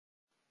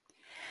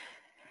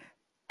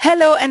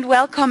Hello and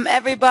welcome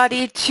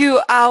everybody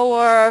to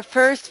our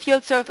first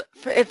field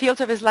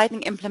service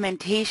lightning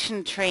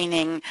implementation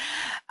training.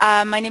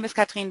 My name is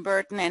Katrin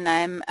Burton and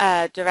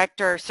I'm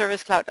Director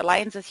Service Cloud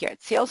Alliances here at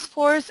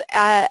Salesforce.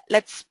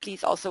 Let's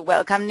please also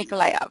welcome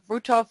Nikolai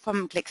Avrutov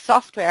from Click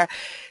Software.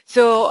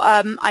 So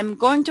I'm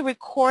going to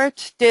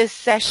record this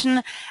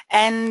session,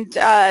 and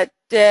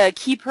the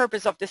key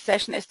purpose of this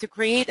session is to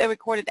create a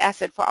recorded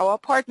asset for our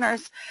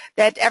partners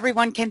that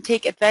everyone can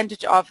take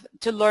advantage of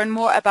to learn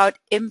more about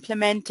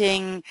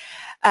implementing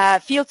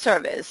field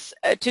service.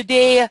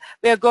 Today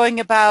we are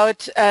going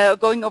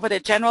over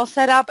the general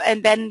setup,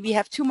 and then we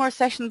have two more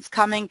sessions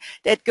coming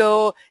that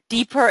go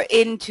deeper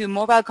into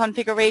mobile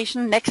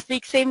configuration next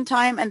week same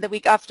time, and the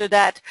week after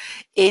that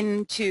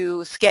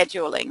into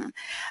scheduling.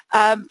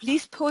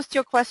 Please post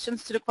your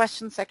questions to the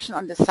question section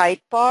on the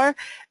sidebar.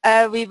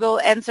 We will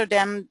answer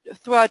them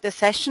throughout the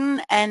session,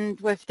 and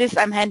with this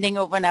I'm handing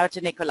over now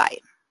to Nikolai.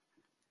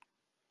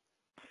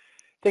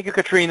 Thank you,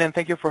 Katrine, and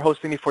thank you for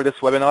hosting me for this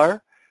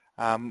webinar.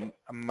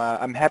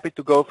 I'm happy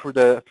to go through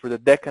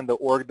the deck and the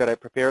org that I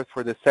prepared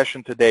for this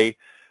session today.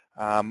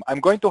 I'm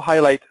going to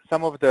highlight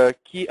some of the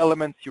key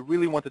elements you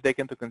really want to take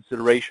into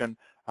consideration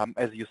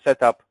as you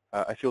set up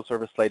a field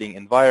service lighting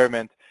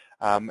environment.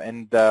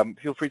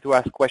 Feel free to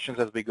ask questions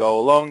as we go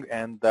along,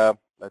 and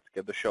let's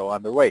get the show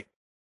underway.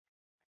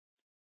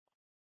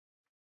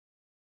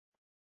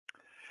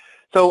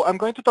 So I'm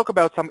going to talk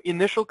about some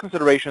initial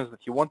considerations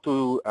that you want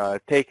to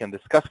take and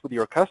discuss with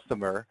your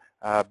customer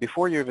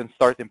before you even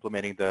start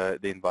implementing the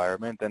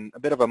environment, and a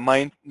bit of a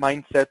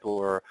mindset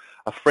or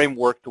a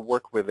framework to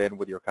work within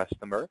with your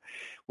customer.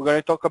 We're going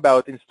to talk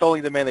about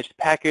installing the managed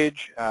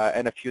package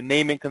and a few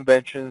naming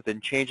conventions and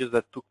changes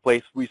that took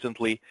place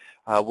recently.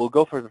 We'll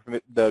go for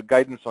the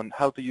guidance on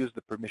how to use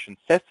the permission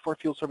sets for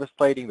field service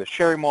lighting, the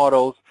sharing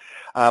models,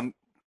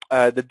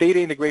 the data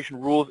integration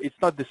rules.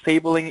 It's not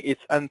disabling,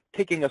 it's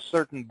unticking a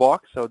certain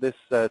box, so this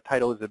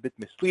title is a bit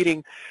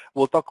misleading.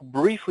 We'll talk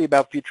briefly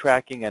about feed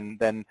tracking, and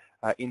then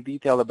in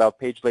detail about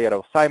page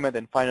layout assignment,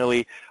 and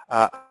finally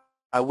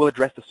I will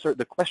address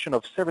the question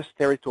of service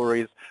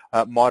territories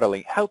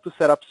modeling, how to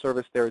set up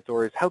service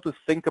territories, how to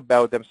think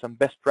about them, some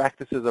best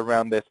practices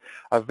around this,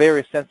 a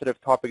very sensitive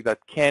topic that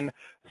can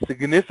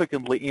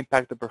significantly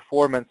impact the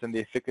performance and the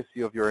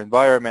efficacy of your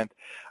environment.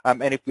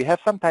 And if we have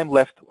some time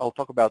left, I'll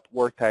talk about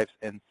work types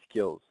and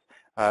skills,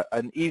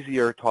 an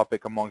easier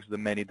topic amongst the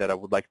many that I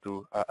would like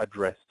to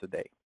address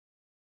today.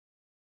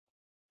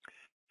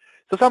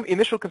 So some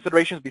initial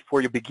considerations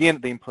before you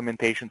begin the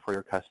implementation for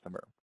your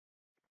customer.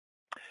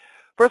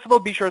 First of all,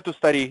 be sure to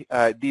study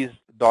these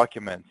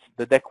documents.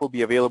 The deck will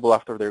be available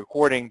after the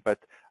recording, but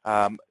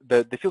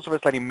the Field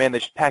Service Lighting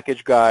Managed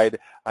Package Guide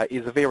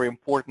is a very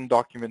important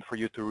document for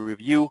you to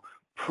review,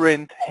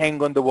 print,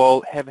 hang on the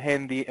wall, have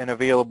handy and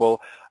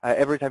available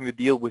every time you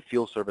deal with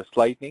field service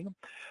lighting.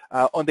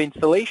 On the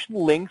installation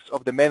links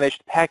of the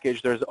managed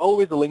package, there's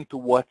always a link to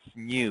what's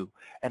new.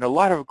 And a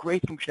lot of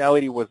great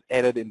functionality was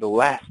added in the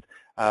last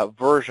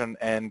version,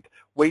 and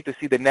wait to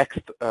see the next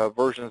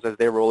versions as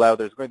they roll out.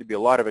 There's going to be a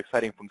lot of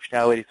exciting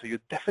functionality, so you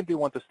definitely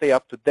want to stay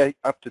up to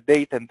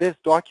date. And this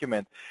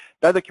document,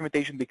 that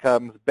documentation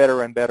becomes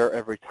better and better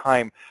every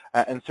time,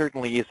 and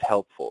certainly is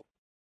helpful.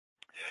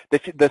 The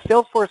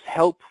Salesforce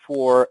help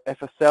for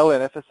FSL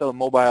and FSL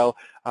Mobile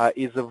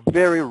is a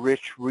very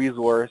rich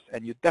resource,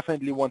 and you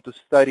definitely want to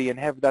study and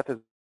have that as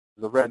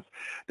a reference.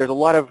 There's a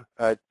lot of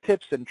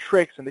tips and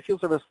tricks, and the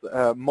field service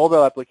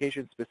mobile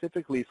application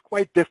specifically is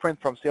quite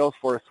different from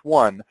Salesforce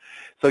 1.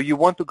 So you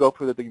want to go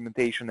through the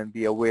documentation and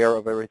be aware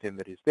of everything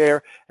that is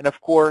there, and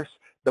of course,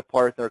 the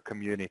partner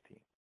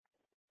community.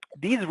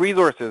 These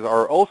resources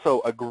are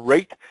also a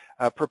great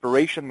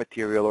preparation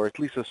material, or at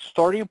least a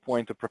starting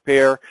point to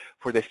prepare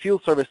for the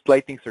field service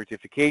lighting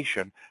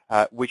certification,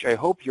 which I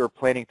hope you're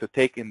planning to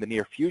take in the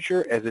near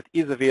future, as it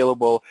is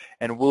available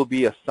and will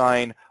be a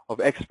sign of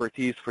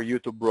expertise for you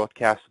to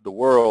broadcast to the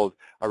world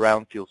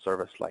around field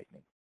service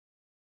lighting.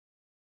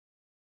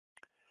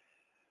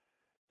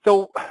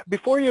 So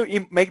before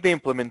you make the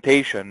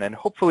implementation, and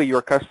hopefully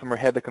your customer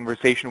had the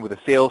conversation with a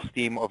sales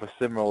team of a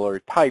similar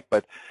type,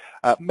 but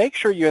make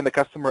sure you and the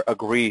customer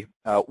agree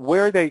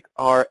where they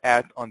are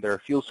at on their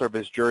field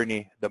service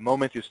journey the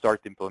moment you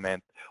start to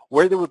implement,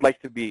 where they would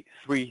like to be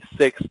 3,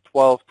 6,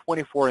 12,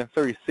 24, and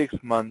 36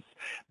 months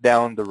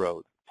down the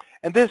road.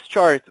 And this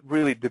chart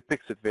really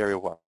depicts it very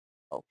well.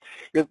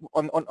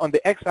 On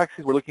the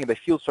x-axis, we're looking at the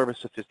field service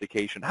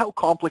sophistication, how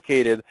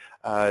complicated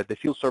the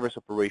field service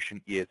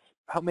operation is,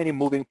 how many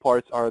moving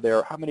parts are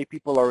there, how many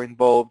people are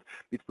involved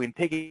between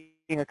taking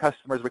a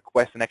customer's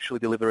request and actually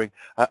delivering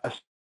a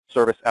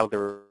service out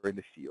there in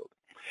the field.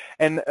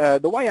 And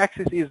the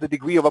y-axis is the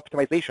degree of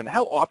optimization,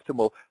 how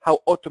optimal, how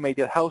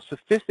automated, how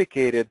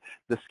sophisticated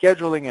the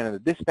scheduling and the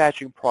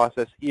dispatching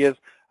process is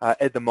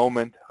at the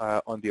moment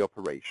on the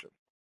operation.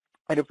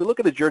 And if we look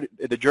at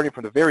the journey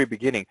from the very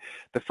beginning,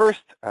 the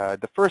first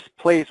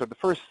place or the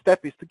first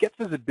step is to get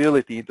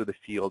visibility into the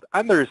field,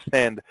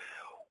 understand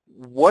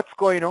what's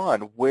going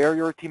on, where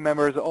your team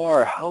members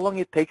are, how long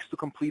it takes to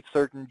complete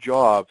certain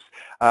jobs,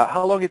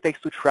 how long it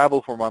takes to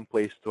travel from one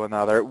place to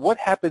another, what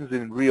happens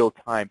in real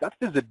time. That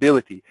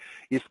visibility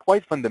is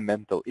quite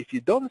fundamental. If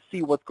you don't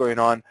see what's going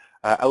on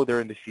out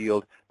there in the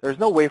field, there's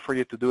no way for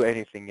you to do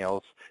anything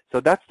else. So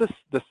that's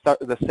the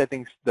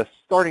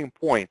starting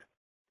point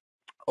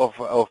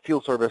of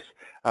field service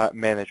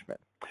management.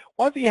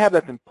 Once you have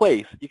that in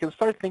place, you can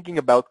start thinking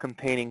about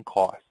containing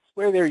costs.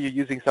 Whether you're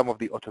using some of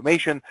the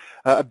automation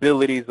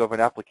abilities of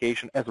an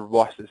application as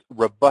robust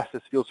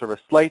as field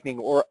service lightning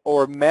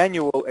or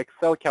manual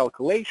Excel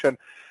calculation,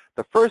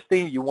 the first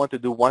thing you want to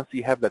do once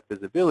you have that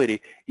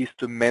visibility is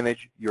to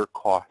manage your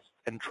costs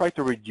and try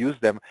to reduce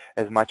them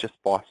as much as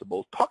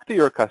possible. Talk to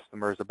your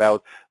customers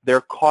about their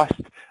cost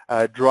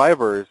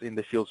drivers in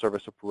the field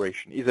service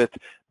operation. Is it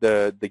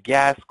the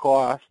gas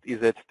cost?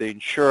 Is it the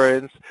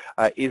insurance?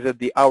 Is it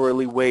the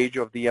hourly wage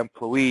of the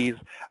employees?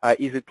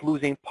 Is it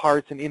losing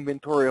parts and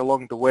inventory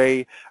along the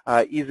way?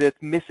 Is it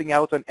missing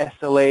out on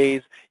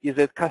SLAs? Is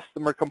it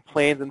customer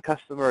complaints and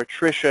customer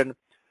attrition?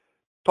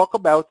 Talk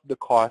about the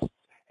costs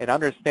and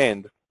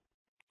understand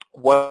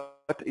what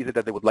is it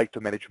that they would like to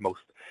manage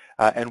most,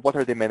 and what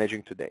are they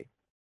managing today.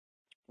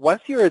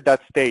 Once you're at that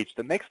stage,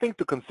 the next thing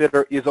to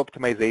consider is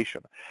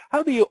optimization.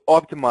 How do you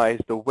optimize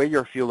the way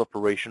your field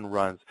operation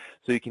runs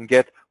so you can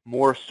get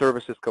more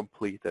services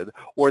completed,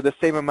 or the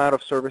same amount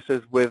of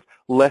services with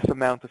less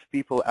amount of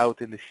people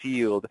out in the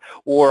field?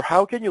 Or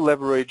how can you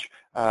leverage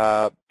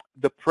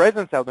the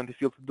presence out in the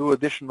field to do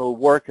additional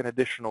work and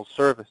additional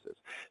services?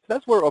 So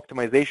that's where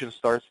optimization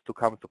starts to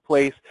come to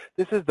place.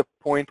 This is the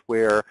point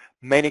where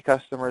many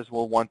customers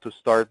will want to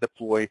start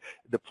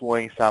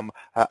deploying some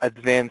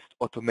advanced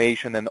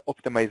automation and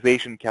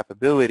optimization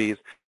capabilities,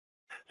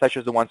 such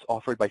as the ones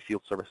offered by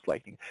field service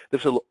lightning.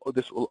 This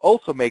will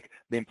also make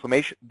the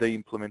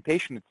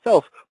implementation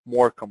itself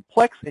more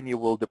complex, and you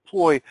will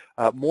deploy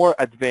more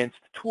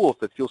advanced tools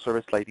that field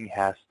service lightning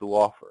has to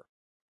offer.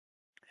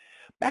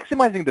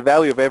 Maximizing the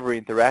value of every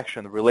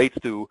interaction relates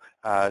to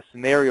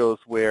scenarios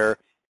where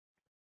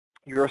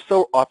you're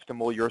so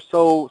optimal, you're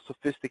so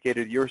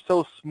sophisticated, you're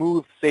so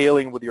smooth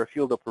sailing with your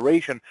field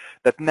operation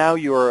that now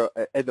you're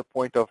at the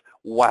point of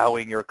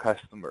wowing your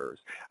customers.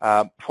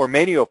 For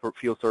many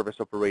field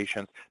service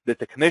operations, the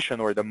technician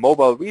or the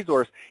mobile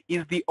resource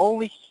is the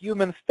only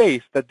human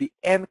face that the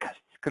end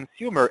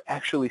consumer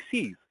actually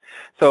sees.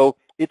 So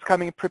it's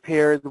coming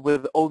prepared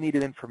with all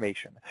needed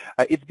information.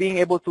 It's being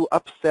able to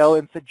upsell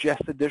and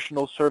suggest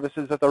additional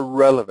services that are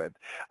relevant.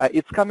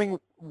 It's coming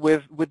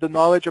with the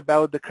knowledge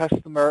about the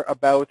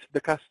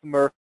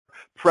customer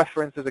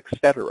preferences,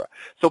 etc.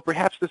 So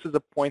perhaps this is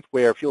a point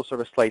where field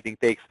service lightning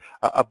takes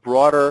a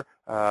broader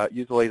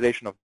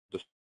utilization of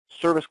the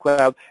Service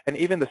Cloud and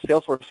even the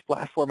Salesforce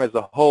platform as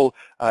a whole,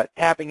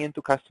 tapping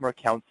into customer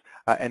accounts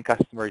and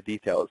customer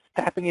details,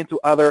 tapping into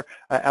other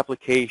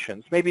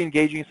applications, maybe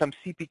engaging some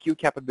CPQ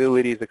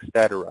capabilities,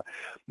 etc.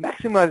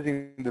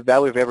 Maximizing the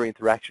value of every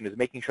interaction is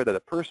making sure that a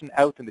person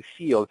out in the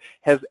field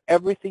has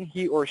everything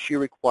he or she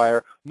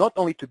requires, not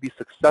only to be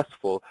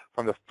successful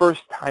from the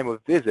first time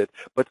of visit,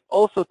 but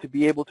also to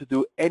be able to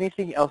do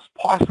anything else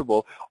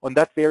possible on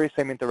that very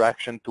same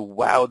interaction to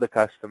wow the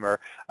customer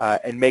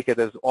and make it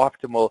as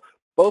optimal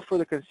both for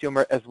the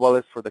consumer as well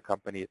as for the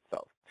company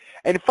itself.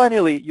 And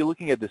finally, you're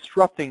looking at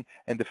disrupting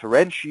and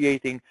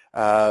differentiating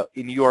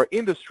in your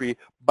industry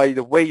by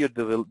the way you're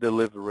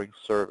delivering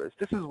service.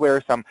 This is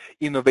where some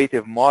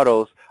innovative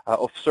models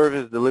of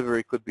service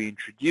delivery could be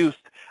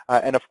introduced.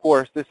 And of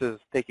course, this is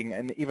taking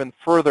an even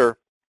further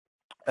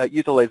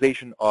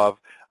utilization of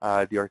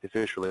the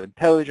artificial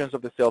intelligence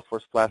of the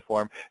Salesforce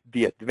platform,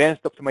 the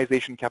advanced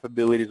optimization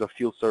capabilities of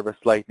field service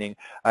lightning,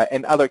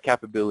 and other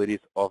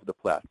capabilities of the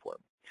platform.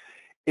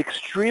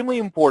 Extremely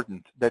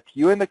important that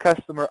you and the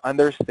customer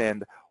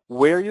understand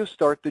where you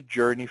start the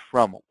journey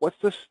from. What's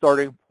the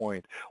starting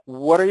point?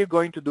 What are you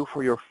going to do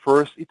for your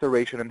first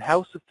iteration, and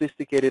how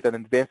sophisticated and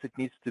advanced it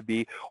needs to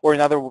be? Or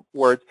in other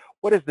words,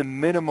 what are the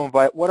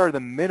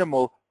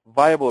minimal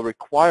viable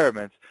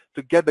requirements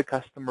to get the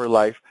customer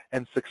live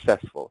and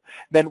successful?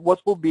 Then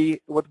what would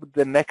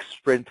the next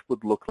sprint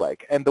would look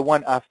like, and the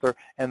one after,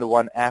 and the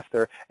one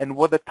after, and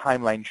what the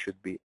timeline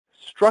should be.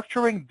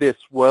 Structuring this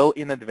well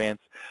in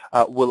advance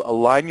will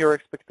align your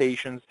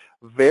expectations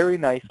very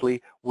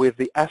nicely with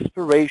the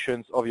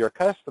aspirations of your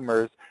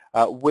customers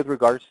with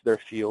regards to their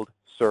field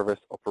service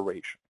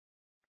operation.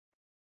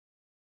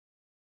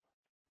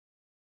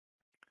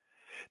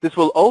 This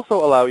will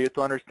also allow you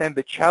to understand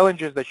the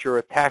challenges that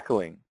you're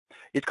tackling.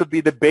 It could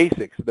be the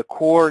basics, the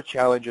core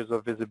challenges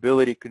of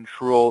visibility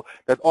control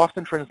that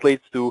often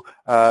translates to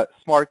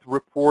smart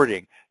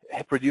reporting,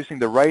 producing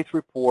the right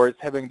reports,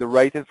 having the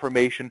right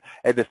information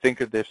at the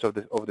fingertips of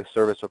the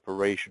service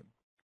operation.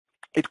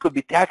 It could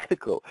be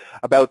tactical.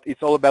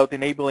 It's all about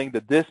enabling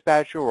the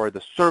dispatcher or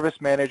the service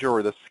manager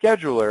or the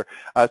scheduler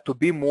to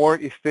be more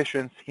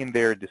efficient in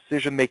their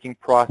decision-making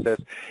process,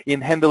 in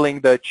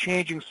handling the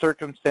changing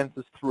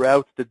circumstances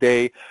throughout the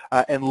day,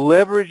 and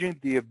leveraging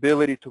the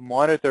ability to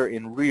monitor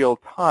in real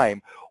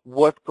time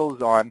what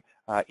goes on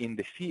in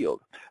the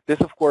field. This,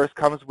 of course,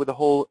 comes with a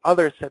whole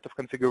other set of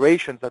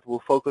configurations that will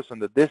focus on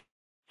the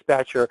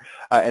dispatcher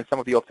and some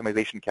of the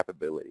optimization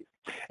capabilities.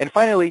 And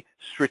finally,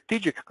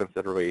 strategic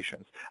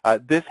considerations.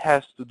 This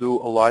has to do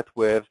a lot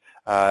with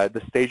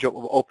the stage of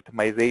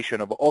optimization,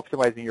 of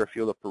optimizing your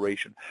field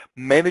operation,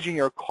 managing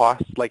your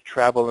costs like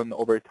travel and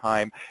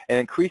overtime, and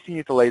increasing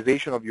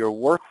utilization of your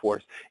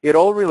workforce. It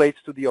all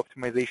relates to the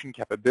optimization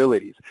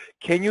capabilities.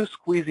 Can you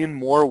squeeze in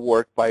more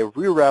work by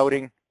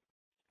rerouting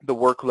the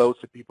workload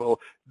so people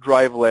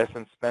drive less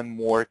and spend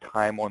more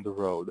time on the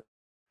road?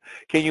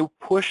 Can you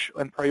push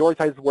and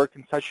prioritize work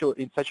in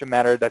such a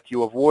manner that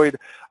you avoid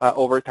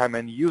overtime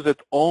and use it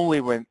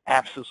only when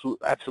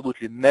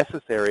absolutely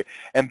necessary,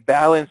 and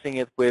balancing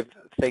it with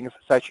things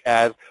such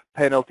as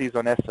penalties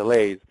on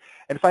SLAs?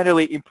 And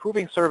finally,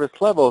 improving service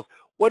levels.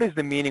 What is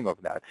the meaning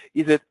of that?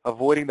 Is it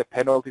avoiding the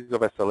penalties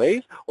of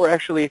SLAs, or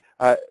actually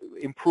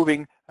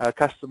improving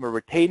customer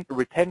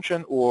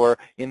retention or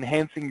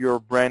enhancing your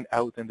brand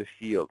out in the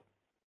field?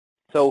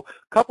 So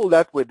couple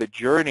that with the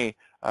journey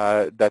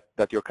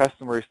that your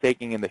customer is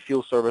taking in the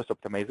field service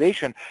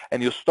optimization,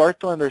 and you start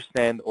to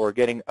understand or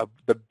getting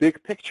the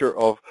big picture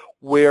of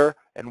where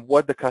and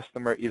what the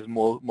customer is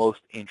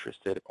most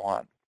interested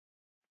on.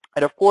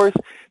 And of course,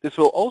 this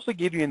will also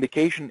give you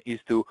indication as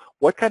to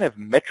what kind of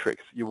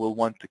metrics you will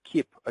want to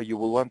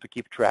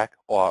keep track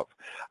of.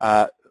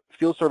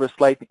 Field Service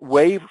Lightning,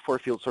 Wave for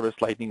Field Service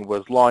Lightning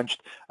was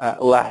launched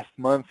last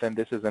month, and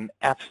this is an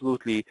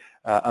absolutely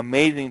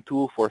amazing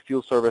tool for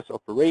field service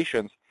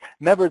operations.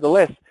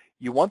 Nevertheless,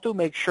 you want to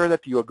make sure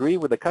that you agree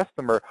with the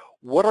customer.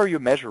 What are you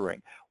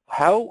measuring?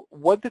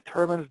 What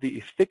determines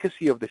the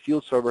efficacy of the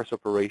field service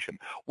operation?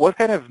 What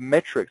kind of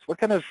metrics, what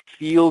kind of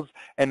fields,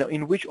 and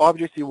in which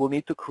objects you will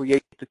need to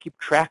create to keep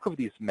track of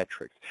these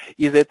metrics?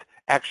 Is it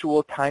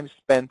actual time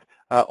spent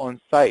on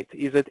site?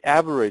 Is it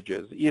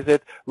averages? Is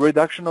it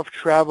reduction of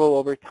travel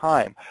over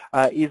time?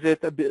 Is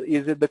it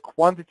the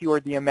quantity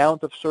or the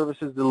amount of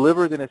services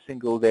delivered in a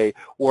single day,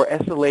 or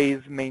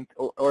SLAs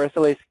or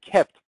SLAs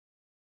kept?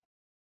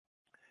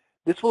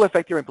 This will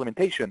affect your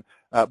implementation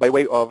by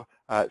way of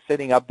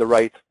setting up the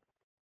right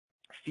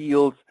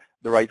fields,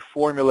 the right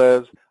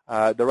formulas,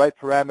 the right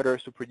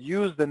parameters to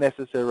produce the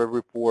necessary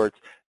reports,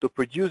 to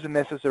produce the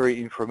necessary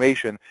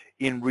information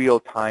in real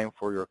time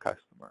for your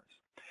customers.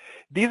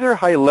 These are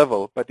high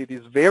level, but it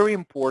is very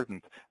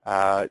important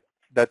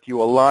that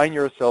you align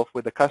yourself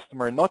with the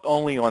customer not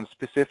only on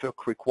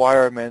specific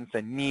requirements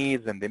and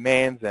needs and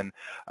demands and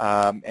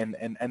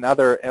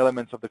other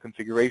elements of the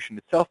configuration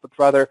itself, but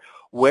rather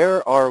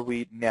where are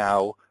we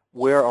now,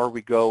 where are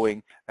we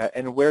going,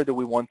 and where do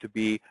we want to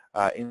be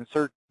in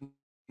certain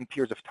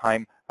periods of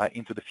time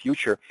into the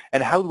future,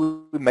 and how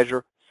do we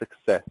measure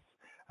success?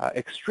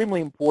 Extremely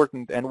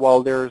important, and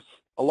while there's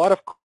a lot of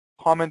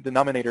common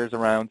denominators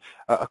around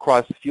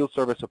across field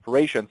service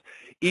operations,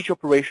 each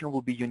operation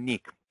will be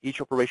unique.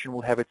 Each operation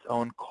will have its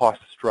own cost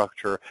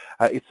structure,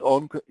 its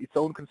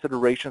own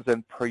considerations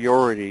and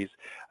priorities.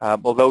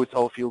 Although it's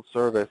all field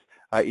service,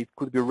 it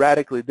could be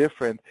radically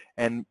different,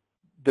 and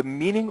the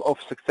meaning of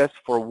success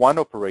for one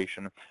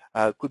operation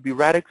could be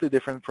radically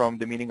different from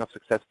the meaning of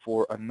success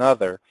for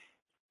another.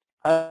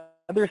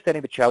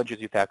 Understanding the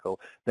challenges you tackle,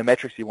 the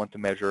metrics you want to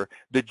measure,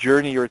 the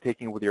journey you're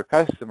taking with your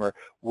customer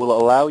will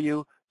allow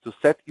you to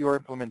set your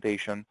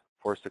implementation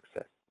for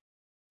success.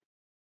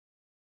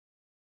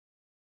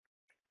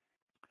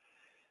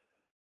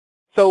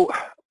 So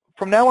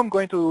from now I'm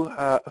going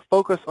to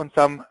focus on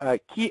some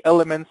key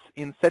elements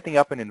in setting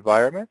up an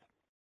environment.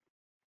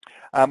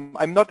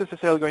 I'm not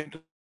necessarily going to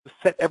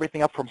set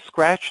everything up from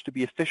scratch to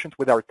be efficient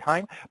with our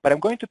time, but I'm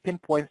going to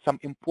pinpoint some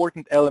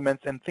important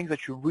elements and things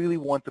that you really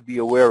want to be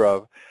aware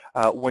of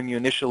when you're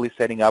initially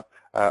setting up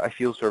a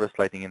field service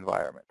lighting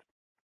environment.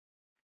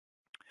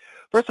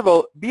 First of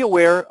all, be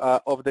aware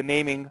of the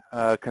naming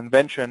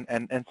convention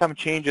and some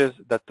changes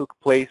that took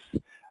place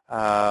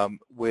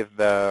with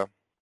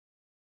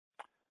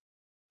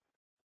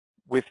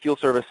field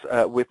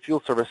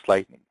service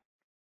lighting.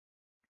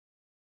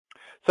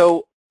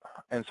 So,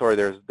 and sorry,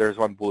 there's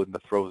one bullet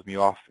that throws me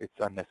off. It's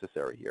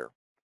unnecessary here.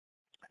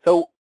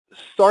 So,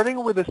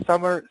 starting with the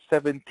summer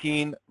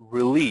 17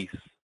 release,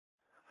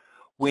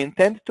 we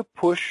intend to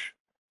push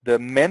the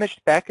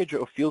managed package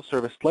of field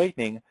service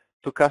lighting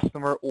to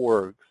customer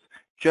orgs,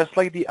 just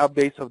like the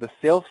updates of the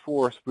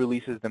Salesforce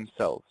releases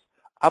themselves.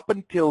 Up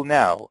until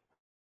now,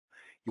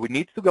 you would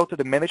need to go to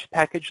the managed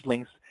package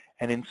links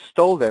and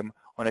install them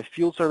on a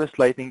field service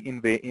lighting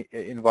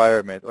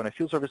environment, on a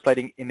field service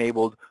lighting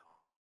enabled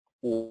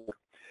org.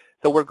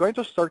 So we're going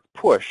to start to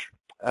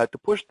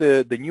push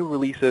the new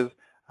releases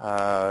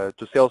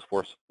to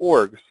Salesforce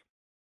orgs.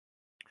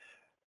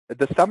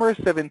 The summer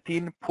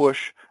 17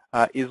 push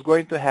is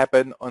going to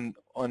happen on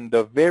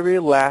the very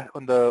last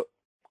on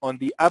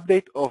the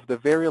update of the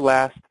very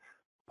last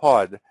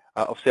pod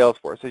of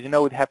Salesforce. As you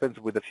know, it happens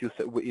with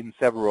in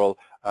several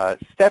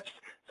steps.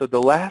 So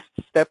the last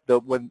step,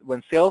 when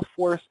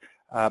Salesforce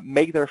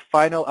make their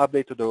final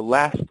update to their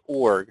last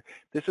org,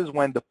 this is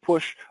when the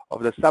push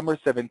of the summer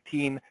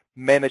 17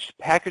 managed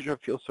package of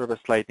field service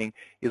lighting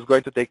is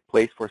going to take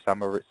place for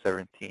summer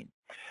 17.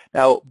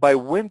 Now, by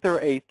winter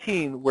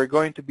 18, we're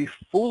going to be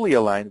fully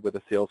aligned with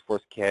the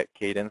Salesforce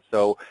cadence.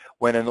 So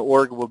when an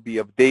org will be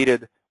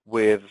updated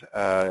with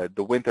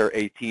the winter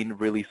 18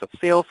 release of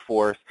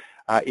Salesforce,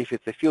 if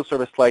it's a field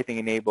service lighting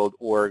enabled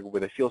org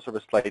with a field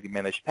service lighting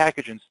managed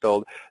package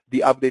installed,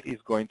 the update is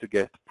going to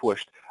get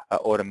pushed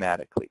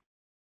automatically.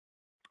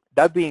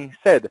 That being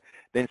said,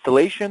 the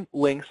installation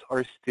links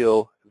are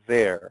still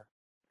there.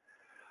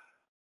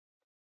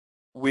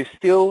 We're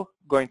still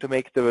going to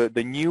make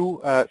the new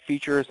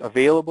features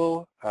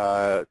available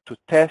to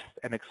test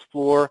and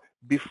explore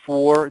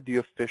before the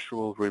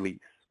official release.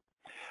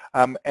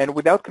 And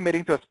without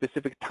committing to a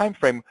specific time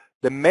frame,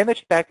 the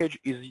managed package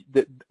is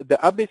the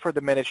update for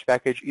the managed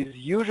package is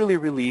usually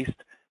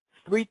released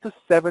 3 to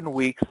 7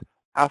 weeks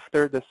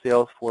after the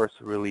Salesforce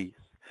release.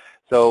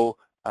 So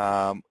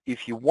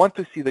if you want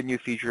to see the new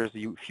features,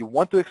 if you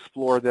want to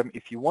explore them,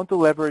 if you want to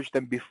leverage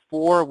them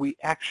before we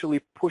actually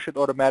push it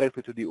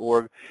automatically to the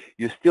org,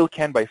 you still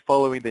can by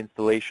following the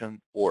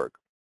installation org.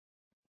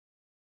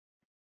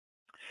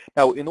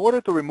 Now, in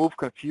order to remove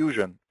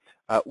confusion,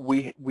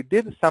 we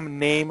did some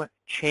name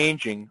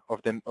changing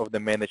of the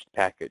managed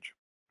package.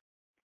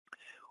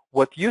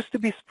 What used to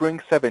be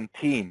Spring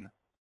 17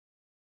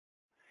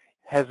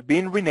 has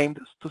been renamed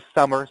to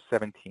Summer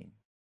 17.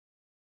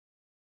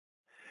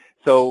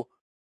 So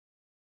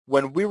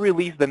when we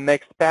release the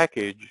next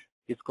package,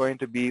 it's going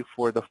to be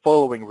for the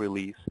following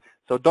release.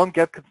 So don't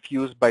get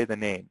confused by the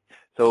name.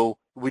 So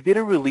we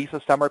didn't release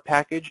a summer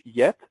package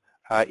yet.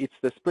 It's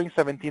the Spring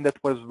 17 that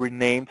was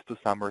renamed to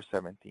Summer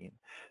 17.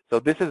 So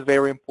this is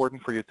very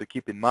important for you to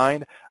keep in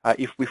mind.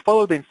 If we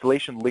follow the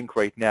installation link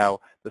right now,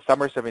 the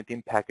Summer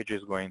 17 package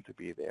is going to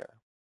be there.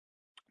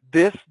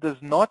 This does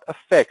not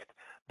affect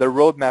the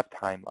roadmap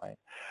timeline.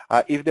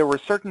 If there were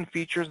certain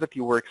features that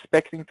you were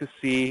expecting to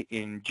see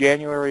in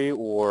January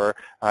or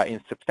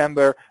in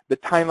September, the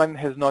timeline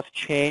has not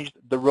changed.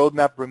 The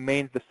roadmap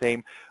remains the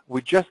same.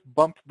 We just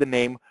bumped the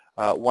name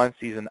one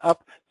season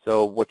up.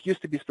 So what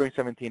used to be Spring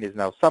 17 is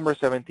now Summer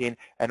 17,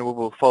 and we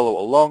will follow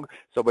along.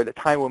 So by the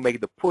time we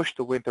make the push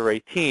to Winter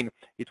 18,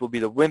 it will be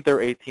the Winter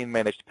 18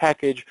 managed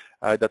package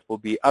that will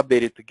be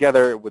updated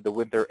together with the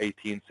Winter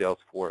 18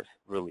 Salesforce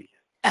release.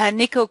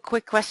 Nico,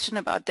 quick question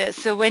about this.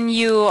 So when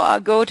you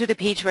go to the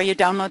page where you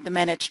download the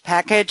managed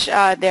package,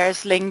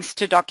 there's links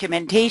to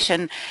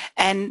documentation.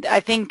 And I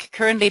think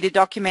currently the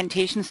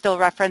documentation still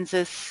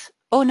references,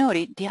 oh no,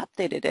 they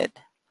updated it.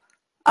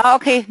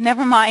 Okay,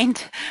 never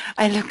mind.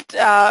 I looked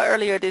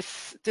earlier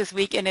this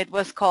week and it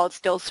was called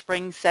still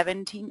Spring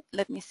 17.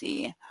 Let me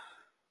see.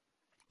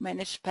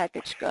 Managed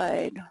package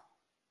guide.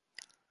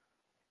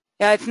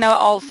 Yeah, it's now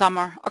all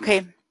summer.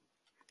 Okay,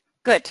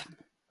 good.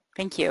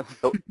 Thank you.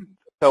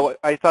 So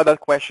I saw that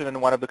question in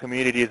one of the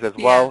communities as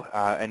well,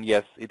 and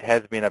yes, it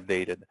has been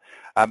updated.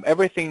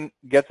 Everything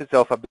gets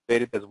itself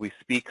updated as we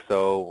speak,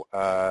 so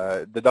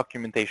the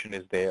documentation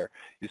is there.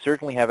 You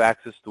certainly have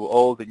access to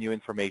all the new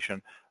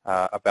information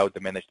about the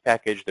managed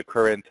package, the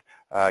current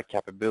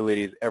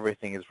capabilities,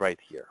 everything is right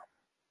here.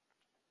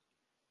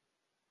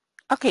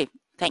 Okay,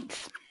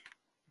 thanks.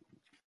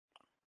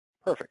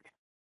 Perfect.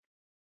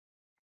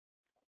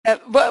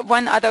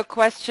 One other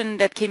question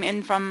that came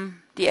in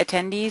from the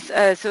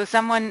attendees. So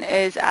someone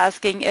is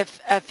asking if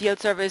a field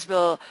service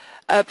will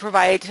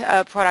provide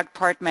product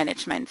part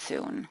management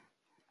soon.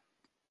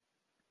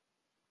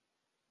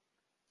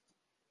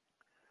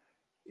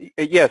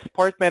 Yes,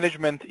 part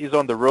management is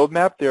on the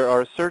roadmap. There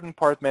are certain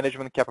part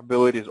management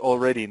capabilities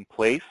already in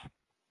place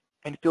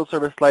in field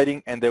service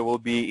lighting, and they will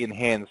be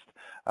enhanced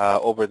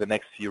over the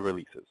next few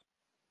releases.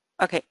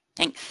 Okay,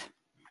 thanks.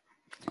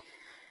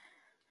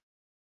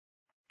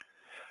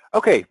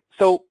 Okay,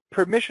 so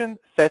permission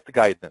set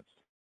guidance.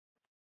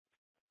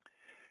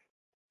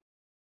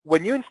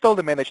 When you install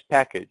the managed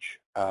package,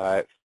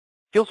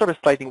 field service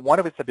lighting, one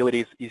of its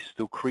abilities is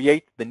to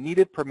create the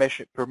needed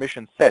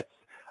permission sets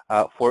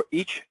for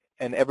each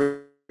and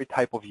every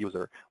type of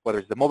user, whether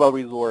it's the mobile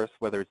resource,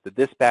 whether it's the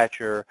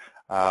dispatcher,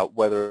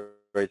 whether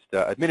it's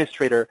the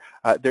administrator.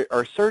 There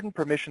are certain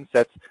permission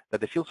sets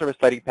that the field service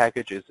lighting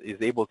package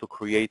is able to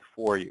create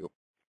for you.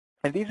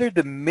 And these are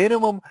the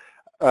minimum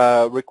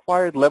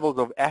required levels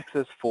of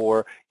access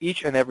for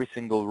each and every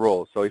single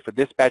role. So if a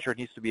dispatcher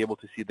needs to be able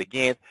to see the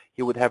Gantt,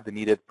 he would have the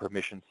needed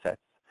permission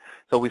sets.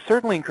 So we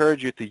certainly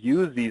encourage you to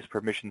use these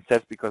permission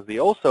sets because they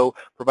also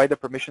provide the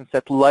permission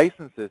set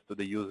licenses to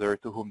the user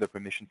to whom the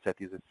permission set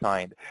is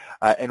assigned.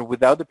 And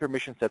without the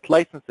permission set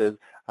licenses,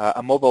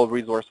 a mobile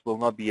resource will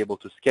not be able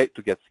to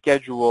get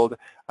scheduled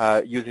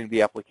using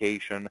the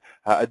application.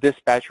 A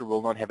dispatcher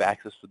will not have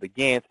access to the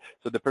Gantt.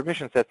 So the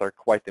permission sets are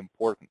quite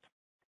important.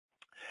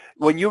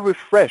 When you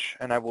refresh,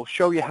 and I will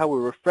show you how we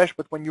refresh,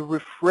 but when you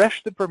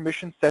refresh the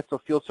permission sets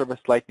of field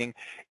service lighting,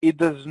 it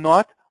does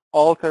not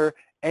alter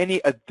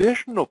any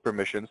additional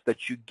permissions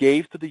that you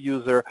gave to the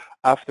user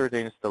after the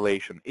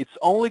installation. It's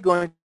only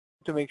going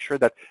to make sure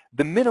that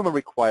the minimum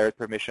required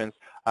permissions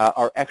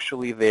are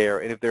actually there,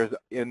 and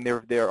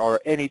if there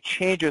are any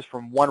changes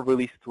from one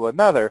release to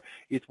another,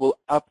 it will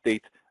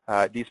update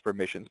these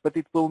permissions, but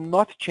it will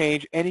not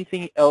change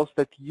anything else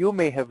that you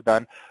may have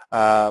done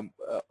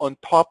on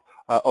top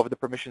of the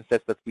permission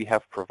sets that we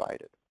have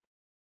provided.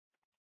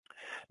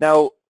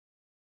 Now,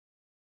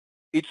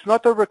 it's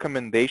not a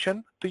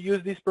recommendation to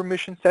use these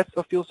permission sets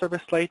of field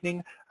service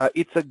lightning.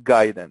 It's a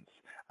guidance.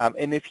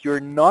 And if you're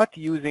not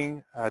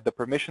using the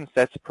permission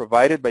sets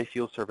provided by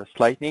field service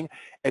lightning,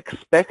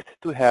 expect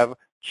to have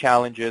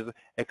challenges,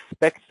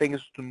 expect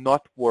things to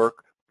not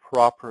work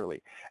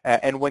properly.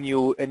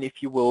 And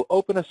if you will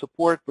open a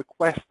support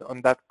request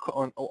on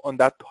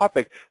that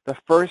topic, the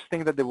first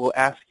thing that they will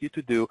ask you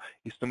to do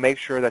is to make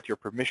sure that your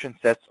permission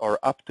sets are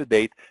up to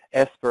date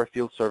as per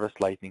field service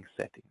lightning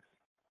settings.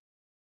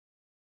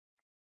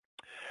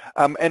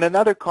 And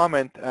another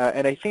comment,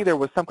 and I think there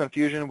was some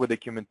confusion with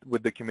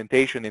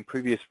documentation in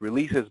previous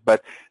releases,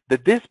 but the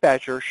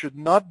dispatcher should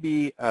not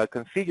be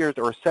configured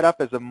or set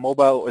up as a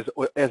mobile,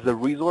 as a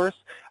resource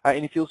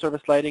in field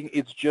service lighting.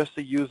 It's just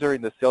a user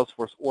in the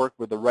Salesforce org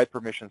with the right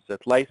permission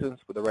set license,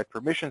 with the right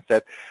permission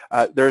set.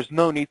 There's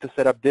no need to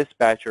set up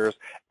dispatchers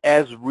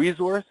as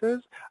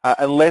resources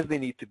unless they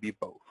need to be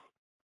both.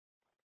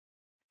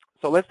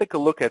 So let's take a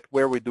look at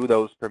where we do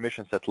those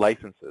permission set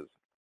licenses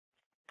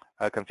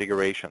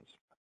configurations.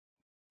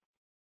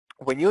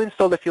 When you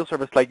install the field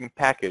service lightning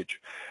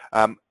package,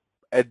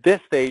 at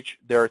this stage,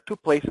 there are two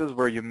places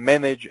where you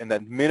manage and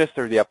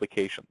administer the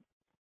application.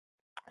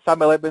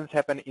 Some elements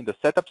happen in the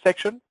setup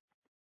section.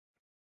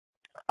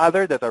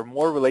 Other that are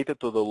more related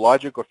to the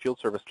logic of field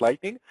service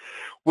lightning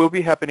will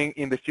be happening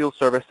in the field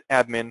service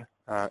admin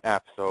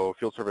app, so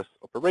field service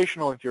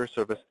operational and field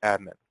service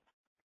admin.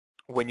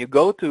 When you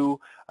go to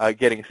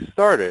getting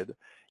started,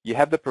 you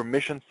have the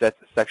permission sets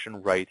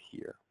section right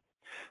here.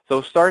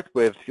 So start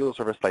with field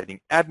service lightning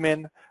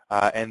admin,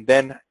 and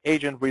then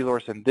agent,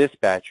 resource, and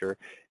dispatcher.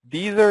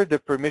 These are the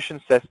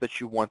permission sets that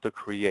you want to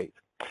create.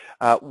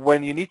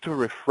 When you need to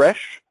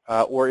refresh,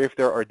 or if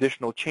there are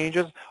additional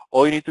changes,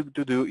 all you need to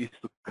do is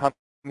to come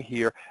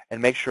here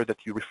and make sure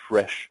that you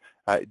refresh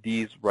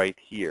these right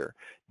here.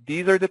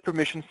 These are the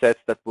permission sets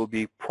that will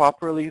be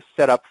properly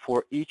set up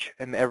for each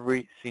and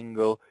every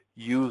single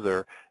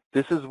user.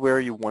 This is where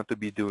you want to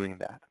be doing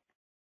that.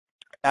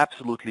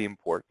 Absolutely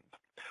important.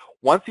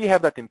 Once you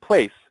have that in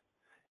place,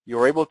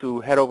 you're able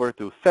to head over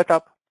to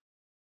Setup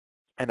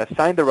and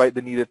assign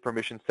the needed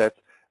permission sets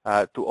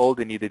to all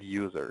the needed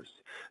users.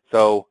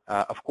 So,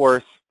 of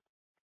course,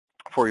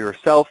 for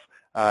yourself,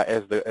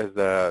 as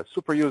the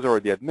super user or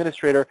the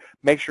administrator,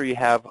 make sure you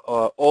have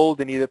all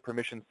the needed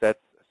permission sets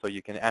so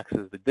you can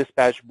access the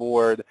dispatch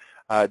board,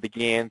 the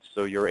Gantt,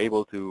 so you're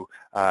able to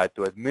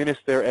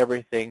administer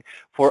everything.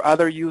 For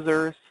other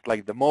users,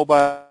 like the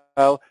mobile,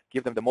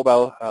 give them the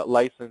mobile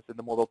license and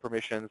the mobile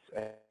permissions,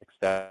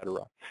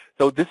 etc.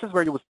 So this is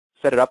where you would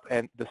set it up,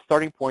 and the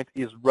starting point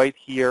is right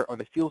here on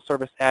the field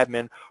service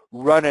admin.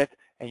 Run it,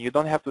 and you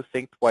don't have to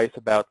think twice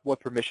about what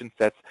permission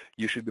sets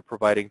you should be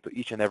providing to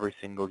each and every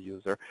single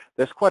user.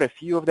 There's quite a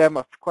few of them,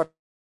 quite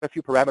a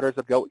few parameters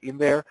that go in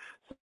there.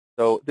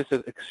 So this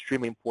is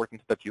extremely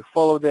important that you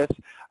follow this.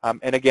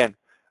 And again,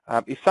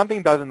 if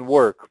something doesn't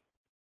work,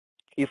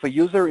 if a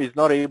user is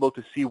not able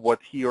to see what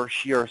he or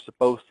she are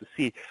supposed to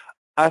see,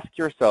 ask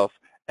yourself,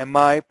 am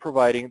I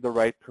providing the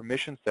right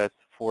permission sets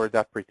for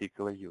that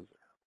particular user?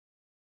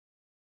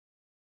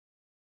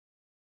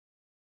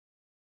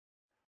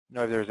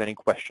 Now, if there's any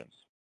questions.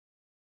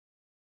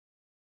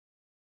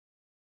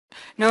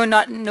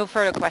 No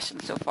further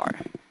questions so far.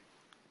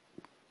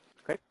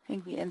 Okay. I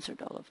think we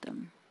answered all of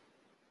them.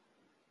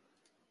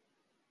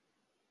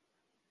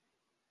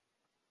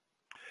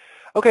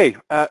 Okay,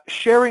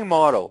 sharing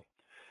model.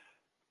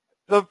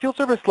 The field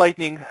service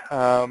lightning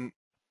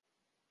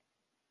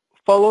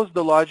follows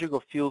the logic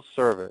of field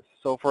service.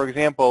 So for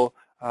example,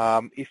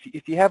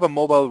 if you have a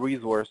mobile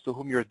resource to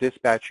whom you're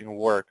dispatching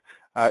work,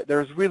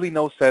 there's really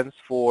no sense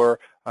for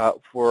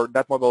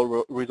that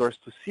mobile resource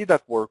to see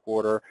that work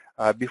order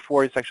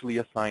before it's actually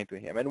assigned to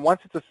him. And once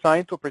it's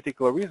assigned to a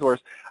particular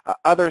resource,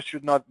 others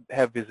should not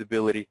have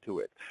visibility to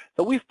it.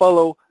 So we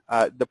follow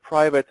the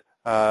private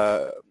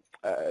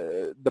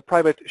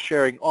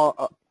sharing.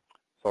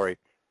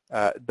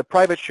 The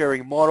private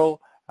sharing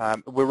model.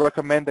 We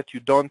recommend that you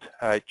don't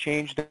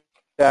change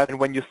that. And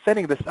when you're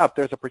setting this up,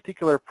 there's a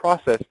particular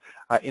process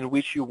in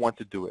which you want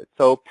to do it.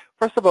 So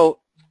first of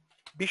all,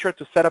 be sure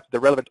to set up the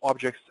relevant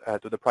objects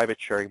to the private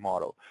sharing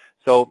model.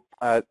 So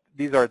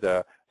these are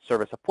the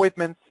service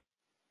appointments,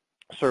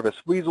 service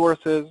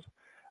resources,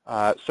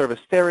 service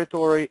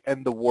territory,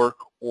 and the work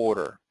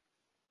order.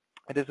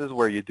 And this is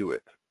where you do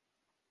it.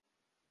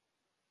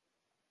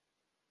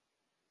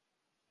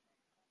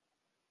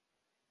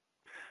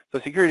 So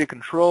security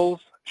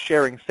controls,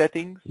 sharing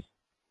settings,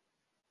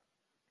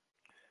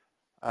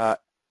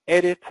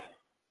 edit,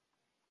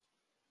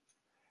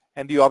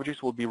 and the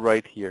objects will be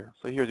right here.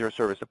 So here's your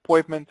service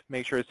appointment.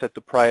 Make sure it's set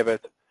to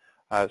private,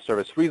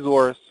 service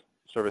resource,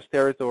 service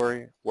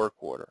territory, work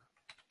order.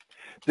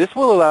 This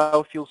will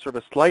allow field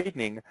service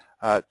lightning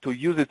to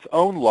use its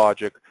own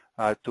logic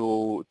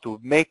to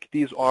make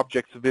these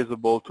objects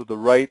visible to the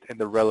right and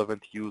the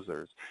relevant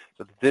users.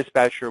 So the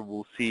dispatcher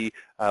will see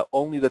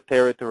only the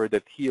territory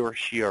that he or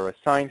she are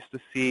assigned to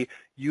see,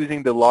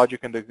 using the logic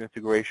and the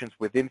configurations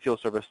within field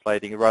service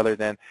lighting rather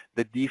than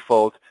the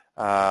default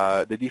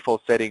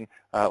setting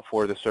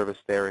for the service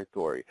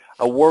territory.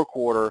 A work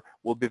order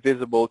will be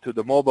visible to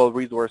the mobile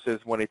resources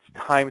when it's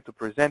time to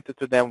present it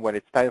to them, when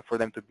it's time for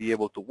them to be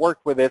able to work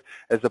with it,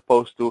 as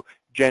opposed to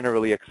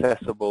generally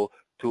accessible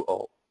to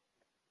all.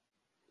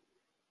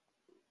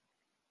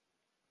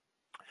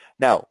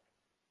 Now,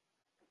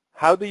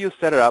 how do you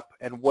set it up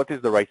and what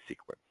is the right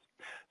sequence?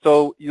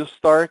 So you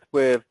start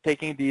with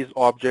taking these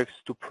objects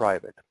to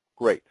private.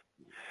 Great.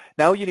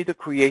 Now you need to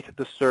create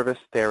the service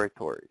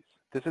territories.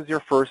 This is your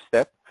first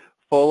step,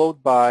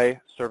 followed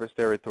by service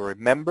territory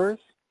members,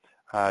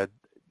 the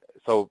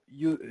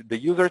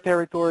user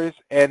territories,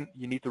 and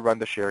you need to run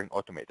the sharing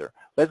automator.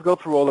 Let's go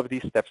through all of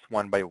these steps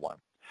one by one.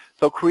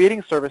 So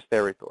creating service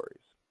territories.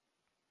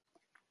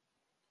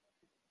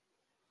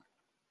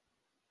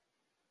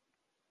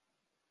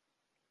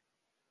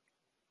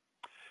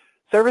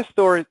 Service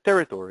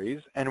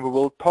territories, and we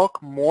will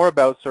talk more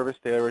about service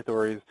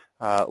territories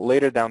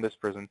later down this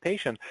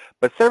presentation,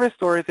 but service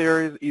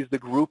territories is the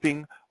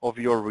grouping of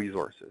your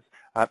resources.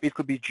 It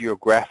could be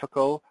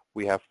geographical.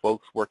 We have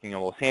folks working in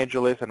Los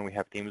Angeles and we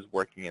have teams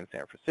working in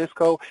San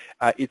Francisco.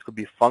 It could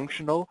be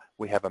functional.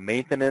 We have a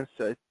maintenance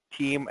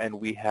team and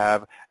we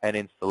have an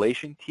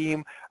installation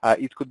team.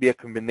 It could be a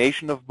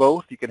combination of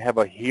both. You can have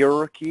a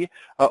hierarchy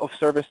of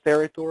service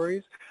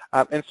territories.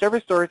 And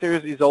service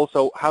territories is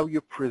also how you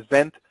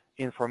present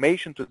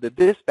information to the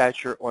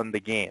dispatcher on the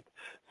gate.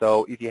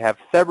 So if you have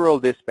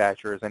several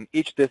dispatchers and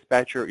each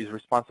dispatcher is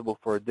responsible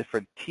for a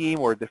different team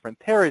or a different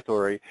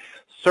territory,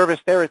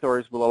 service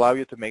territories will allow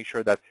you to make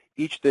sure that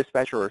each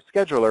dispatcher or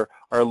scheduler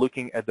are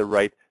looking at the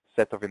right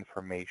set of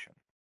information.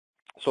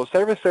 So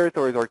service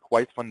territories are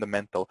quite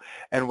fundamental.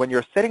 And when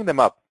you're setting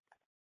them up,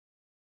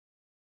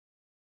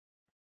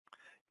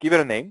 give it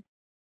a name.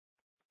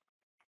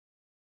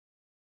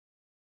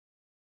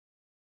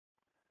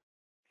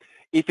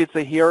 If it's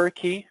a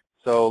hierarchy,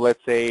 so let's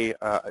say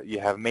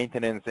you have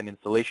maintenance and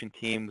installation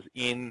teams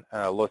in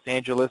Los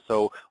Angeles.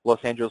 So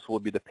Los Angeles will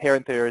be the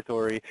parent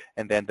territory,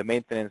 and then the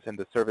maintenance and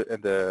the service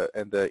and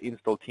the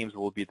install teams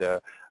will be the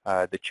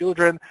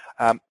children.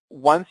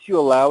 Once you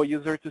allow a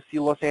user to see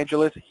Los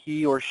Angeles,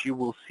 he or she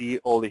will see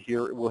all the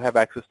will have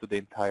access to the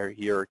entire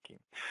hierarchy.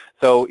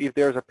 So if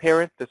there's a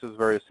parent, this is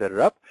where you set it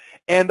up.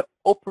 And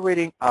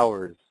operating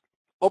hours.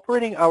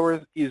 Operating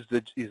hours is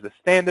the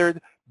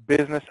standard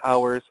business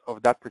hours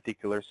of that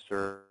particular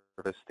service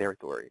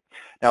territory.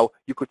 Now,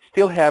 you could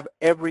still have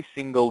every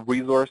single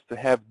resource to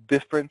have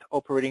different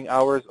operating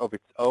hours of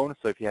its own.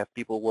 So if you have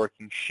people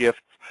working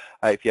shifts,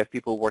 if you have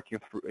people working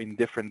in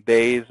different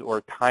days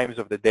or times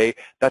of the day,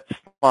 that's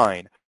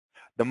fine.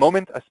 The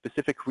moment a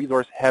specific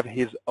resource have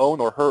his own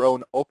or her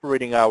own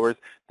operating hours,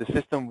 the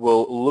system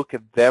will look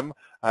at them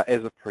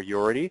as a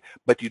priority,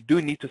 but you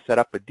do need to set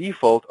up a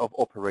default of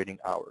operating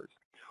hours.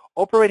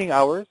 Operating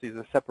hours is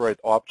a separate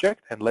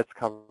object, and let's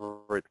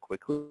cover it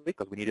quickly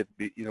because we need it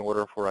in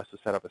order for us to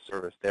set up a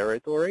service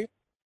territory.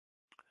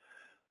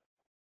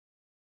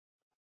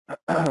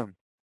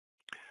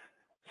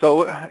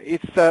 So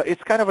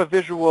it's kind of a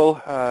visual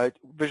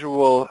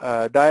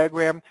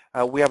diagram.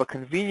 We have a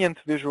convenient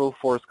visual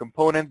force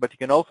component, but you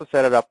can also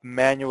set it up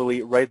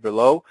manually right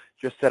below.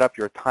 Just set up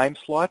your time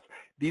slots.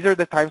 These are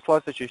the time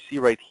slots that you see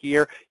right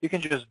here. You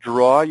can just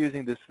draw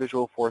using this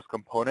visual force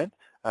component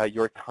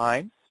your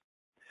times.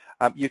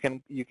 You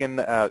can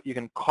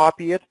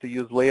copy it to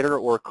use later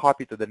or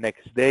copy to the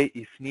next day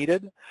if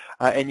needed.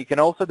 And you can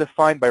also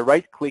define by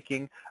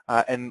right-clicking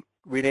and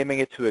renaming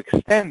it to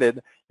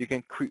extended, you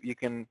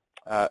can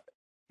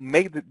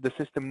make the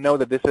system know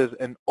that this is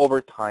an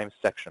overtime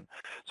section.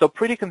 So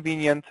pretty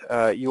convenient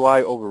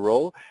UI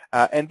overall.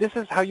 And this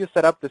is how you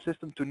set up the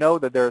system to know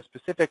that there are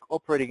specific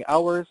operating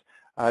hours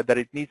that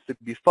it needs to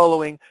be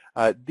following.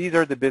 These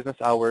are the business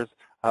hours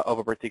of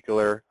a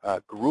particular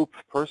group,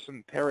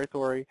 person,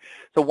 territory.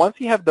 So once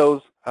you have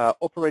those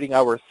operating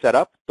hours set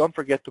up, don't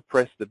forget to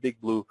press the big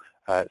blue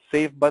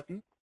Save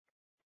button.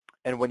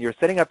 And when you're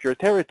setting up your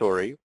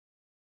territory,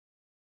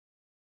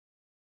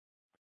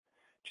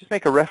 just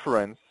make a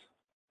reference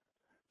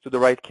to the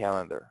right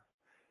calendar.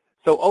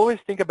 So always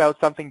think about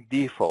something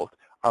default.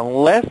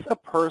 Unless a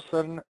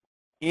person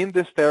in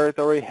this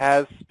territory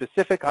has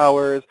specific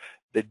hours,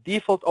 the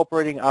default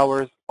operating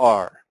hours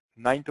are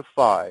 9 to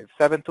 5,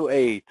 7 to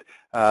 8,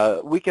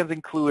 weekends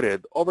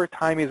included.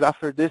 Overtime is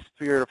after this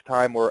period of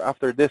time or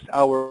after this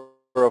hour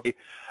of day.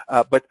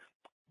 But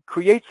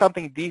create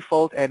something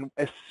default, and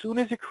as soon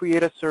as you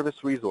create a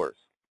service resource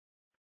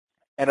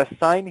and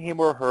assign him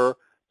or her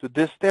to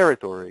this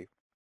territory,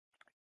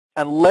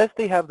 unless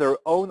they have their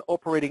own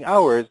operating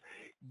hours,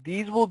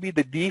 these will be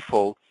the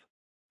defaults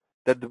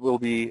that will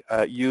be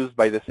used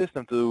by the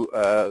system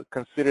to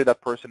consider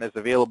that person as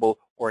available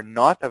or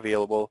not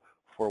available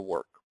for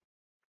work.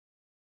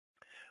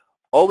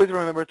 Always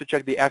remember to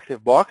check the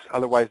active box,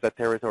 otherwise that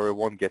territory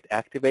won't get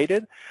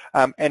activated.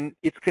 And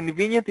it's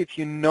convenient if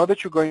you know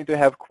that you're going to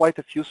have quite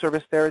a few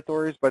service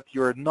territories, but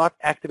you're not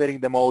activating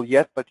them all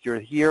yet, but you're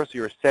here, so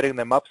you're setting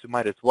them up, so you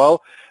might as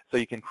well. So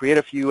you can create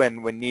a few,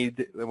 and when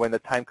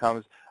the time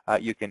comes,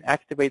 you can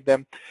activate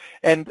them.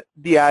 And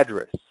the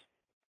address,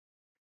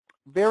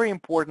 very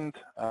important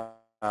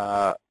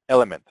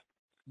element.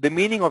 The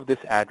meaning of this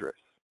address.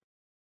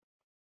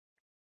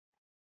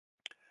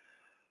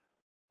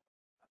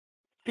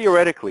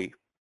 Theoretically,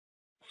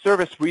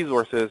 service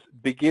resources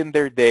begin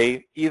their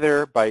day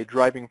either by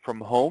driving from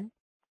home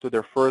to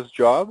their first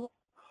job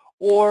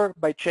or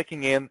by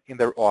checking in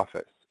their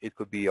office. It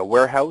could be a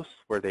warehouse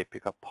where they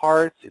pick up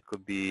parts. It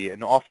could be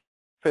an office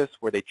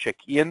where they check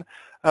in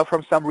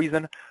from some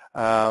reason.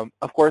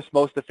 Of course,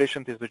 most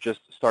efficient is to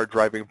just start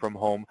driving from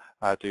home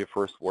to your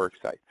first work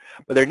site.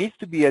 But there needs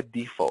to be a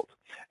default.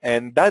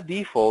 And that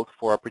default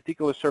for a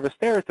particular service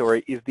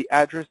territory is the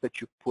address that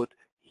you put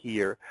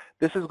here.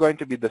 This is going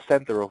to be the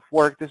center of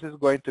work. This is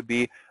going to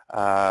be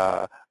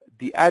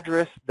the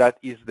address that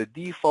is the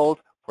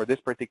default for this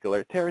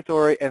particular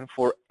territory and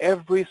for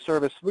every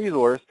service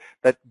resource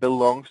that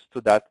belongs to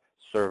that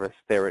service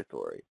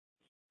territory.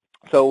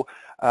 So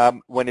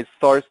when it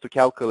starts to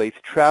calculate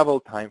travel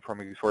time,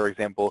 for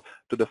example,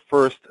 to the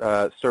first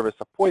service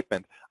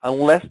appointment,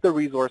 unless the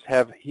resource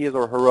have his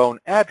or her own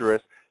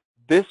address,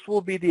 this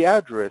will be the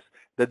address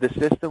that the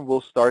system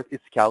will start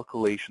its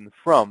calculation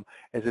from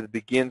as it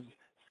begins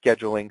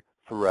scheduling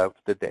throughout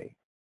the day.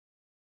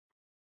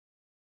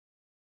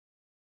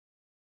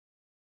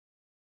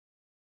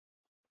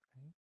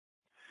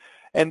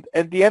 And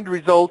the end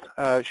result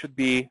should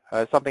be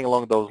something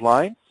along those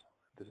lines.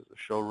 This is a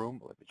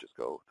showroom. Let me just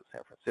go to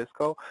San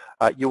Francisco.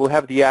 You will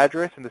have the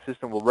address, and the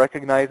system will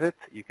recognize it.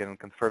 You can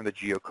confirm the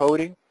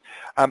geocoding.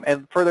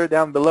 And further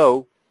down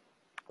below,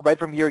 right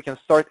from here, you can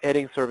start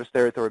adding service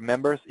territory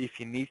members if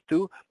you need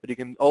to, but you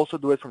can also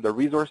do it from the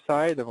resource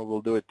side, and we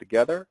will do it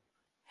together.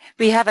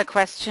 We have a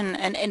question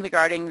in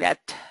regarding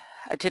that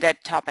to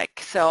that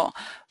topic. So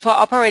for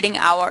operating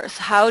hours,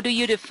 how do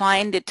you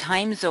define the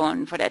time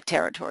zone for that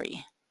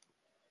territory?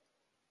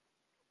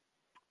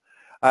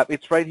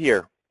 It's right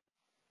here.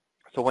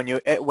 So when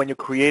you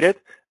create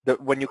it,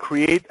 when you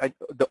create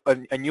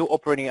a new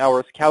operating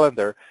hours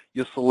calendar,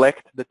 you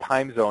select the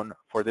time zone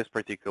for this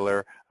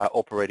particular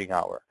operating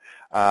hour.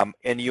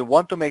 And you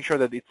want to make sure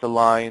that it's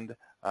aligned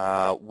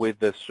with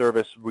the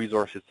service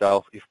resource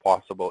itself, if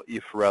possible,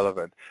 if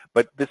relevant.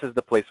 But this is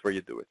the place where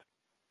you do it.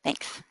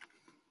 Thanks.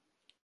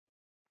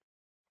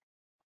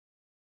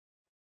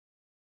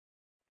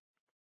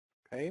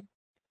 Okay.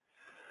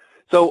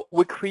 So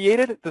we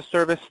created the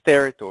service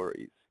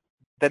territories.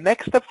 The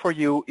next step for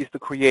you is to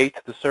create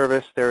the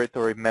service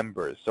territory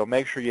members. So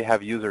make sure you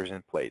have users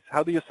in place.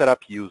 How do you set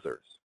up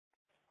users?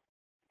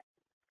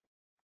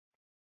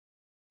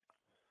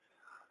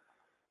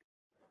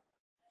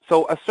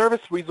 So a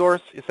service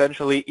resource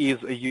essentially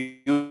is a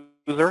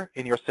user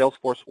in your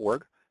Salesforce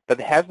org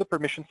that has the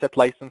permission set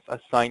license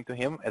assigned to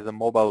him as a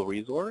mobile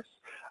resource,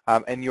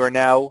 and you are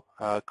now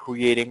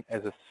creating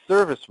as a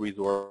service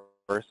resource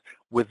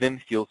within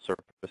Field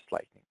Service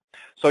Lightning.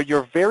 So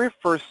your very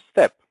first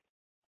step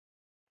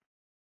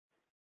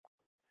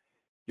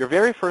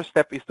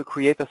is to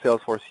create a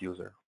Salesforce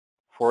user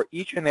for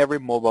each and every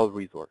mobile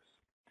resource.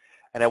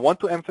 And I want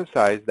to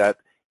emphasize that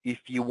if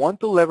you want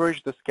to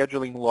leverage the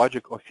scheduling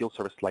logic of Field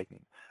Service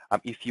Lightning,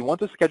 if you want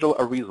to schedule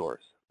a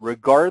resource,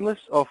 regardless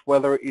of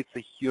whether it's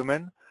a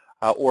human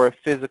or a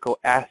physical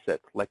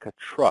asset like a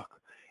truck,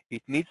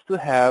 it needs to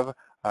have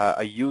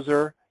a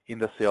user in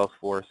the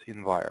Salesforce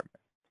environment.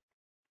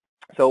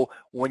 So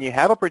when you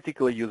have a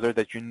particular user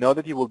that you know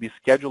that you will be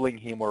scheduling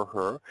him or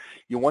her,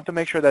 you want to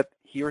make sure that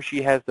he or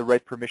she has the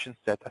right permission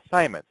set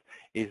assignments.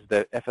 Is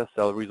the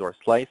FSL resource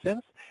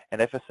license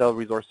and FSL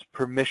resource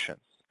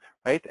permissions,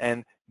 right?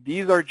 And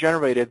these are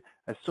generated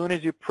as soon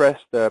as you press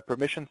the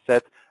permission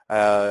set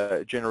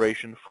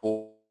generation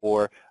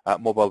for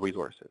mobile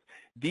resources.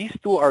 These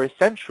two are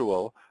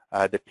essential,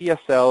 the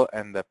PSL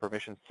and the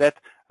permission set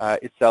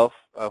itself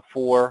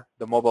for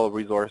the mobile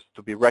resource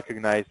to be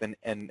recognized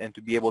and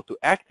to be able to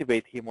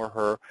activate him or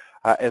her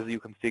as you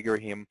configure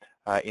him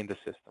in the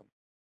system.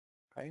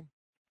 Okay?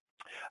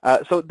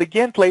 So the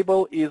Gantt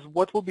label is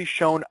what will be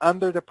shown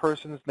under the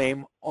person's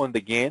name on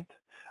the Gantt.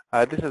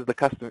 This is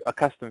a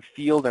custom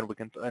field, and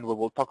we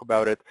will talk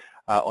about it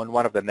on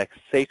one of the next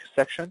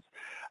sections.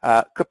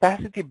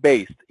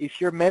 Capacity-based.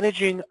 If you're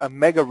managing a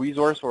mega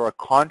resource or a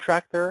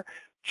contractor,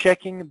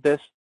 checking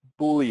this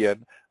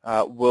Boolean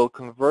will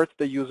convert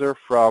the user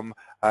from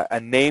a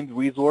named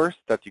resource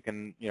that you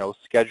can,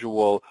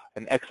 schedule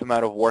an X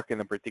amount of work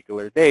in a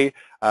particular day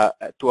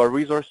to a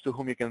resource to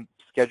whom you can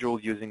schedule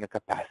using a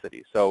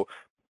capacity. So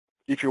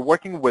if you're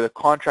working with a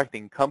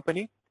contracting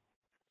company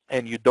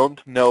and you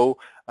don't know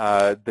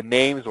the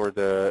names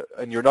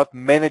and you're not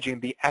managing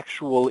the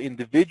actual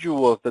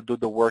individuals that do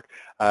the work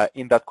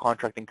in that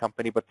contracting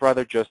company, but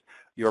rather just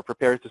you're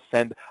prepared to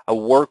send a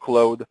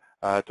workload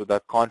to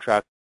that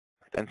contractor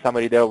and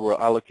somebody there will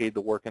allocate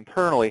the work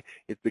internally,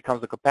 it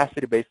becomes a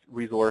capacity-based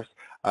resource,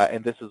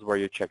 and this is where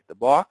you check the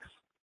box.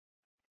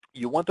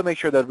 You want to make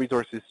sure that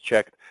resource is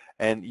checked,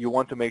 and you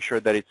want to make sure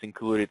that it's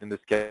included in the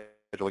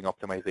scheduling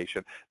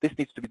optimization. This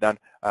needs to be done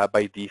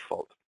by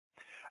default.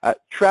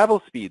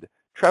 Travel speed.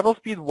 Travel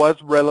speed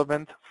was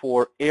relevant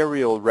for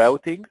aerial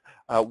routing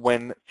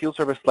when field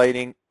service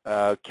lighting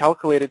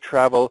calculated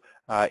travel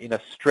in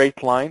a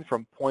straight line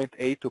from point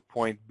A to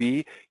point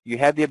B. You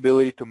had the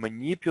ability to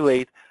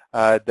manipulate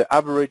the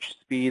average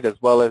speed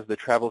as well as the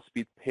travel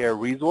speed per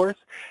resource.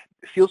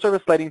 Field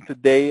service lighting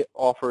today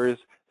offers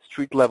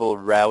street level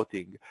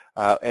routing,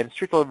 and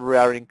street level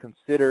routing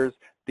considers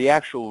the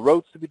actual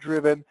roads to be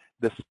driven,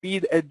 the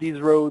speed at these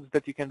roads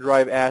that you can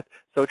drive at,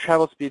 so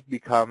travel speed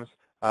becomes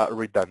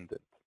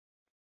redundant.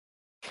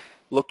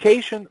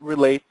 Location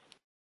relates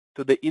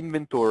to the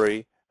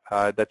inventory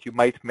that you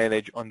might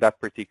manage on that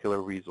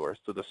particular resource,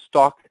 to the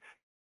stock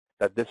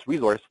that this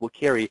resource will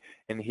carry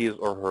in his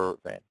or her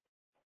van.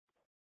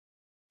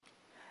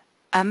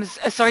 I'm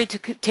sorry to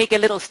take a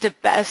little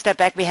step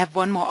back. We have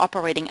one more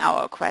operating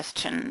hour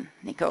question,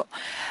 Nico.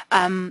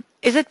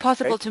 Is it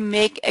possible to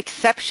make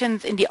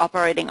exceptions in the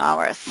operating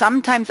hours?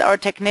 Sometimes our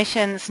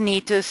technicians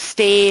need to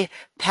stay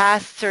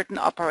past certain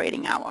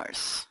operating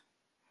hours.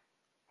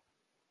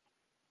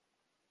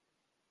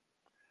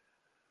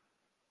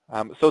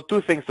 So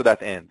two things to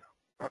that end.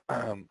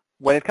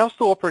 When it comes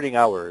to operating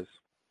hours,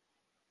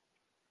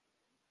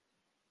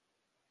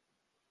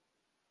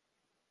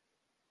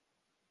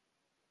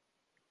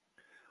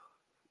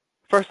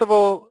 first of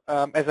all,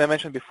 as I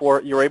mentioned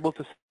before, you're able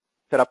to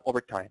set up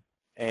overtime,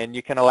 and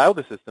you can allow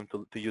the system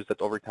to use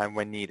that overtime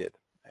when needed.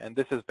 And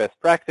this is best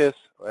practice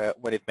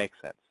when it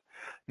makes sense.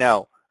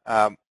 Now,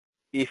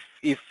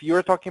 if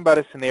you're talking about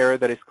a scenario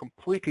that is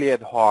completely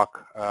ad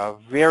hoc,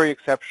 very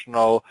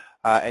exceptional,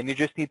 and you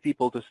just need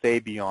people to stay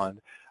beyond,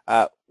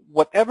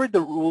 whatever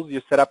the rules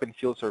you set up in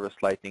field service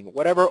lighting,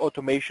 whatever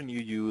automation you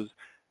use,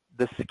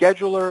 the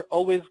scheduler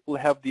always will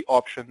have the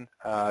option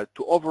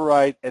to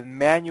override and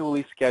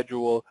manually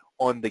schedule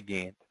on the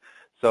Gantt.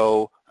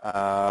 So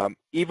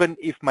even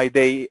if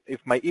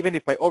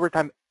my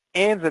overtime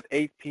ends at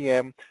 8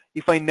 p.m.,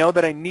 if I know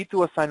that I need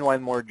to assign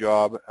one more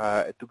job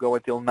to go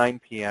until 9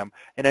 p.m.,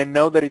 and I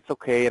know that it's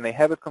okay and I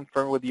have it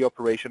confirmed with the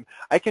operation,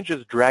 I can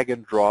just drag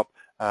and drop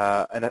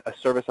a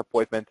service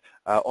appointment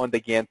on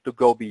the Gantt to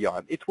go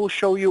beyond. It will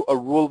show you a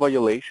rule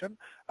violation,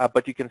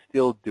 but you can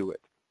still do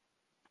it.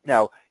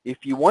 Now,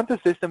 if you want the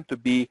system to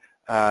be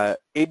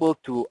able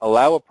to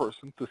allow a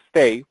person to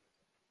stay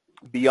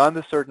beyond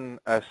a certain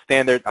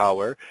standard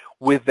hour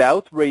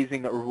without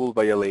raising a rule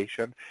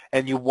violation,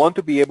 and you want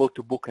to be able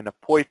to book an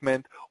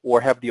appointment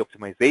or have the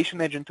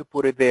optimization engine to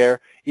put it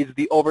there, it's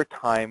the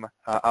overtime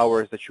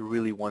hours that you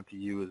really want to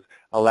use.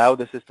 Allow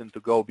the system to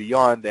go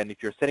beyond, and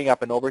if you're setting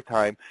up an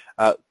overtime,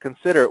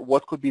 consider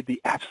what could be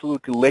the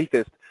absolute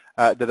latest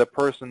that a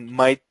person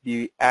might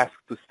be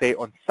asked to stay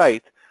on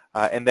site,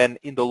 and then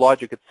in the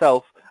logic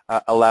itself,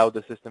 allow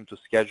the system to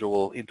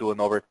schedule into an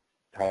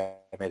overtime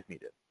as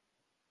needed.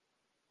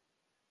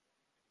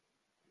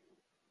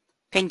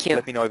 Thank you.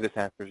 Let me know if this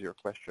answers your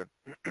question.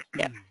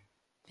 Yeah,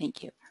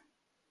 thank you.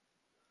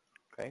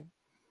 Okay,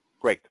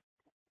 great.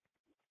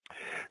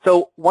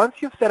 So once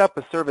you've set up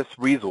a service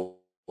resource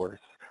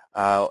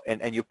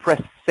and you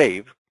press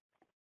save,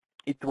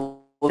 it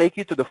will take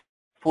you to the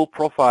full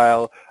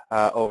profile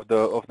of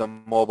the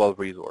mobile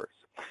resource.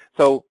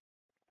 So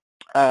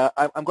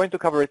I'm going to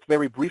cover it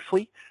very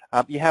briefly.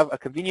 You have a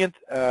convenient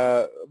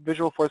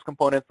visual force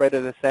component right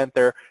at the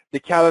center. The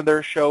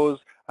calendar shows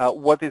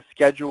what is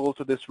scheduled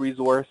to this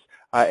resource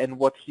and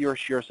what he or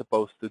she are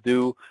supposed to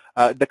do.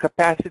 The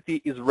capacity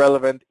is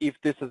relevant if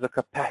this is a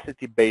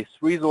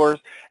capacity-based resource,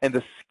 and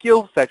the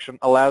skills section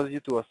allows you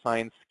to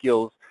assign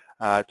skills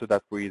to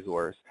that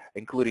resource,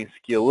 including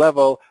skill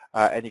level,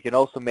 and you can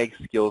also make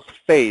skills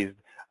phased,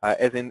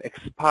 as in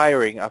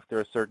expiring after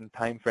a certain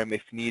time frame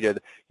if needed,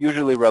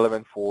 usually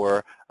relevant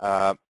for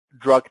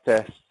drug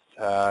tests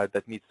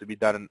that needs to be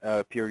done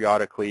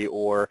periodically,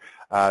 or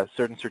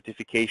certain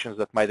certifications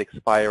that might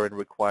expire and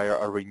require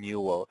a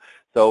renewal.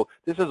 So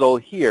this is all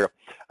here.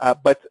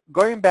 But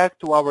going back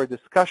to our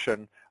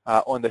discussion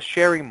on the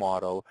sharing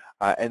model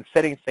and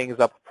setting things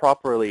up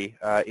properly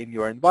in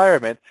your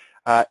environment,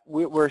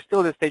 we're still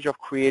at the stage of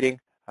creating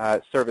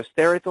service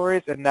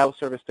territories and now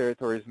service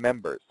territories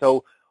members.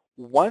 So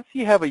once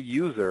you have a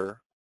user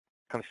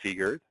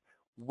configured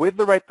with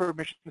the right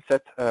permission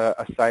set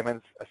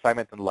assignment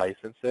and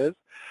licenses,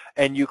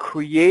 and you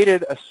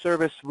created a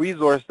service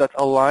resource that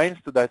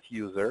aligns to that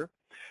user,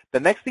 the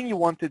next thing you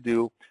want to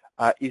do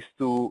is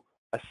to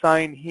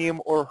assign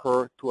him or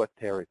her to a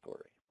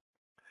territory.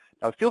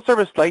 Now, field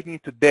service lighting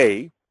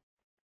today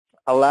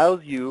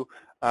allows you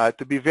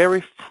to be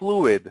very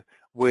fluid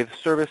with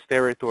service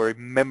territory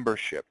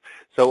membership.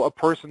 So a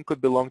person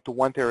could belong to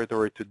one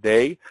territory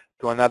today,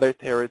 to another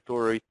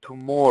territory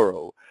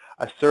tomorrow.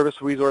 A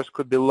service resource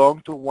could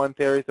belong to one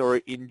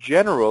territory in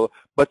general,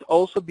 but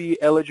also be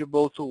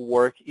eligible to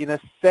work in a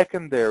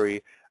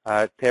secondary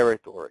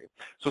territory.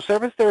 So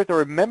service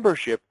territory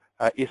membership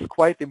is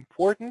quite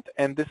important,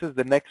 and this is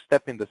the next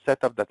step in the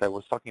setup that I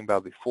was talking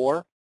about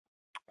before.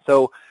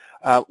 So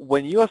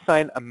when you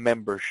assign a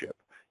membership,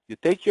 you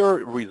take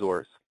your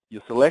resource,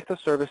 you select a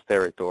service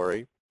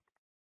territory,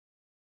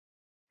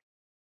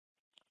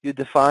 you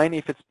define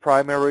if it's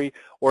primary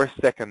or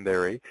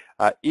secondary,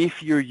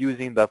 if you're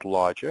using that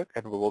logic,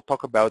 and we will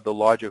talk about the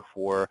logic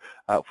for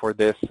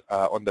this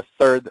on the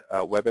third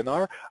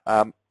webinar.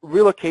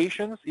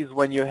 Relocations is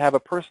when you have a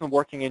person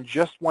working in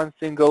just one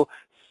single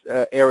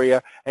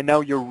area, and now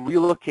you're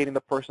relocating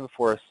the person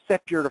for a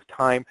set period of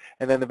time,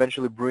 and then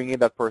eventually bringing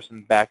that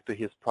person back to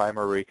his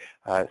primary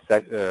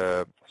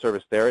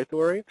service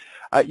territory.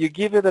 You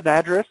give it an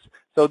address.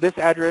 So this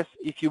address,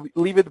 if you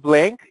leave it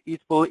blank,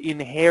 it will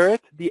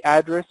inherit the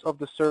address of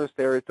the service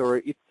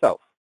territory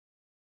itself,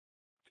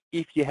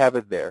 if you have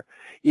it there.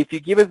 If you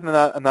give it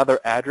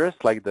another address,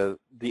 like the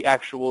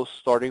actual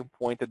starting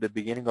point at the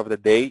beginning of the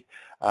day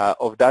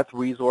of that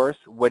resource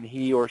when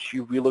he or she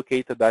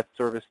relocated that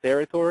service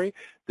territory,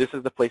 this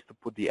is the place to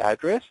put the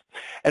address.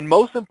 And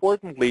most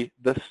importantly,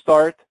 the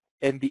start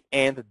and the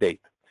end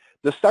date.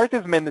 The start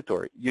is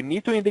mandatory. You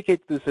need to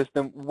indicate to the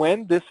system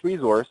when this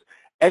resource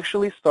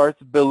actually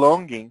starts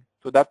belonging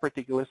to that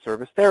particular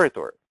service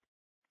territory.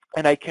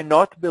 And I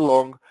cannot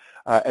belong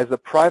as a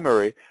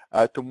primary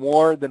to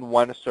more than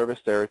one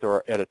service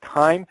territory at a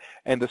time,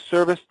 and the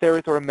service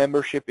territory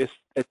membership is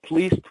at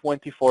least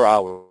 24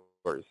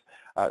 hours.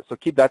 So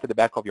keep that at the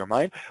back of your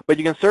mind, but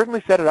you can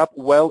certainly set it up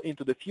well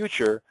into the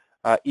future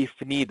if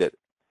needed.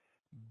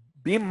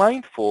 Be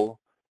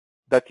mindful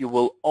that you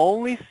will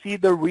only see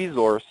the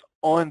resource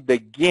on the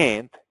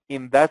Gantt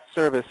in that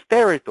service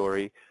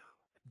territory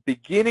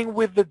beginning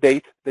with the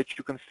date that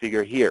you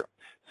configure here.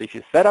 So if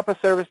you set up a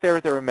service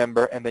territory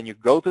member and then you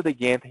go to the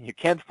Gantt and you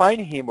can't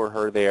find him or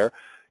her there,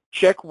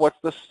 check what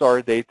the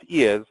start date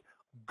is,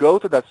 go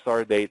to that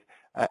start date,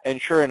 and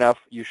sure enough,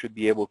 you should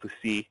be able to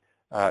see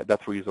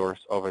that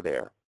resource over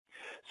there.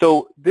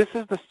 So this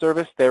is the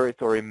service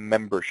territory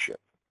membership.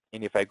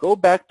 And if I go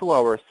back to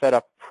our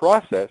setup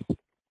process,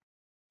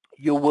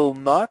 you will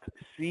not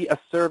see a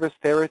service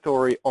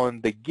territory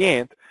on the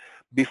Gantt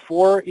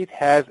before it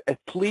has at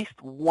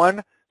least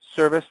one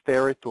service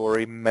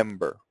territory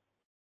member.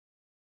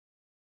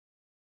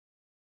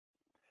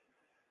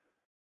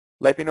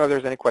 Let me know if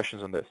there's any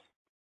questions on this.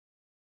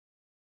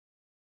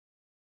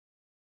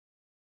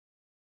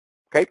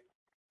 Okay.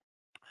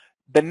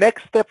 The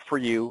next step for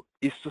you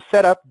is to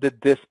set up the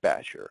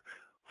dispatcher.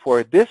 For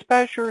a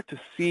dispatcher to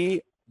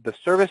see the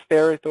service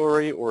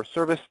territory or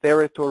service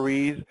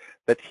territories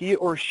that he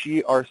or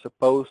she are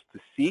supposed to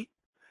see,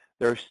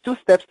 there's two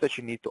steps that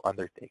you need to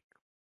undertake.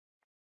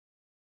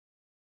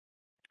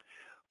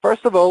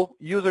 First of all,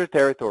 user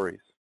territories.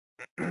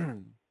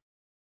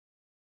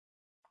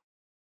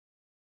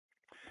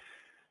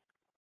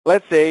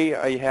 Let's say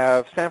I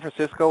have San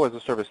Francisco as a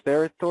service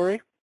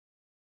territory,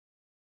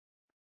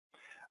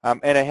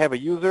 and I have a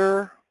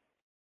user.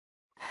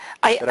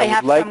 I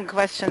have some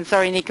questions.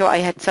 Sorry, Nico, I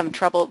had some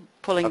trouble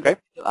pulling okay.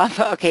 you up.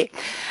 Okay.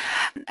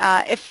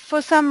 If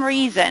for some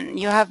reason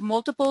you have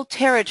multiple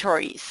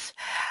territories,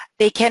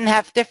 they can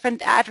have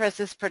different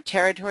addresses per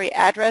territory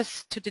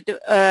address to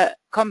the,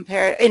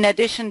 compare in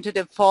addition to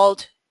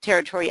default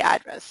territory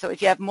address. So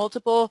if you have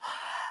multiple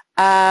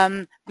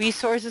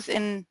resources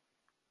in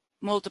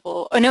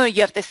multiple, oh no,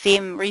 you have the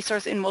same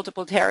resource in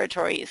multiple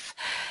territories.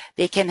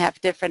 They can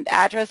have different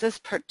addresses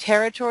per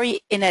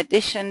territory in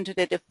addition to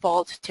the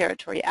default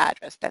territory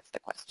address. That's the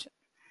question.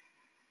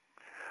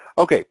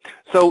 Okay,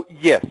 so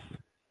yes,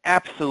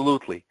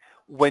 absolutely.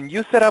 When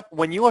you set up,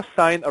 when you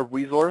assign a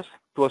resource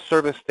to a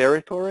service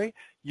territory,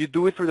 you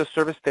do it through the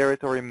service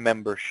territory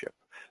membership.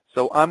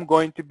 So I'm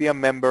going to be a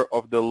member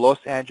of the Los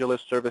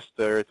Angeles service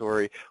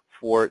territory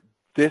for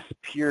this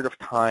period of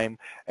time,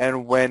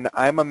 and when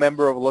I'm a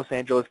member of Los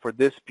Angeles for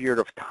this period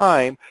of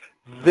time,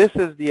 this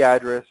is the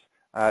address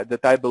that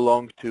I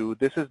belong to.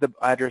 This is the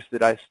address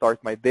that I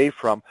start my day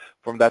from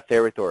that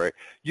territory.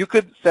 You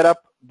could set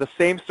up the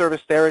same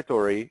service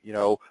territory, you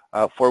know,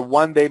 for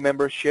one-day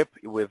membership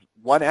with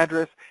one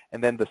address,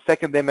 and then the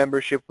second-day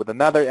membership with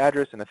another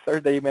address, and a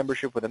third-day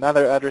membership with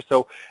another address,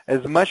 so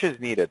as much as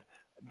needed.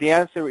 The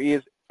answer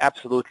is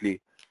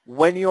absolutely.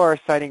 When you are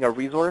assigning a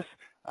resource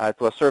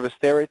to a service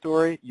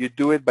territory, you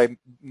do it by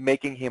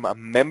making him a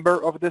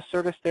member of this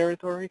service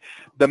territory.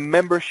 The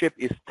membership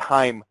is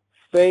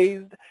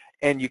time-phased,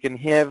 and you can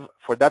have,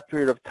 for that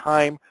period of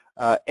time,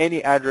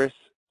 any address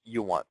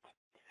you want.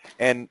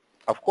 And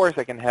of course,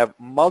 I can have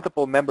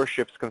multiple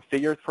memberships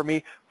configured for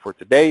me for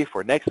today,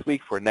 for next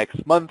week, for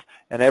next month,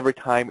 and every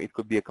time it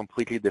could be a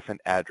completely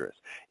different address.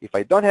 If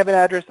I don't have an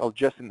address, I'll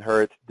just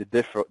inherit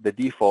the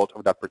default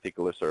of that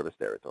particular service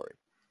territory.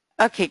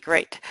 Okay,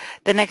 great.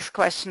 The next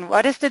question,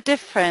 what is the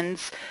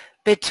difference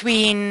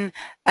between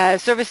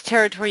service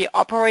territory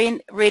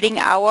operating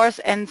hours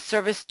and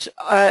service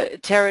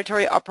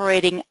territory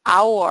operating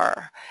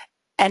hour,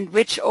 and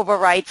which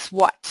overrides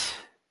what?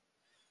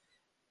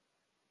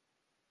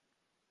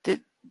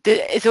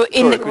 Sorry,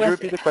 could you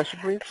repeat the question,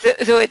 please?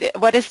 So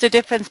what is the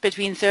difference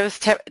between service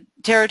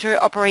territory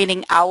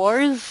operating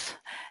hours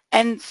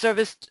and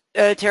service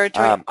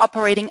territory Um,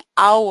 operating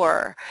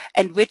hour,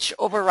 and which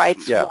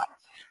overrides yeah. what?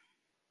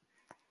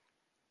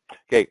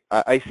 Okay,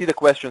 I see the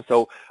question.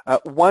 So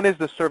one is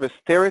the service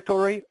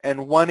territory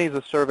and one is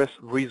a service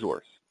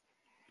resource.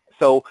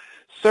 So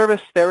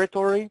service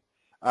territory,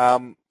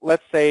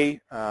 let's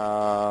say,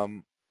 let's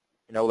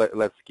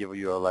give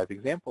you a live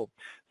example.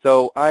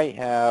 So I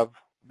have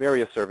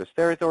various service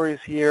territories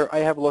here. I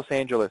have Los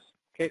Angeles.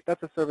 Okay,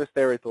 that's a service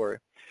territory.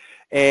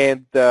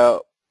 And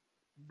the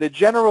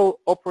general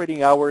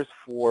operating hours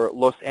for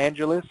Los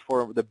Angeles,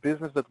 for the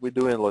business that we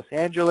do in Los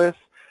Angeles,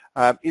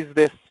 is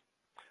this.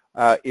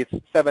 It's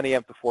 7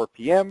 a.m. to 4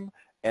 p.m.,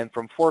 and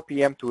from 4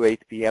 p.m. to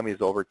 8 p.m. is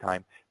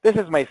overtime. This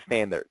is my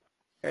standard.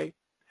 Okay.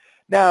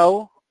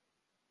 Now,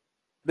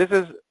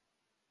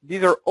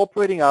 these are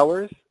operating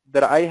hours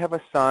that I have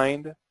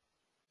assigned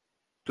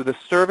to the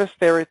service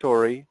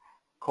territory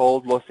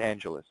called Los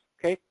Angeles.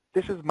 Okay.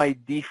 This is my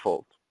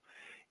default.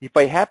 If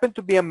I happen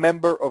to be a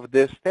member of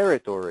this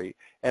territory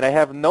and I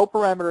have no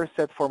parameters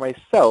set for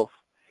myself,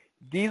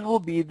 these will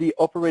be the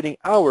operating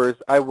hours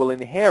I will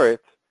inherit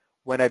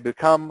when I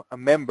become a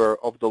member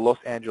of the Los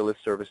Angeles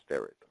service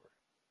territory.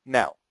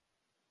 Now,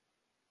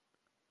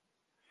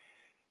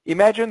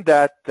 imagine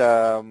that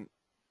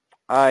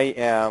I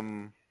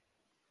am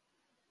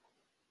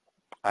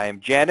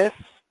Janice,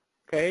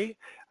 okay,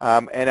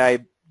 and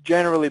I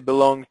generally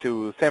belong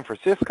to San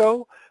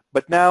Francisco,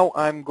 but now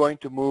I'm going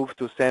to move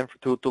to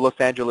Los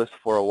Angeles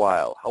for a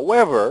while.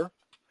 However,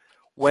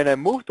 when I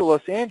move to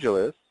Los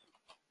Angeles,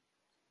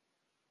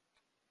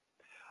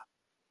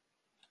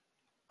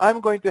 I'm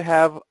going to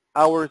have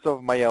hours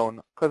of my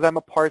own because I'm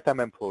a part-time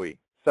employee.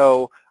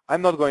 So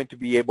I'm not going to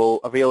be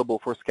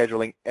available for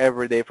scheduling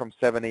every day from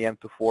 7 a.m.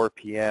 to 4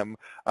 p.m.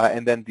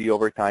 And then the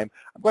overtime.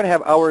 I'm going to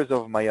have hours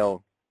of my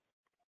own.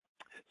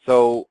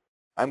 So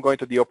I'm going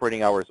to the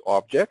operating hours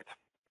object,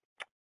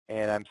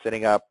 and I'm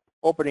setting up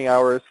operating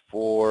hours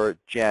for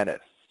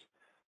Janice,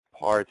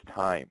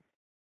 part-time.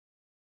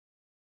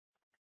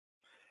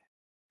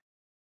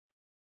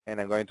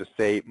 And I'm going to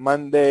say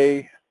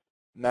Monday,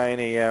 9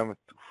 a.m.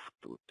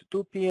 to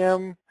 2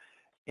 p.m.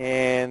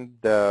 and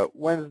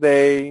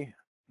Wednesday,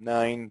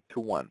 9 to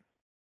 1.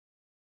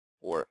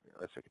 Or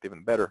let's make it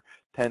even better,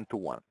 10 to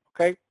 1.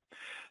 Okay?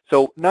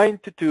 So 9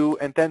 to 2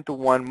 and 10 to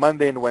 1,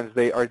 Monday and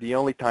Wednesday, are the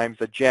only times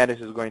that Janice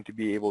is going to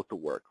be able to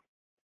work.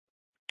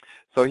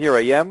 So here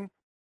I am,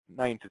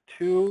 9 to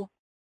 2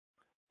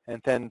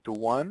 and 10 to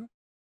 1.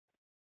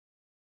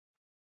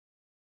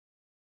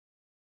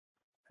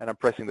 And I'm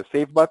pressing the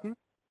Save button.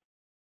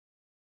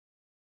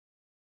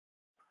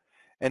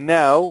 And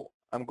now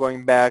I'm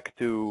going back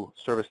to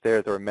Service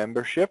Territory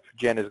Membership,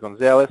 Janice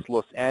Gonzalez,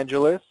 Los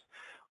Angeles,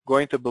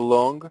 going to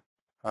belong,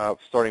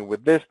 starting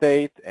with this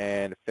date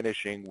and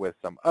finishing with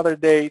some other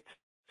date.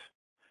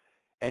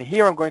 And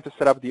here I'm going to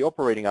set up the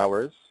operating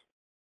hours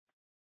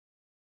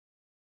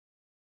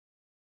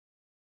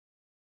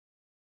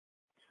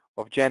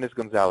of Janice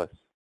Gonzalez.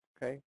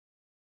 Okay.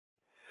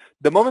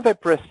 The moment I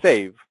press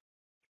Save,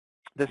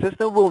 the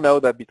system will know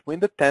that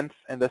between the 10th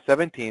and the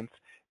 17th,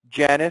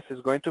 Janice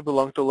is going to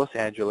belong to Los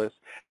Angeles,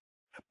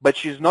 but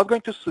she's not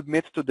going to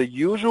submit to the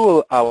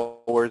usual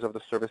hours of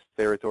the service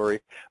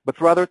territory, but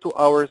rather to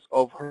hours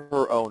of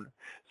her own.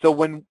 So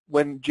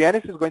when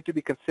Janice is going to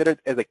be considered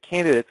as a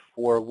candidate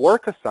for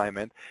work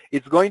assignment,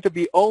 it's going to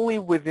be only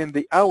within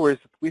the hours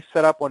that we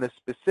set up on a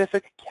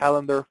specific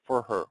calendar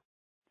for her.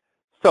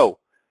 So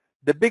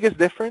the biggest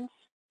difference,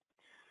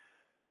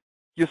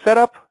 you set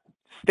up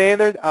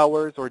standard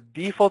hours or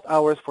default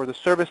hours for the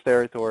service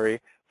territory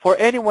for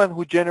anyone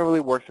who generally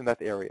works in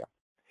that area.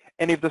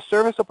 And if the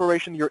service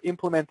operation you're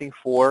implementing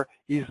for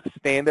is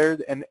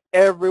standard and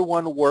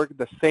everyone worked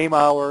the same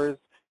hours,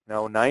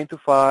 9 to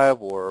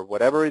 5 or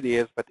whatever it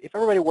is, but if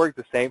everybody works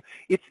the same,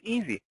 it's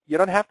easy. You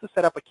don't have to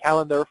set up a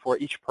calendar for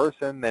each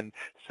person and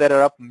set it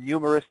up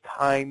numerous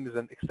times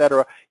and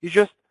etc. You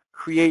just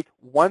create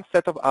one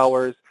set of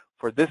hours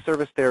for this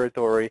service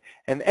territory,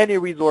 and any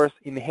resource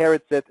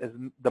inherits it as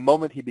the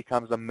moment he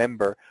becomes a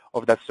member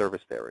of that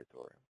service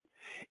territory.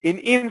 In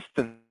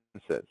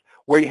instances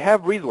where you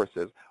have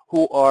resources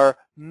who are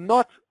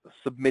not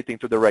submitting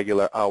to the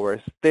regular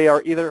hours, they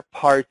are either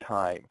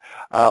part-time,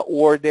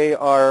 or they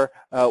are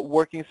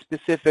working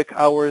specific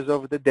hours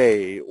of the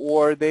day,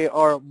 or they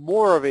are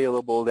more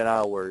available than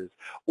hours,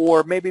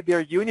 or maybe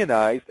they're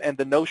unionized and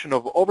the notion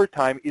of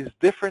overtime is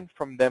different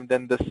from them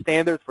than the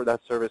standard for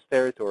that service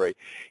territory.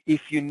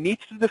 If you need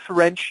to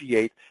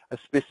differentiate a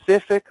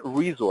specific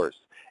resource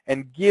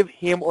and give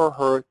him or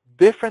her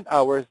different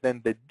hours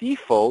than the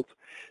default,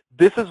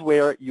 this is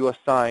where you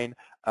assign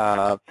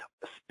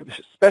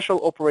special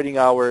operating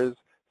hours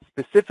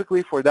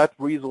specifically for that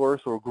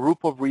resource or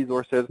group of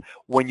resources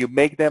when you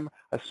make them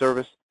a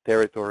service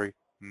territory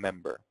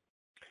member.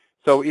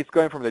 So it's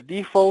going from the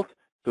default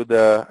to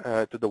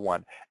the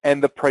one,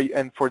 and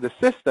for the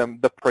system,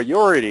 the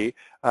priority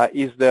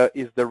is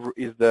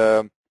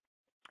the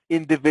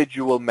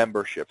individual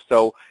membership.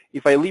 So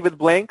if I leave it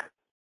blank,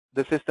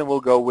 the system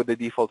will go with the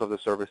default of the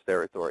service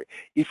territory.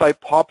 If I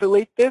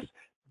populate this,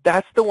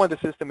 that's the one the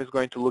system is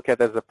going to look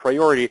at as a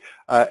priority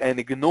and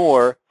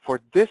ignore, for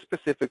this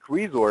specific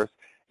resource,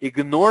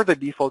 ignore the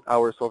default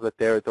hours of the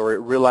territory,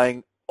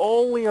 relying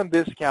only on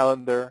this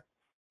calendar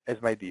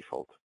as my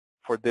default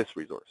for this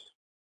resource.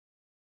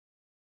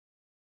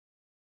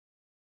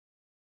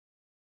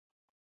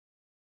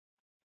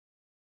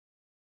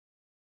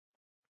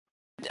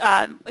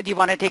 Do you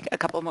want to take a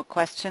couple more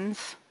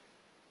questions?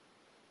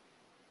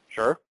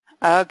 Sure.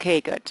 Okay,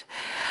 good.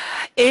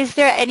 Is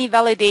there any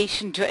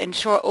validation to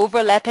ensure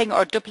overlapping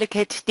or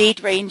duplicate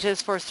date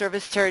ranges for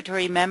service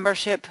territory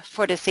membership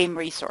for the same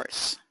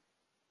resource?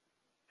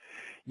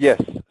 Yes.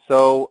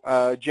 So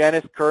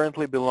Janice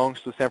currently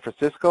belongs to San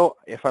Francisco.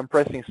 If I'm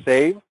pressing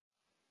save,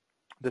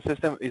 the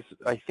system is,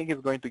 I think, is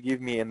going to give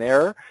me an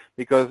error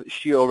because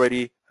she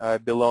already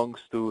belongs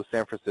to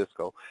San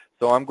Francisco.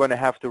 So I'm going to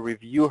have to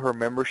review her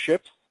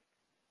memberships.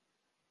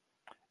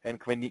 And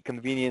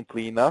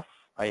conveniently enough,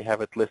 I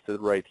have it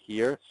listed right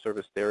here,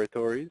 service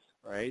territories,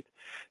 right?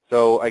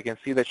 So I can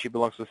see that she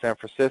belongs to San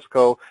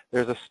Francisco.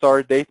 There's a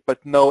start date,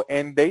 but no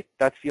end date.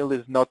 That field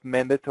is not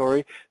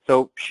mandatory.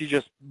 So she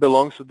just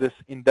belongs to this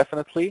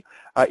indefinitely.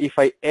 If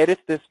I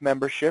edit this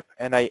membership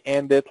and I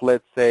end it,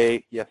 let's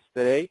say,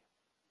 yesterday,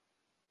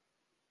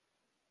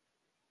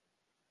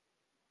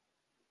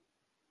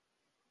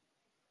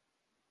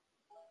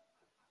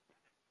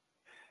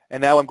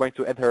 and now I'm going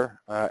to add her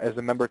as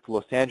a member to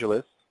Los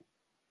Angeles,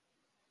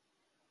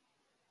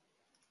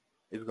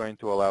 is going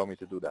to allow me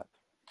to do that.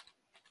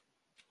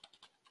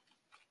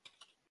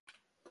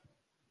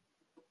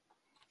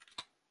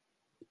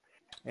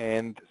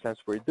 And since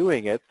we're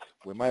doing it,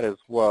 we might as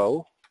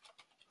well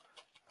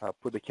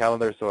put the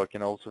calendar so I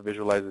can also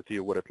visualize it to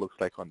you what it looks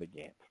like on the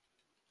Gantt.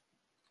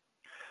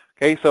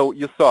 Okay, so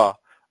you saw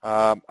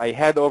I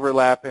had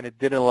overlap and it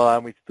didn't allow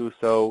me to do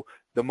so.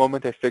 The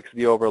moment I fixed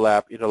the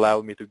overlap, it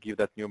allowed me to give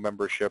that new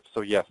membership. So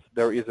yes,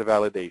 there is a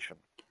validation.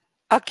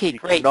 Okay, You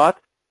great.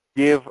 cannot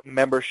give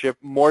membership,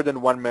 more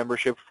than one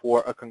membership,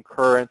 for a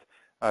concurrent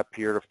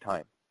period of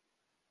time.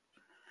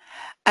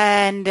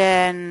 And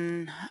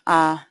then,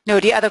 no,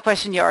 the other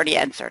question you already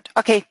answered.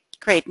 Okay,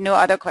 great. No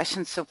other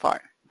questions so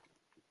far.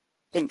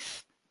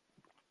 Thanks.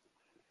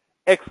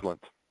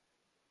 Excellent.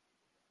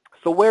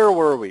 So where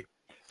were we?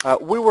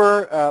 We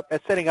were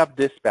at setting up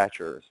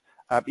dispatchers.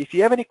 If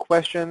you have any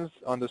questions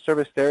on the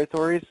service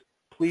territories,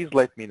 please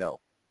let me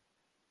know.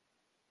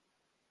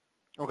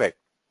 Okay.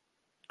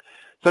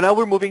 So now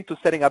we're moving to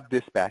setting up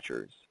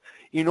dispatchers.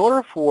 In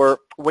order for,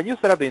 when you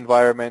set up the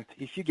environment,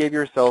 if you gave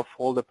yourself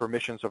all the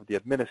permissions of the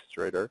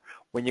administrator,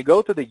 when you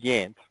go to the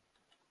Gantt,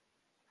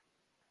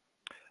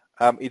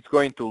 it's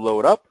going to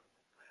load up.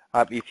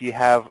 If you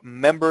have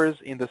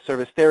members in the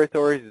service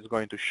territories, it's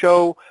going to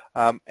show,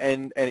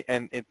 and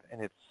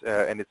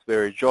it's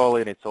very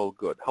jolly and it's all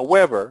good.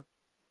 However,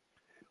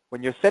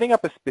 when you're setting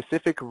up a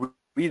specific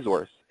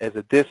resource as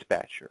a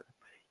dispatcher,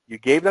 you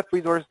gave that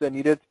resource the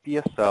needed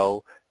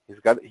FSL.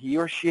 He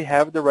or she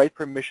have the right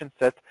permission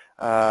set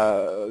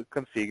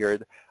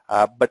configured,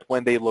 but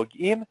when they log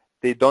in,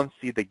 they don't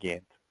see the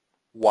Gantt.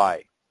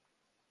 Why?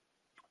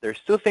 There's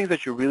two things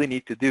that you really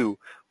need to do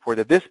for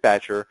the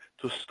dispatcher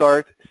to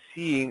start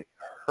seeing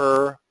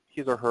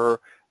his or her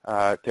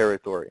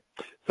territory.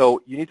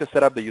 So you need to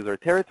set up the user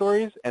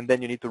territories, and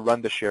then you need to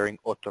run the sharing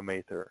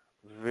automator.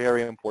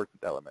 Very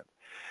important element.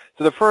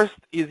 So the first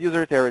is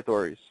user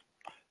territories.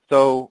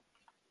 So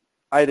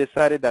I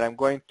decided that I'm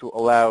going to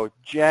allow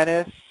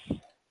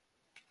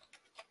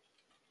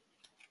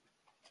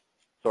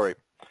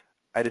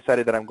I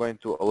decided that I'm going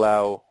to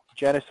allow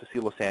Janice to see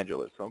Los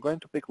Angeles. So I'm going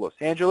to pick Los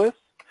Angeles,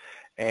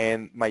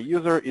 and my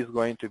user is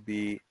going to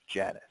be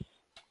Janice.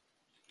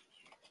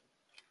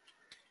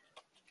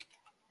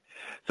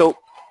 So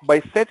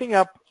by setting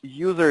up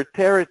user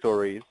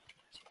territories,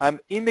 I'm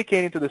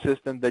indicating to the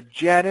system that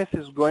Janice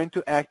is going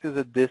to act as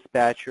a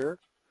dispatcher,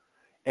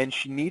 and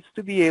she needs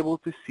to be able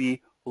to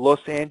see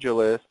Los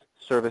Angeles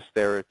service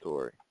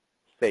territory.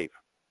 Save.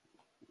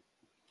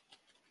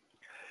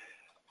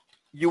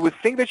 You would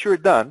think that you're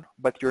done,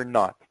 but you're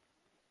not.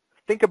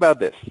 Think about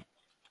this.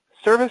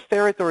 Service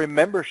territory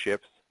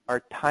memberships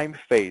are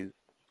time-phased,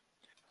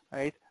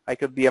 right? I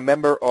could be a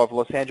member of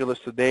Los Angeles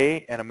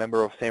today and a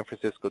member of San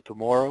Francisco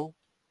tomorrow.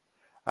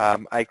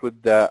 I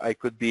could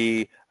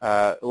be,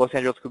 Los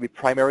Angeles could be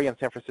primary and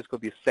San Francisco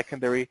could be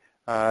secondary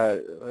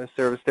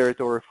service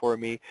territory for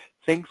me.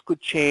 Things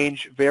could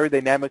change very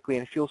dynamically,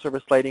 and field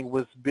service lighting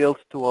was built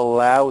to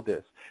allow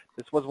this.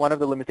 This was one of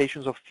the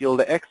limitations of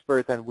Field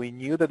Expert, and we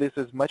knew that this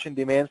is much in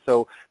demand,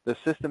 so the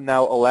system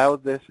now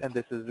allows this, and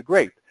this is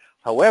great.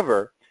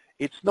 However,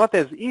 it's not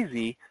as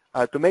easy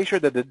to make sure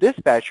that the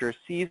dispatcher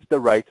sees the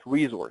right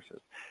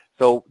resources.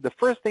 So the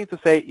first thing to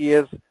say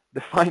is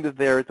define the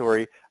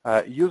territory.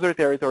 User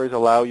territories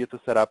allow you to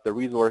set up the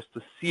resource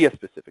to see a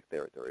specific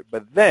territory.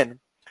 But then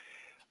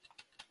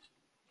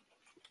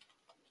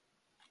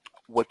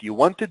what you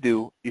want to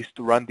do is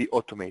to run the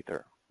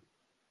automator.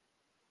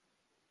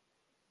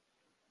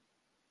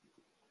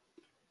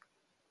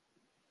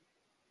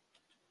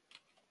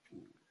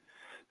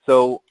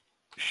 So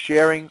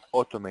sharing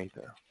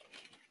automator.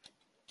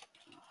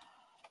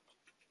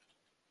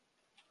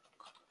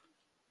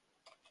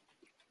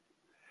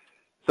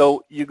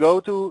 So you go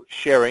to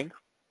sharing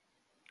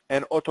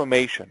and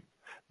automation.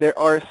 There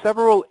are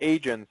several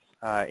agents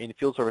in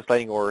field service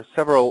lighting, or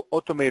several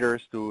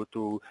automators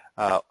to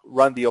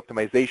run the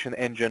optimization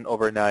engine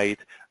overnight,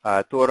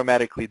 to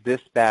automatically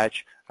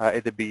dispatch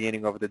at the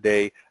beginning of the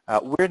day.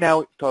 We're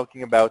now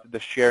talking about the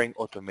sharing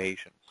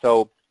automation.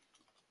 So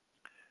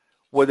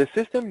what the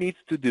system needs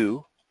to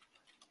do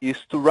is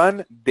to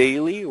run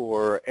daily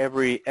or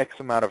every X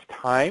amount of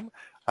time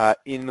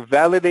in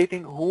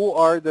validating who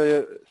are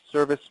the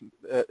service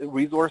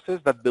resources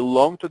that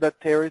belong to that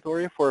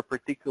territory for a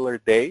particular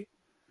day,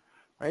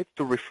 right?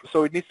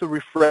 So it needs to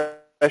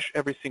refresh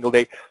every single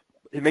day,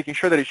 in making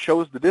sure that it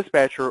shows the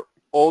dispatcher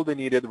all the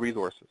needed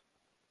resources.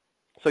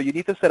 So you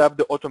need to set up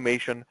the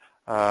automation,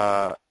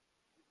 the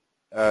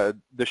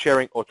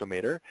sharing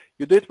automator.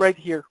 You do it right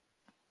here.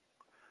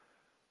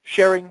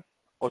 Sharing,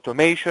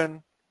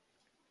 automation,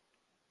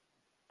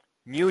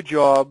 new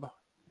job.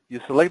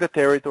 You select the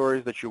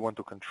territories that you want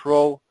to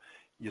control.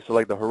 You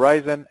select the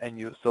horizon, and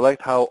you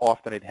select how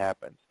often it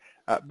happens.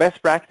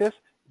 Best practice,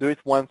 do it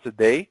once a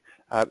day.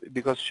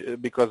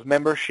 Because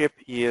membership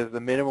is a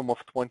minimum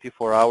of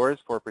 24 hours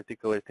for a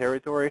particular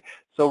territory,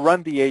 so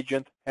run the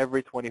agent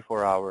every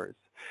 24 hours.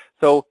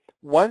 So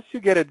once you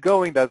get it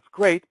going, that's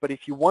great, but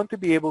if you want to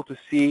be able to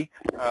see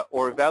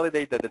or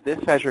validate that the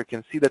dispatcher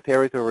can see the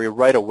territory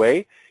right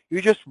away,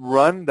 you just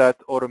run that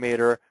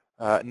automator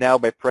now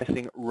by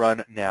pressing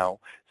Run Now.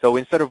 So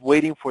instead of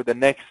waiting for the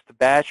next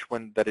batch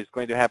when that is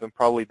going to happen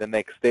probably the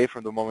next day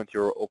from the moment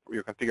you're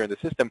configuring the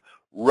system,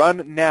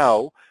 run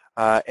now.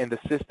 And the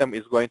system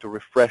is going to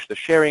refresh the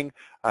sharing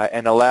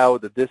and allow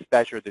the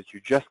dispatcher that you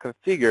just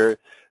configured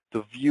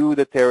to view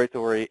the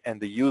territory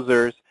and the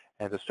users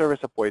and the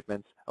service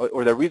appointments,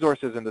 or the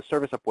resources and the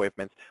service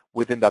appointments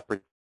within that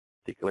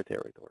particular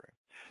territory.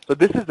 So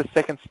this is the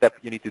second step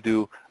you need to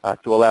do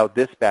to allow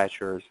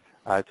dispatchers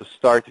to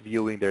start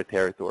viewing their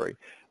territory.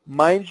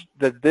 Mind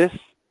that this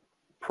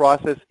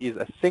process is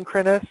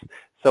asynchronous,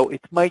 so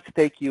it might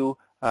take you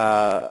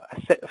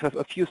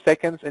a few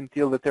seconds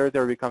until the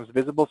territory becomes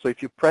visible. So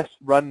if you press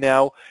Run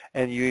Now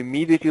and you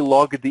immediately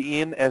logged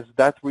in as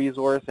that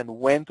resource and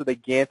went to the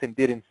Gantt and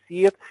didn't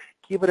see it,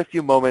 give it a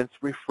few moments,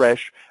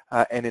 refresh,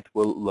 and it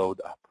will load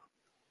up.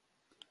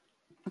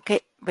 Okay,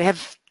 we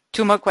have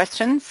two more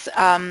questions.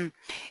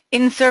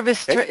 In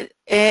service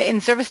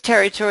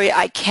territory,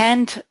 I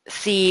can't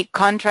see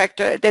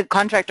the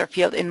contractor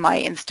field in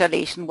my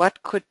installation.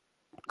 What could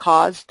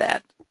cause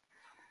that?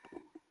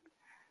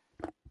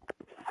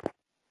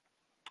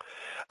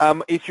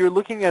 If you're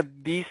looking at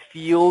these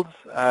fields,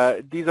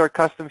 these are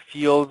custom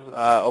fields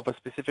of a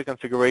specific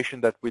configuration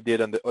that we did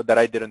that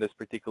I did on this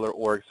particular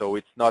org, so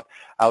it's not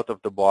out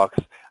of the box.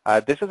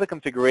 This is a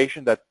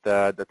configuration that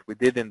that we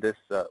did in this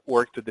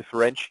org to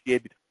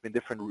differentiate between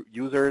different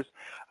users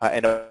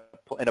and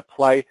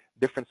apply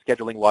different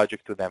scheduling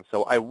logic to them.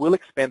 So I will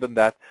expand on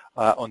that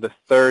on the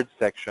third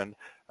section,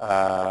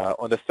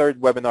 on the third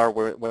webinar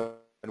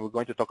and we're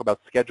going to talk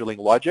about scheduling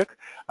logic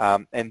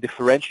and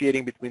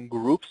differentiating between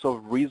groups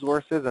of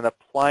resources and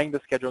applying the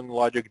scheduling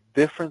logic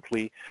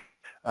differently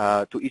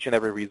to each and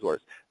every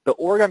resource. The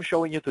org I'm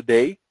showing you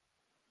today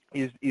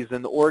is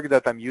an org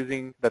that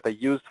I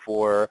used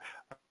for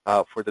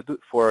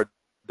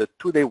the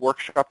two-day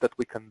workshop that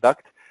we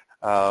conduct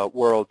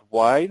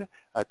worldwide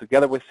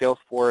together with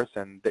Salesforce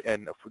and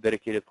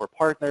dedicated for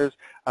partners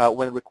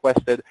when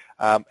requested.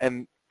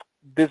 And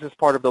this is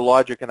part of the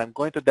logic, and I'm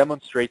going to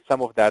demonstrate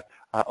some of that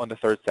on the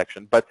third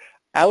section. But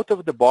out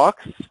of the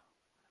box,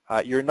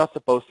 you're not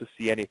supposed to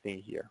see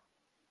anything here.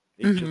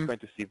 You're just going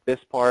to see this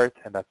part,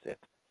 and that's it.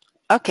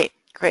 Okay,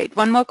 great.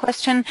 One more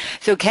question.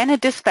 So can a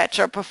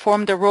dispatcher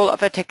perform the role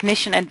of a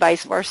technician and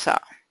vice versa?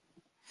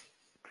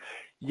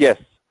 Yes,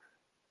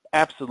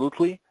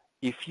 absolutely.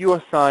 If you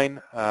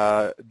assign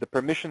the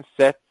permission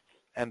sets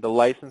and the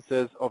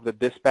licenses of the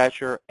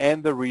dispatcher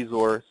and the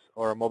resource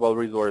or a mobile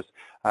resource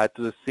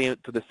to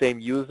the same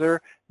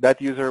user,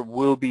 that user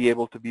will be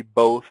able to be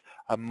both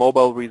a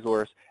mobile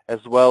resource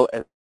as well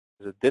as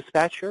a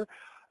dispatcher.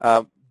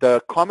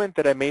 The comment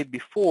that I made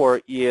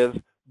before is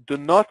do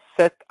not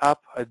set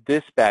up a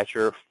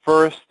dispatcher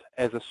first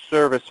as a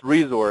service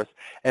resource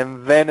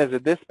and then as a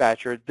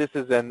dispatcher. This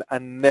is an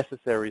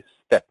unnecessary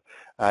step.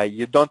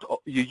 You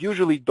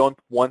usually don't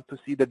want to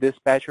see the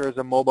dispatcher as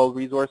a mobile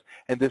resource,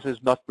 and this is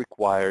not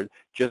required.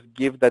 Just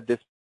give that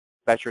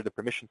dispatcher the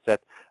permission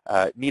set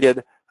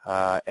needed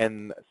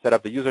and set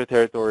up the user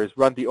territories,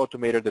 run the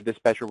automator, the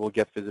dispatcher will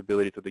get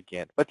visibility to the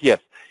Gantt. But yes,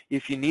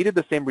 if you needed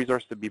the same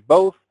resource to be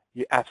both,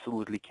 you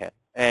absolutely can.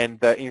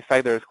 And in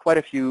fact, there's quite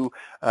a few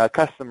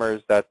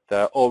customers that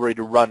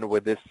already run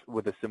with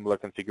a similar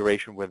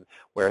configuration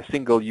where a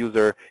single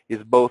user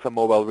is both a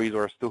mobile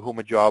resource to whom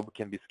a job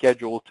can be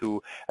scheduled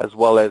to, as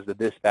well as the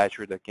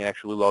dispatcher that can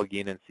actually log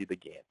in and see the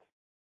Gantt.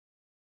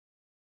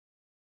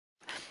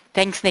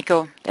 Thanks,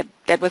 Nico.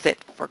 That was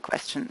it for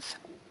questions.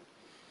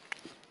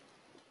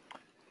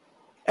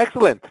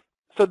 Excellent.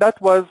 So that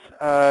was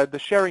the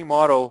sharing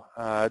model.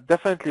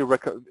 Definitely,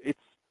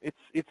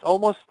 it's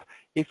almost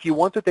if you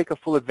want to take a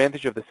full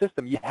advantage of the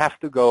system, you have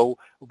to go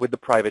with the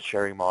private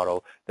sharing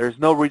model. There's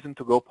no reason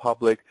to go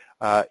public,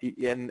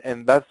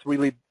 and that's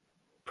really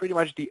pretty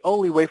much the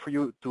only way for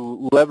you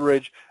to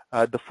leverage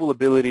the full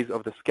abilities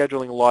of the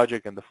scheduling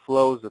logic and the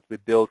flows that we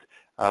built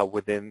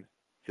within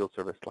Field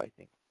Service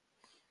Lightning.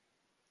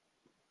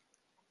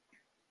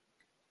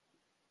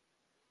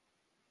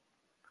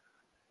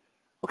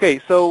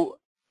 Okay, so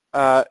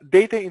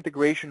data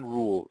integration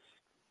rules.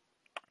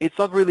 It's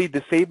not really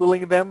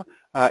disabling them.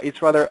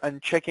 It's rather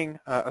unchecking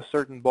a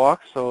certain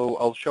box, so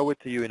I'll show it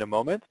to you in a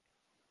moment.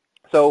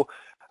 So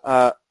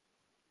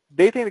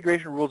data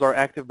integration rules are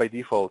active by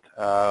default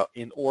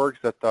in orgs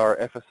that are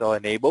FSL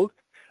enabled.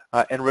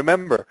 And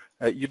remember,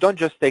 you don't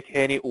just take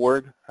any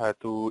org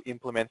to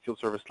implement Field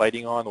Service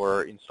Lighting on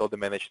or install the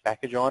managed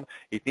package on.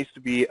 It needs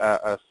to be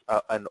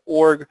an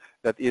org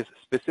that is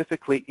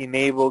specifically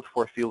enabled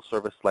for Field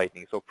Service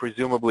Lighting. So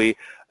presumably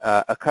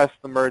a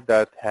customer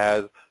that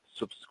has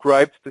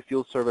subscribed to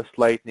Field Service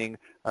Lighting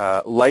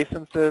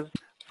licenses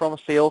from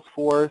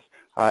Salesforce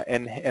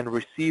and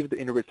received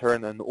in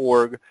return an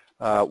org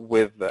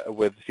with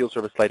Field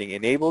Service Lighting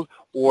enabled,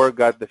 or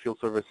got the Field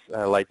Service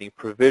Lighting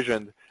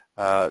provisioned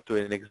to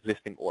an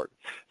existing org.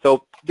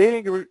 So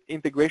data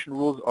integration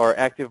rules are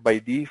active by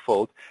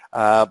default,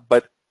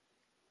 but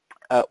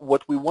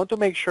what we want to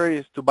make sure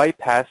is to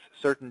bypass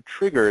certain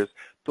triggers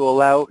to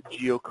allow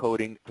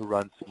geocoding to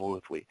run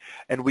smoothly.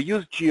 And we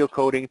use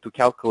geocoding to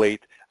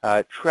calculate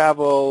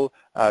travel,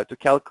 to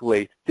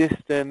calculate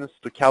distance,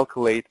 to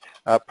calculate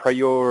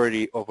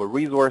priority of a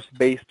resource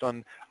based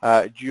on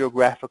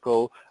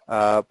geographical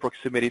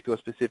proximity to a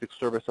specific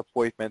service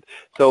appointment.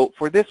 So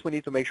for this, we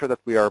need to make sure that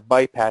we are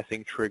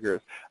bypassing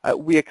triggers.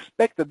 We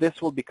expect that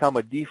this will become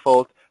a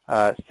default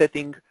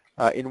setting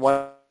in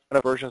one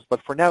of versions,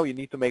 but for now, you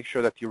need to make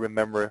sure that you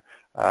remember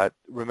to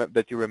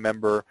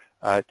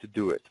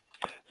do it.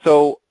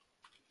 So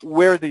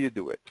where do you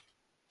do it?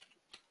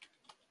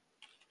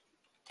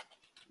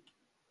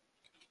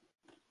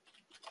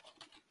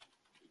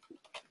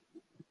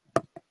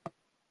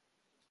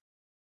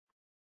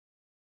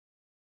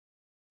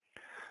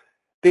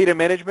 Data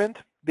management,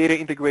 data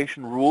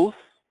integration rules.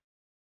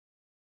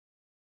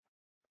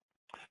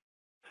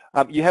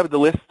 You have the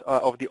list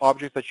of the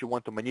objects that you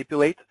want to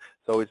manipulate.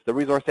 So it's the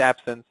resource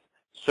absence,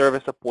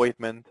 service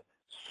appointment,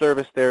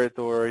 service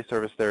territory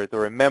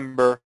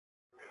member,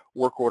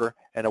 work order,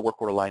 and a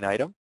work order line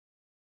item.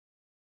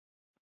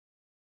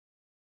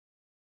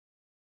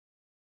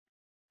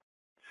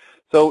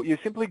 So you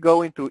simply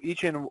go into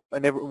each and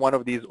every one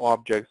of these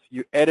objects,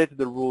 you edit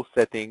the rule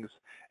settings,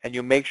 and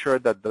you make sure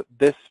that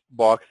this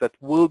box that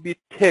will be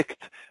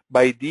ticked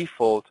by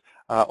default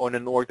on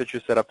an org that you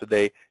set up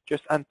today,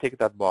 just untick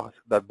that box.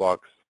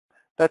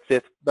 That's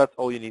it. That's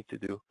all you need to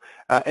do.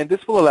 And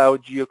this will allow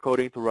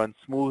geocoding to run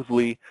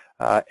smoothly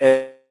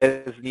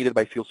as needed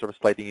by Field Service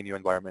Lighting in your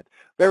environment.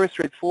 Very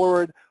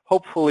straightforward.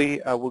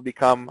 Hopefully will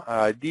become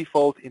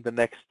default in the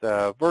next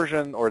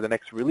version or the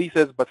next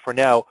releases, but for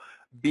now,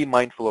 be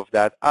mindful of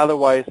that.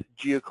 Otherwise,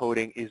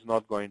 geocoding is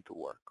not going to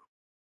work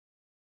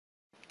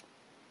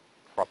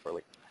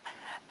properly.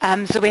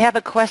 So we have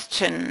a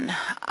question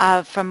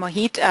from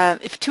Mohit.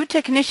 If two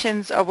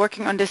technicians are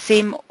working on the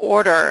same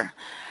order,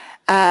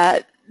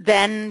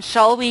 then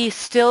shall we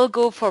still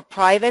go for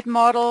private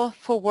model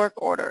for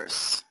work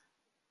orders,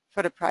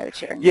 for the private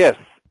sharing? Yes,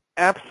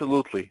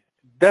 absolutely.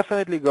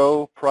 Definitely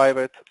go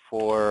private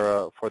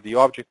for the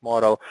object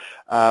model.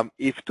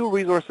 If two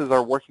resources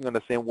are working on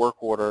the same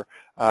work order,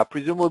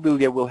 presumably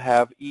they will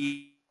have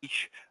each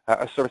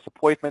a service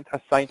appointment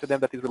assigned to them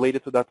that is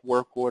related to that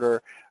work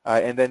order,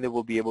 and then they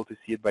will be able to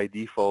see it by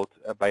default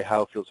by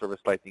how Field Service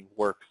Lighting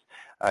works.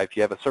 If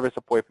you have a service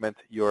appointment,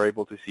 you're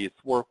able to see its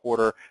work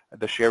order.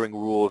 The sharing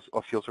rules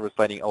of Field Service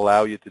Lighting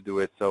allow you to do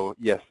it, so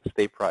yes,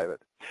 stay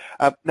private.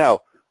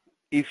 Now,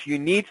 if you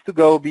need to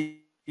go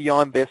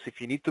beyond this, if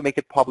you need to make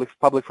it public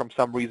from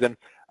some reason,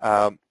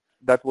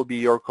 that will be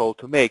your call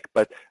to make.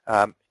 But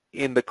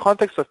in the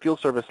context of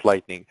Field Service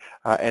Lighting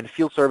and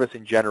field service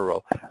in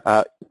general,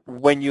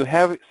 when you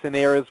have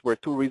scenarios where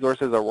two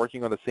resources are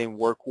working on the same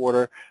work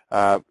order,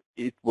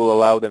 it will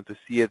allow them to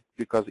see it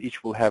because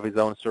each will have his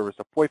own service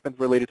appointment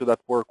related to that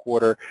work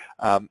order,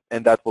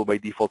 and that will by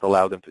default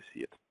allow them to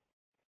see it.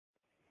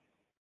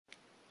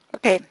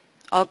 Okay,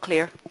 all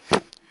clear.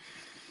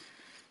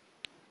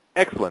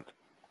 Excellent.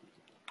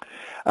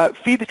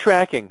 Feed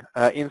tracking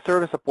in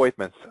service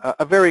appointments.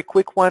 A very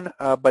quick one,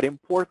 but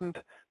important.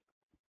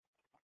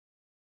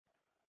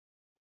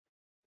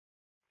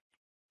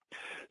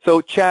 So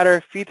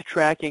chatter, feed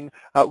tracking,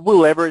 will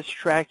leverage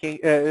tracking,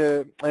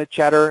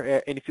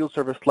 chatter in field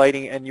service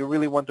lighting, and you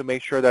really want to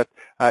make sure that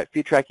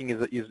feed tracking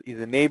is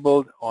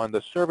enabled on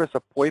the service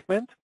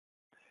appointment,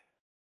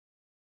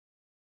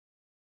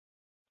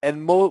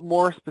 and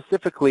more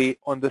specifically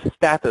on the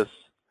status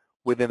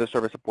within the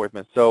service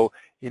appointment. So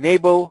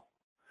enable,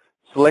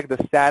 select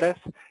the status.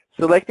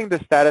 Selecting the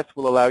status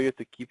will allow you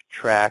to keep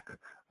track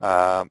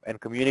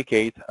and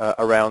communicate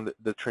around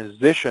the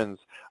transitions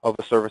of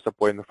the service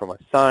appointment from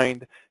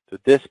assigned to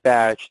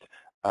dispatched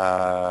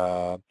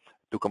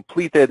to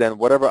complete it and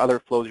whatever other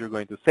flows you're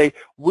going to say.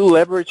 We'll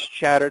leverage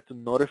Chatter to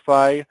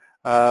notify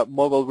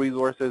mobile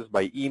resources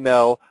by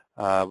email,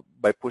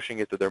 by pushing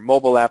it to their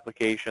mobile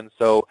application.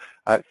 So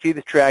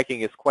feed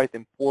tracking is quite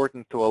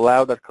important to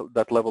allow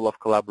that level of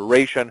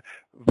collaboration.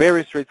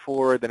 Very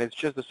straightforward, and it's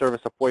just the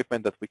service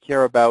appointment that we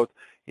care about.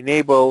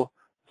 Enable,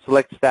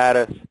 select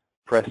status,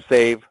 press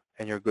save,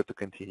 and you're good to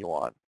continue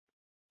on.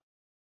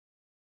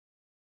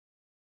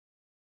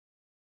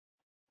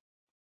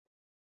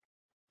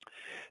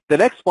 The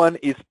next one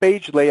is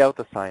page layout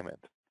assignment.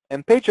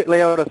 And page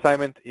layout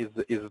assignment is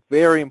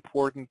very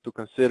important to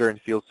consider in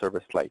field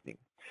service lightning.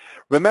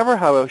 Remember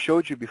how I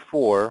showed you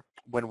before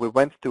when we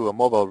went to a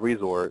mobile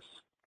resource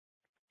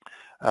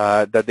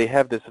that they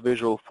have this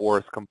visual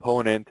force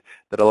component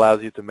that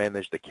allows you to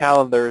manage the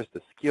calendars,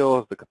 the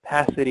skills, the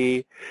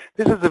capacity.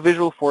 This is the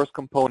visual force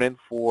component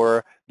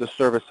for the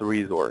service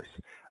resource.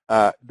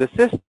 The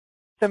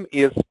system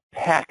is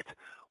packed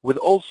with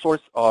all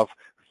sorts of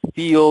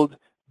field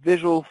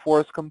visual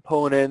force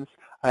components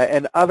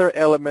and other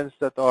elements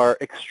that are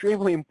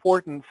extremely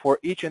important for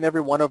each and every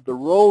one of the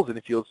roles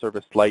in field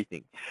service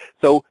lightning.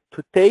 So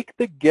to take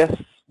the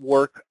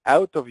guesswork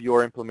out of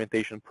your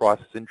implementation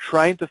process and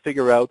trying to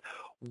figure out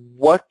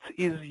what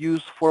is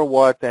used for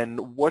what and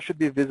what should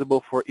be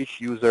visible for each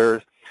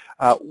user,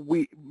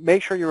 we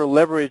make sure you're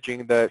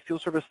leveraging the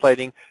field service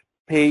lighting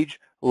page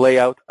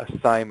layout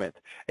assignment.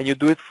 And you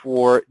do it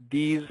for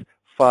these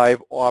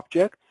 5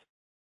 objects.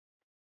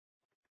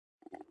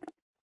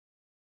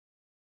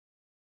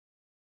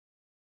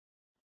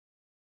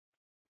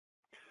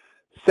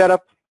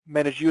 Setup,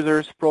 manage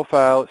users,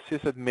 profile,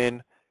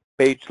 sysadmin,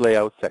 page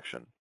layout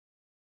section.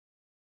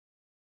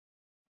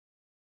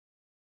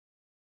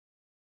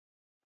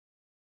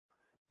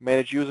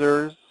 Manage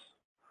users,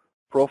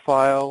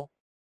 profile,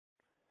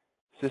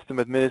 system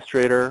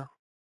administrator,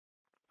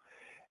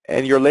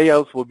 and your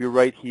layouts will be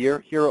right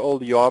here. Here are all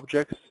the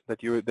objects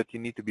that you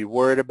need to be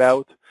worried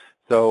about.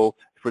 So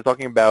if we're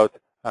talking about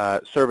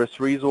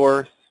service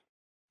resource,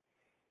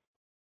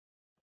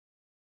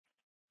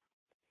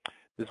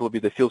 this will be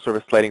the field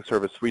service lighting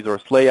service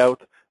resource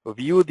layout.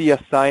 View the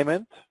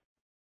assignment,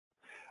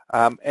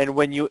 and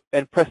when you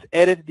press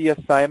edit the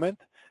assignment,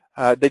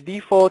 the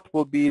default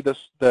will be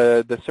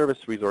the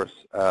service resource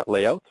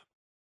layout,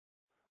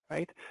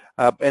 right?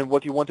 And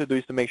what you want to do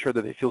is to make sure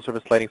that the field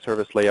service lighting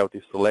service layout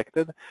is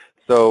selected.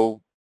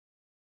 So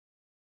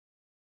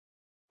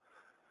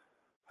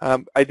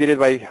I did it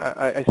by,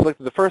 I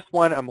selected the first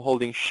one, I'm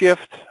holding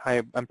shift,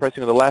 I'm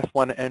pressing on the last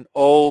one, and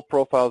all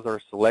profiles are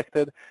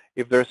selected.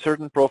 If there are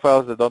certain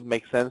profiles that don't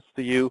make sense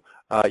to you,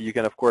 you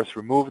can of course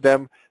remove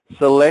them.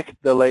 Select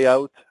the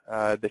layout,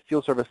 the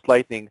field service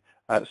lighting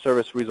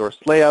service resource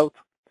layout,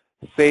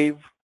 save,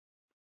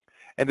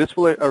 and this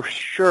will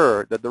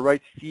assure that the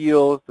right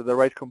fields, that the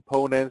right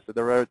components, that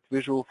the right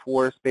visual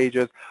force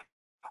pages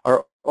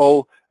are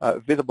all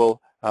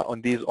visible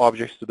on these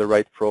objects to the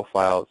right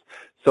profiles.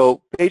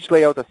 So page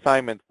layout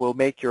assignment will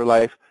make your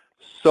life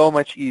so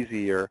much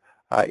easier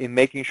in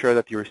making sure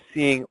that you're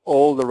seeing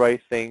all the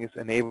right things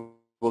and able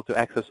to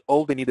access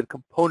all the needed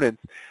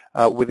components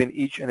within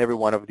each and every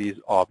one of these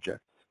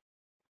objects.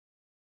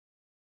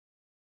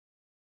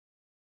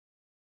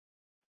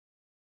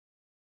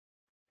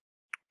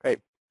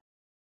 Okay.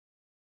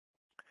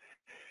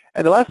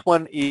 And the last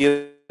one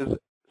is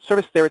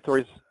service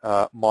territories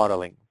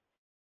modeling.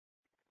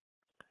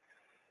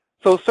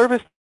 So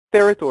service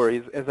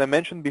territories, as I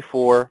mentioned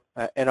before,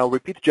 and I'll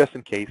repeat just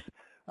in case,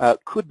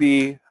 could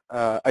be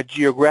a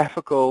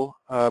geographical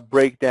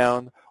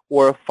breakdown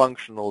or a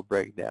functional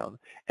breakdown.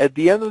 At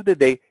the end of the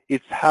day,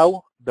 it's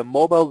how the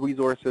mobile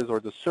resources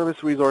or the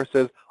service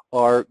resources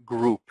are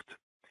grouped.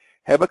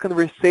 Have a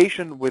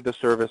conversation with the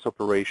service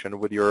operation,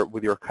 with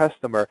your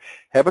customer.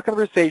 Have a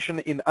conversation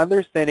in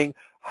understanding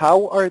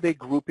how are they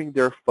grouping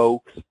their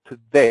folks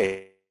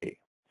today,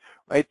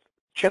 right?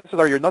 Chances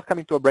are you're not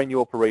coming to a brand new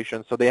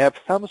operation, so they have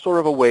some sort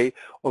of a way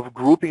of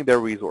grouping their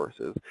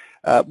resources.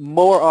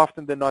 More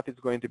often than not, it's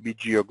going to be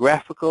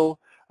geographical.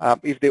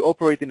 If they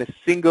operate in a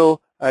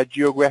single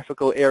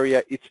geographical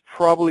area, it's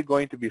probably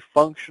going to be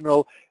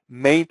functional,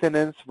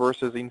 maintenance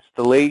versus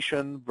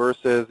installation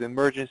versus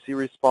emergency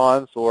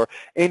response or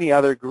any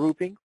other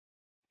grouping.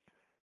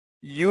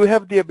 You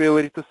have the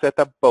ability to set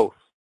up both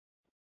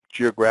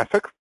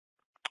geographic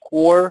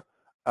or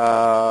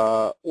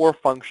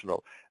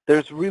functional.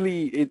 There's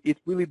really, it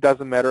really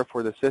doesn't matter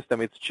for the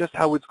system. It's just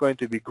how it's going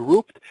to be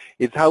grouped.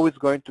 It's how it's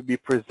going to be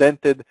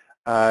presented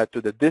to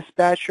the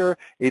dispatcher.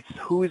 It's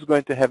who is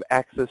going to have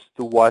access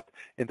to what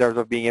in terms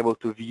of being able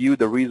to view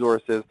the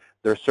resources,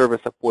 their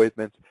service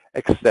appointments,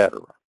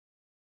 etc.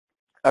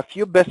 A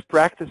few best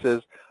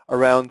practices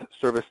around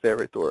service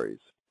territories.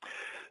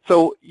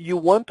 So you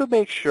want to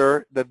make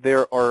sure that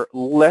there are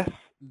less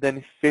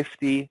than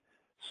 50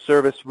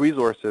 service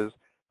resources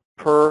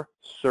per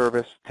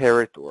service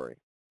territory.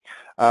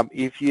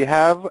 If you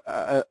have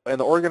an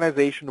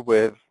organization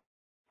with,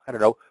 I don't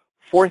know,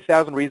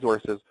 4,000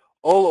 resources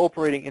all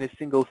operating in a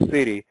single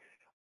city,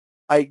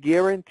 I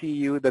guarantee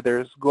you that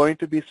there's going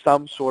to be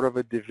some sort of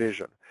a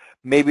division.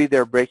 Maybe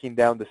they're breaking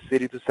down the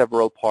city to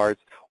several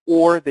parts,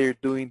 or they're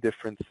doing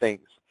different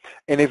things.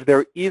 And if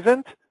there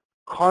isn't,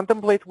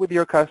 contemplate with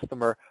your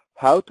customer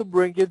how to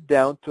bring it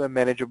down to a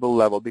manageable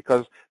level,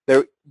 because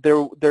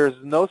there's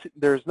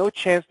no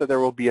chance that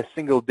there will be a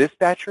single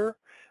dispatcher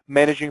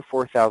managing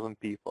 4,000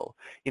 people.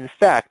 In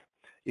fact,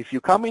 if you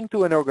come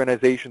into an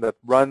organization that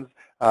runs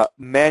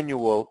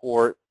manual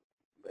or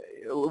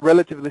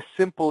relatively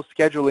simple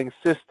scheduling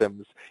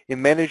systems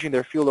in managing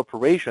their field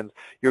operations,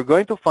 you're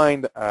going to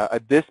find a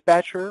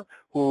dispatcher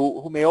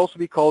who may also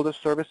be called a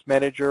service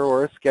manager or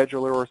a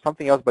scheduler or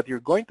something else, but you're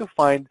going to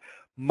find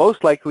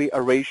most likely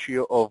a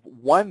ratio of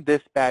 1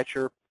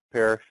 dispatcher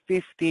per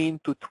 15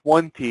 to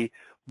 20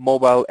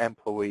 mobile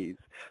employees.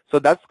 So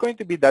that's going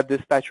to be that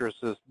dispatcher's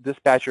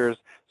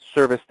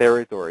service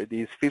territory,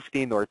 these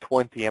 15 or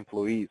 20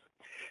 employees.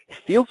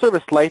 Field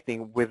Service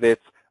Lightning, with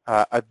its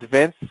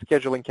advanced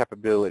scheduling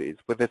capabilities,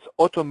 with its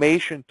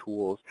automation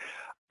tools,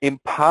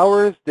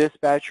 empowers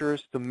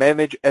dispatchers to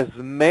manage as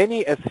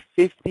many as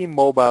 50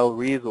 mobile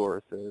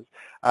resources.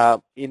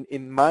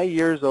 In my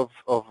years of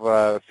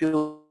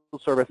field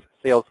service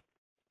sales,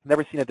 I've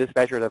never seen a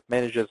dispatcher that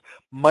manages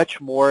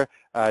much more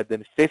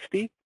than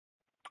 50,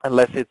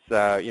 unless it's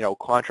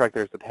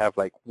contractors that have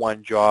like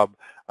 1 job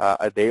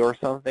a day or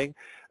something.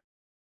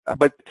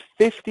 But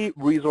 50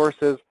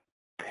 resources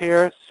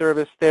per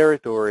service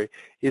territory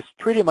is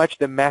pretty much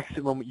the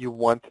maximum you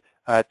want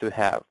to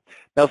have.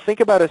 Now think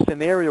about a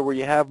scenario where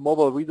you have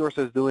mobile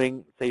resources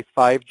doing, say,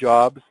 5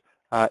 jobs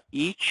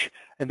each,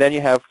 and then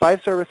you have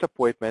 5 service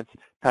appointments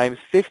times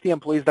 50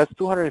 employees. That's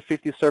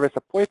 250 service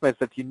appointments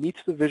that you need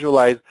to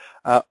visualize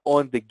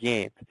on the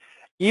Gantt.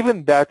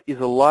 Even that is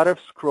a lot of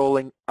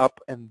scrolling up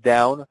and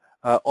down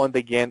on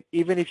the Gantt,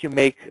 even if you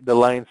make the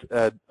lines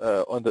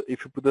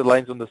if you put the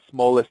lines on the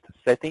smallest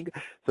setting.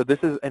 So this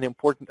is an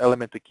important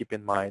element to keep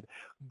in mind.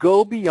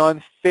 Go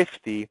beyond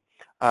 50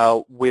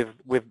 with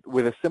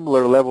a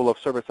similar level of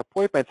service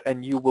appointments,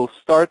 and you will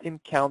start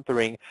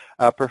encountering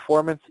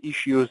performance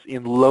issues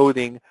in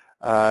loading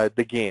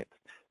the Gantt.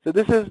 So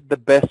this is the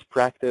best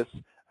practice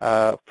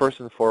first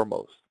and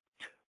foremost.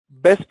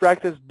 Best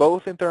practice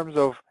both in terms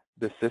of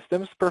the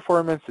system's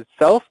performance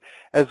itself,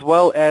 as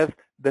well as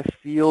the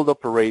field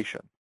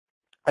operation.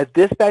 A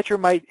dispatcher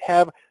might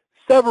have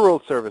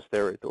several service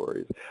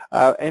territories,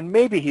 and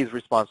maybe he's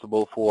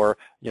responsible for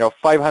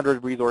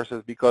 500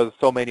 resources because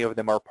so many of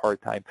them are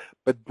part-time.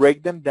 But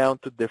break them down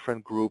to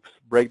different groups,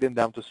 break them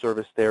down to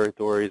service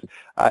territories,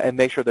 and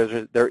make sure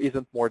that there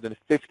isn't more than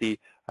 50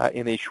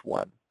 in each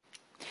one.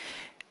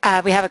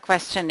 We have a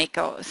question,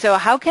 Nico. So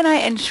how can I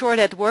ensure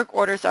that work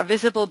orders are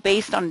visible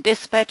based on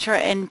dispatcher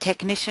and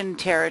technician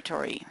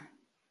territory?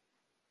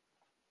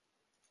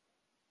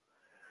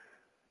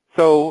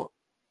 So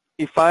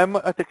if I'm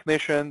a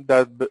technician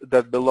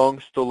that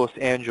belongs to Los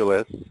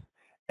Angeles,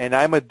 and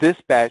I'm a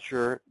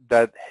dispatcher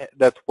that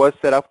was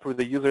set up for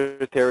the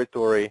user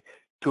territory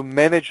to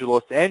manage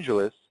Los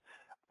Angeles,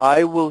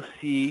 I will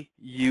see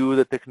you,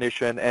 the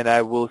technician, and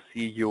I will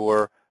see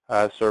your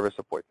service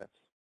appointments.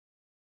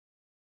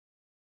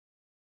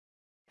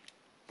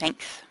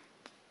 Thanks.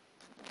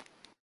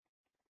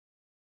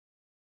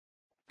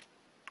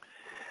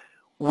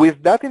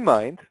 With that in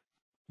mind,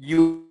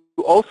 you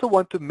also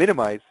want to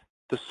minimize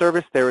the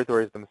service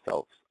territories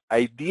themselves.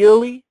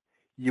 Ideally,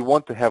 you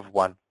want to have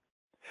 1.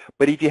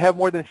 But if you have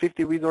more than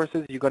 50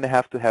 resources, you're going to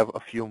have a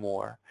few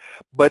more.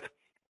 But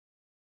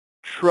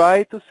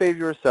try to save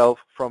yourself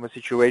from a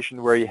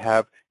situation where you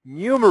have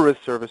numerous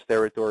service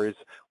territories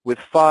with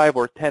 5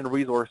 or 10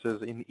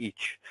 resources in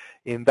each.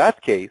 In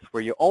that case,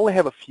 where you only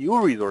have a few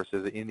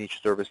resources in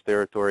each service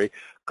territory,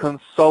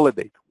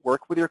 consolidate.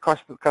 Work with your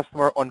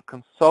customer on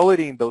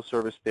consolidating those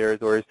service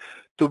territories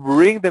to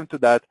bring them to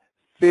that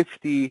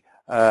 50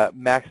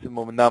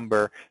 maximum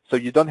number, so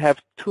you don't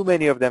have too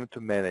many of them to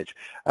manage.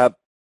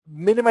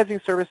 Minimizing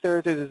service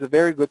territories is a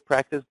very good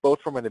practice, both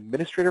from an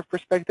administrative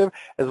perspective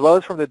as well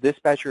as from the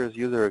dispatcher's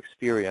user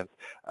experience.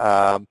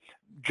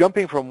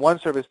 Jumping from one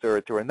service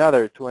territory to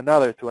another, to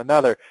another, to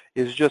another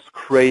is just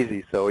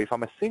crazy. So if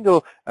I'm a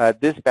single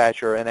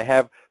dispatcher and I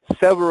have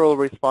several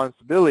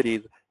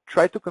responsibilities,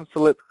 try to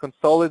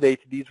consolidate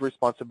these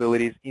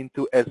responsibilities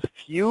into as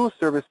few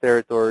service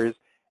territories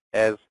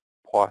as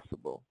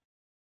possible.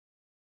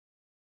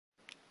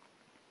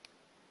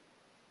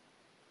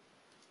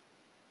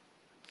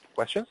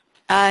 Questions?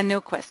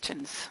 No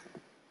questions.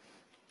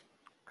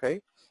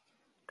 Okay.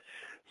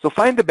 So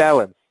find the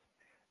balance.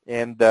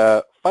 And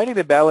finding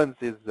the balance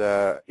is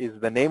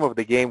the name of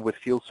the game with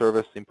field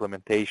service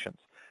implementations.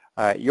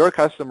 Your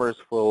customers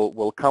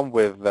will come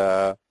with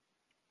a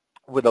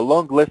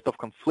long list of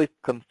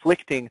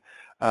conflicting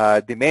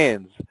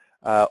demands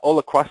all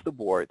across the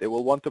board. They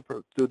will want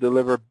to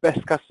deliver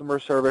best customer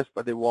service,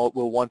 but they will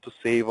want to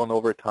save on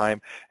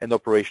overtime and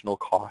operational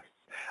costs.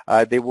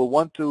 They will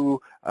want to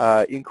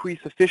increase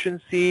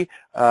efficiency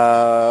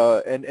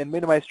and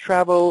minimize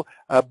travel,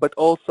 but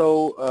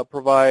also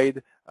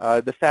provide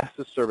the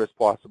fastest service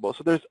possible.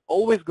 So there's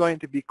always going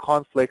to be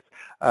conflict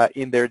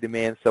in their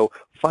demands. So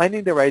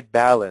finding the right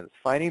balance,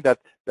 finding that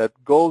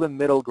golden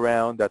middle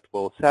ground that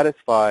will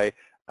satisfy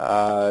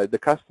the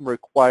customer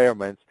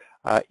requirements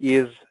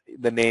is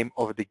the name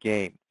of the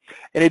game.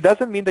 And it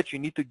doesn't mean that you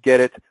need to get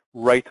it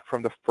right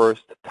from the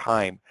first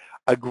time.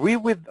 Agree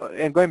with,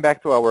 and going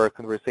back to our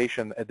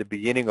conversation at the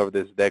beginning of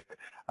this deck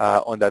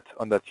on that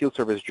field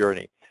service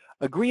journey,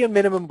 agree on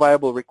minimum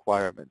viable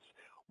requirements.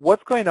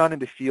 What's going on in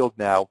the field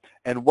now,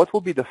 and what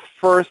will be the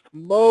first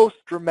most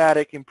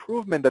dramatic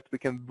improvement that we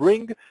can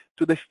bring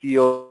to the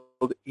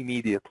field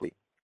immediately?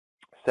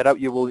 Set up,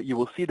 you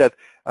will see that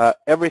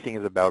everything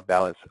is about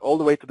balance, all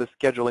the way to the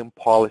scheduling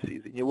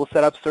policies. And you will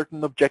set up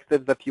certain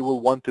objectives that you will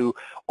want to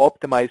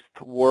optimize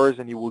towards,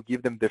 and you will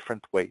give them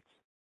different weights.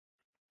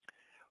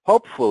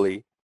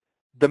 Hopefully,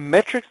 the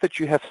metrics that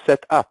you have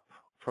set up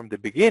from the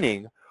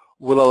beginning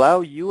will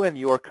allow you and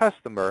your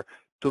customer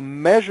to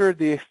measure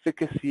the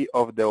efficacy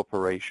of the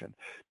operation,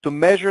 to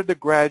measure the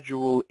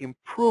gradual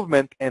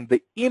improvement and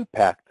the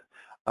impact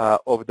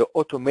of the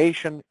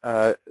automation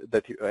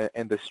that you,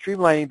 and the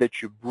streamlining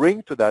that you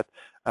bring to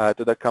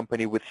that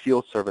company with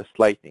field service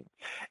lightning.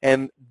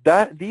 And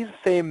that these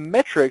same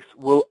metrics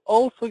will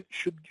also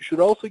should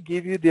also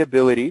give you the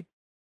ability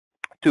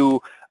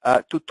to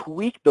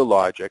tweak the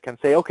logic and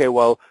say, okay,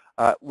 well,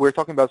 we're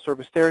talking about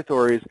service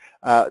territories.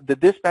 The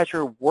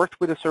dispatcher worked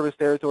with the service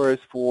territories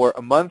for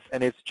a month,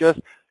 and it's just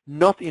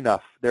not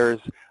enough.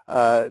 There's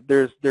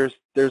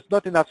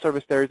not enough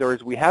service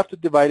territories. We have to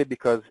divide it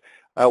because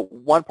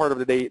one part of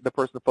the day the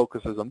person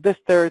focuses on this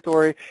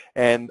territory,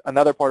 and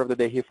another part of the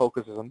day he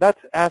focuses on that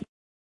aspect.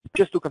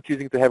 Just too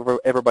confusing to have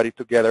everybody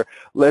together.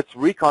 Let's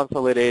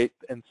reconsolidate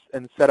and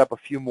set up a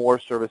few more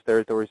service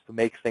territories to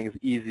make things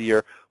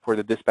easier for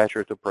the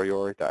dispatcher to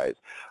prioritize.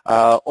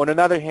 On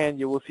another hand,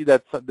 you will see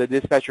that the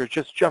dispatcher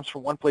just jumps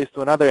from one place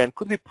to another, and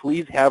could we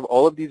please have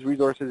all of these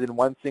resources in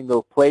one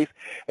single place,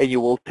 and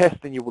you will test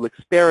and you will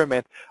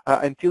experiment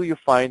until you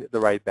find the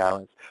right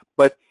balance.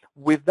 But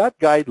with that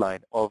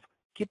guideline of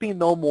keeping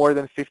no more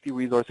than 50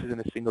 resources in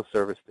a single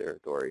service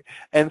territory,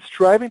 and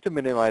striving to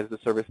minimize the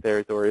service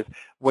territories,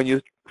 when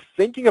you're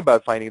thinking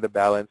about finding the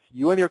balance,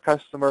 you and your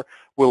customer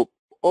will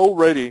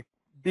already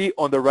be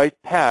on the right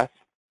path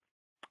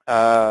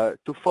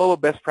to follow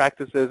best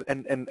practices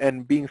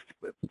and being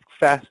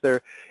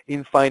faster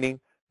in finding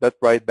that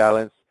right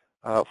balance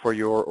for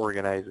your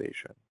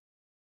organization.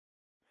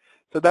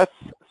 So that's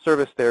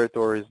service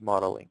territories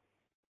modeling.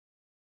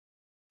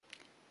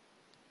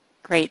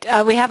 Great.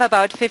 We have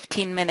about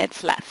 15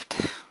 minutes left.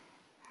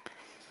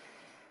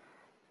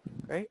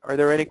 Okay. Are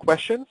there any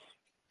questions?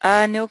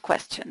 No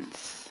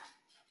questions.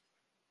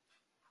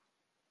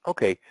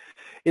 Okay.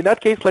 In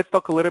that case, let's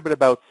talk a little bit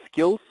about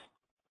skills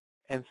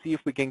and see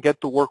if we can get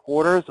to work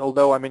orders,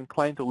 although I'm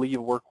inclined to leave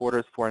work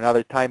orders for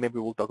another time. Maybe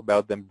we'll talk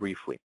about them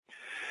briefly.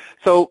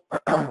 So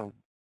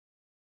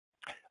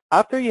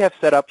after you have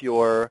set up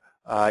your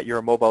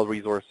mobile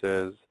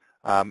resources,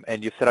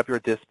 and you've set up your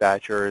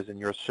dispatchers and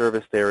your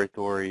service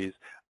territories,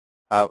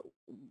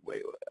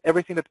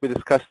 everything that we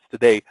discussed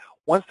today,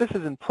 once this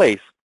is in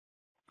place,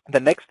 the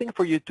next thing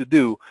for you to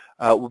do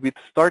will be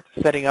to start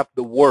setting up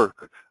the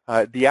work,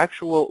 the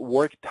actual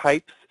work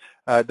types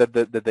that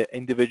the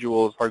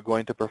individuals are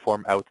going to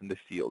perform out in the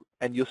field.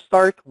 And you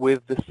start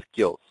with the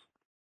skills.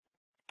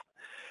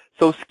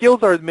 So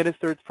skills are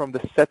administered from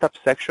the setup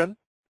section,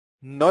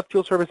 not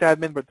field service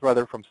admin, but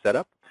rather from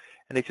setup.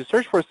 And if you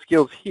search for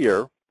skills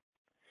here,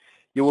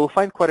 you will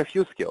find quite a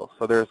few skills.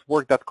 So there's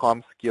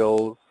work.com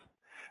skills,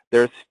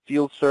 there's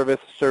field service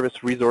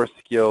resource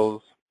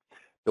skills.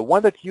 The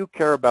one that you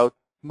care about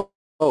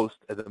most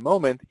at the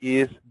moment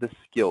is the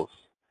skills.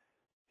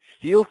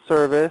 Field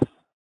service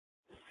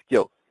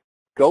skills.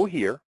 Go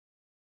here.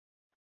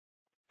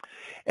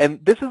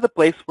 And this is the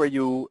place where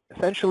you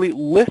essentially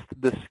list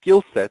the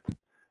skill set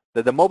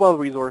that the mobile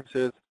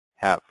resources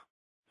have.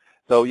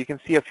 So you can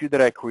see a few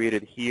that I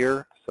created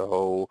here.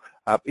 So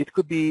it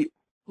could be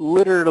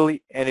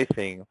literally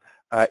anything.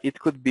 It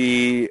could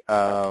be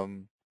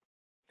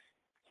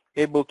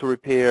able to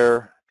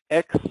repair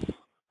X.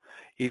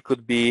 It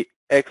could be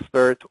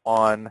expert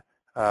on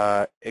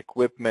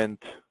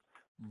equipment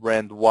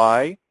brand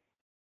Y.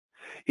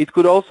 It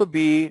could also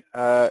be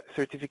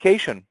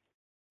certification.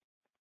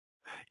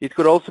 It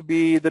could also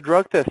be the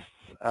drug tests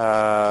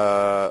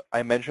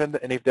I mentioned,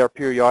 and if they're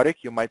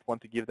periodic, you might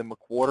want to give them a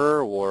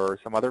quarter or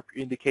some other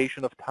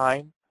indication of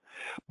time.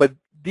 But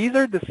these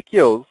are the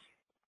skills,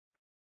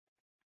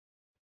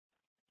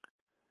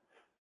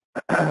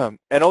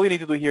 and all you need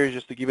to do here is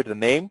just to give it a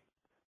name,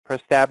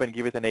 press tab and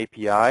give it an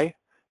API.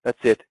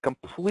 That's it.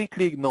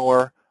 Completely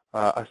ignore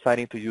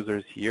assigning to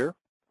users here,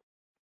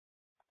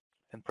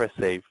 and press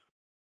save.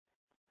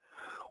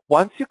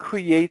 Once you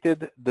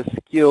created the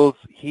skills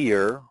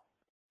here,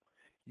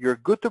 you're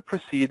good to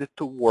proceed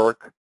to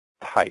work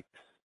types.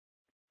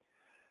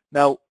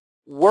 Now,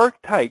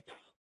 work types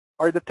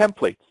are the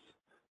templates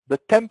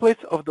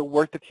of the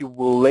work that you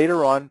will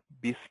later on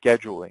be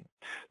scheduling.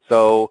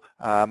 So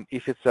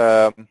if it's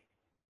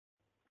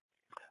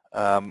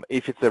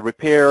If it's a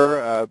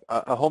repair,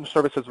 a home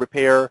services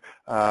repair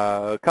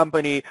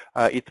company,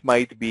 it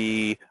might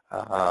be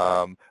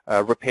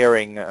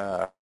repairing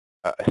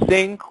a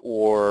sink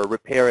or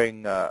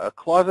repairing a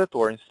closet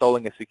or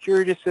installing a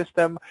security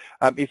system.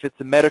 If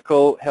it's a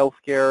medical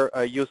healthcare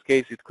use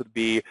case, it could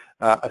be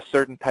a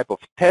certain type of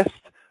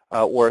test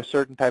or a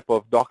certain type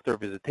of doctor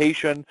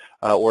visitation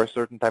or a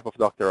certain type of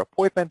doctor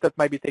appointment that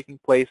might be taking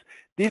place.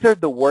 These are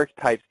the work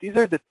types. These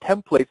are the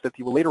templates that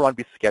you will later on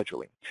be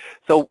scheduling.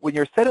 So when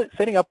you're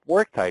setting up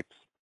work types,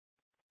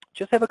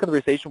 just have a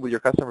conversation with your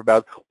customer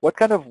about what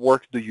kind of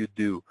work do you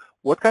do,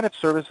 what kind of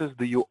services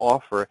do you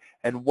offer,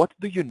 and what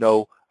do you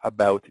know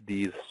about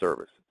these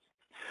services.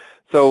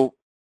 So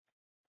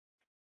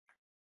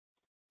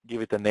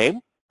give it a name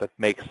that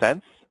makes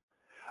sense.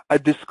 A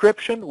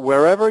description,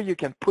 wherever you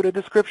can put a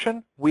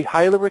description, we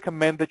highly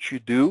recommend that you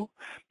do,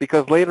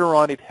 because later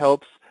on it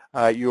helps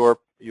your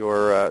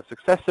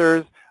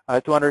successors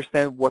to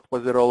understand what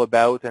was it all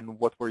about and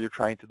what were you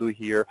trying to do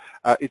here.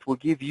 It will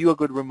give you a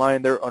good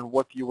reminder on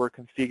what you were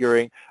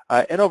configuring,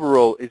 and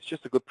overall it's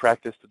just a good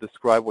practice to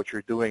describe what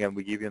you're doing, and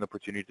we give you an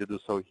opportunity to do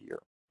so here.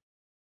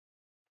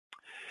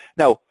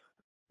 Now,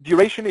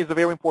 duration is a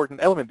very important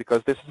element,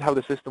 because this is how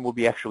the system will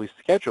be actually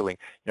scheduling.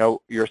 You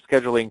know, you're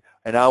scheduling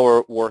an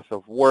hour worth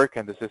of work,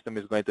 and the system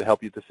is going to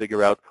help you to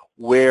figure out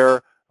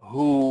where,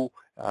 who,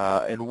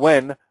 and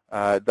when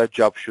that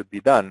job should be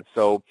done.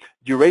 So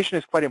duration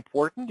is quite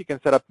important. You can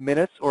set up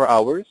minutes or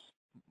hours.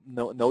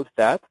 Note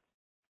that.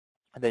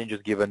 And then you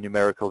just give a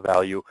numerical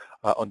value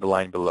on the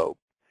line below.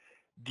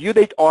 Due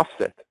date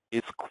offset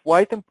is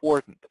quite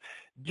important.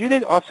 Due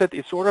date offset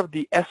is sort of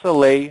the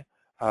SLA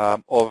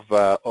of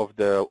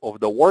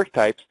the work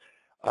types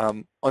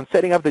on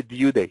setting up the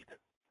due date.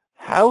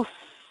 How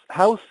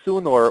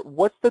soon, or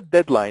what's the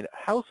deadline?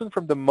 How soon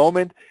from the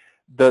moment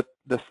that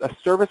a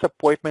service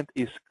appointment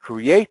is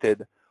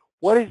created,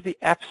 what is the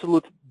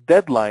absolute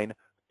deadline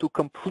to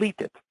complete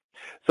it?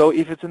 So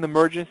if it's an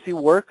emergency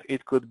work,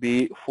 it could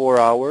be 4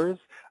 hours.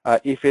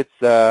 If it's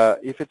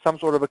some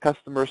sort of a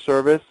customer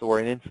service or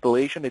an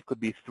installation, it could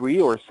be 3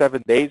 or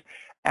 7 days.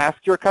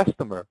 Ask your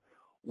customer,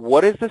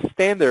 what is the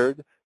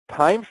standard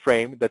time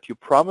frame that you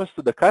promise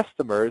to the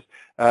customers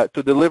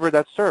to deliver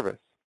that service?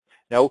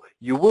 Now,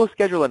 you will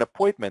schedule an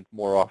appointment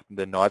more often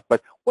than not,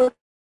 but what's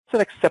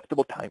an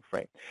acceptable time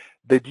frame?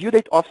 The due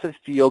date offset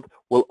field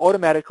will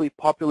automatically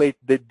populate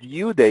the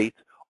due date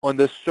on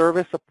the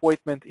service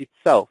appointment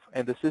itself,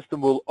 and the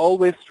system will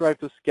always strive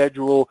to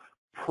schedule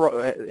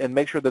and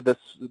make sure that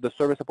the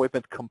service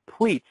appointment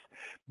completes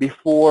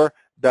before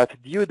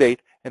that due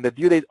date, and the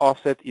due date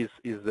offset is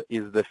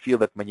the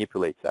field that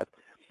manipulates that.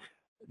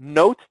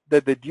 Note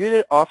that the due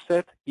date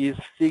offset is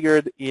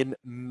figured in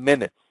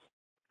minutes.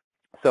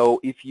 So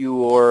if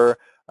your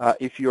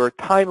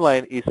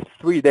timeline is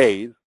 3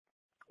 days,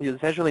 you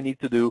essentially need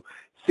to do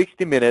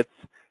 60 minutes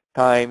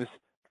times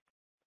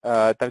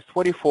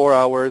 24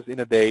 hours in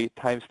a day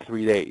times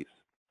 3 days.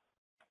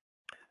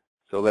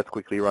 So let's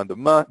quickly run the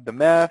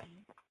math.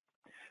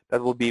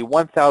 That will be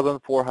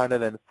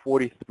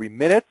 1,443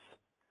 minutes,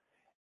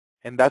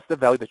 and that's the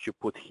value that you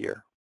put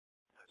here.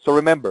 So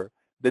remember,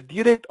 the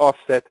due date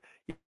offset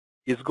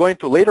is going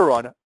to later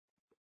on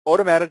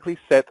automatically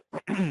set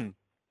the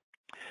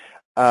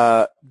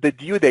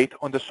due date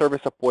on the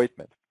service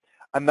appointment.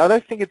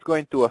 Another thing it's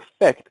going to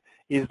affect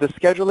is the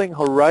scheduling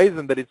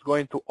horizon that it's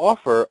going to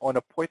offer on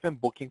appointment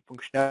booking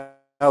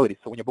functionality.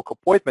 So when you book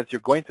appointments,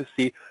 you're going to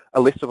see a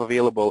list of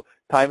available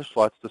time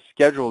slots to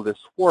schedule this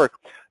work.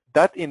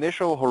 That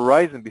initial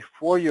horizon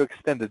before you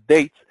extend the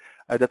dates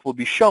that will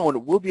be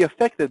shown will be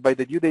affected by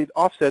the due date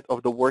offset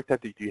of the work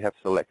that you have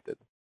selected.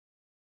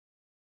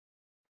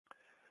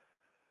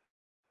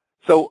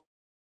 So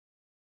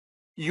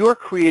you're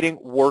creating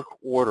work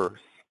orders,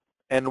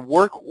 and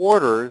work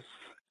orders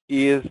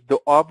is the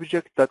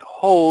object that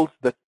holds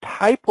the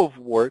type of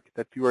work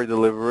that you are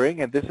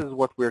delivering, and this is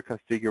what we're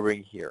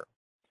configuring here.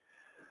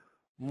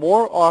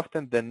 More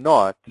often than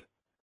not,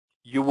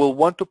 you will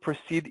want to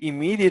proceed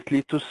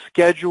immediately to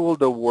schedule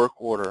the work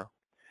order.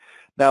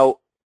 Now,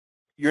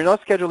 you're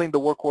not scheduling the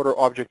work order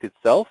object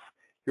itself.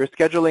 You're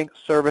scheduling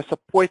service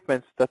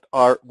appointments that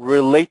are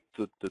related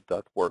to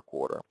that work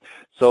order.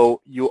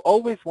 So you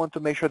always want to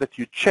make sure that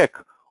you check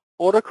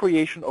auto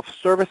creation of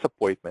service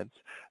appointments.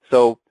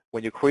 So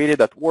when you created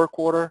that work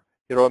order,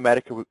 it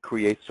automatically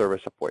creates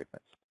service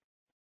appointments.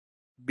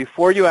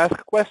 Before you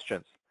ask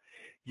questions,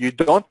 you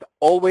don't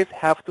always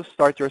have to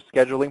start your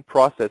scheduling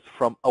process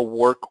from a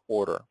work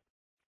order.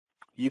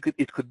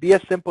 It could be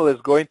as simple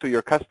as going to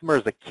your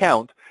customer's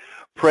account,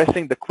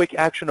 pressing the quick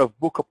action of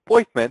book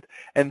appointment,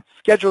 and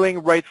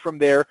scheduling right from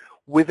there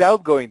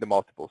without going the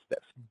multiple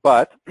steps.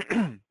 But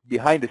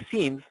behind the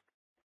scenes,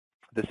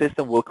 the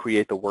system will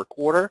create a work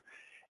order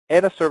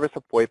and a service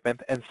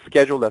appointment and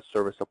schedule that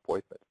service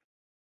appointment.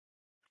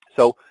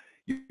 So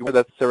you know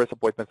that service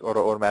appointments are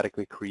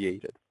automatically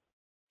created.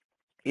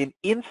 In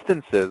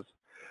instances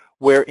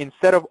where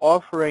instead of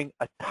offering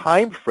a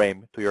time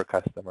frame to your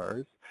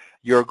customers,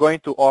 you're going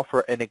to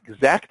offer an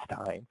exact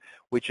time,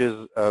 which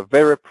is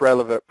very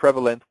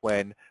prevalent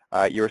when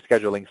you're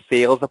scheduling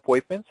sales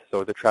appointments,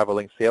 so the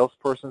traveling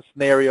salesperson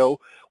scenario,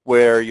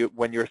 where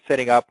when you're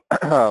setting up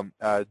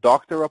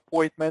doctor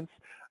appointments,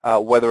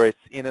 whether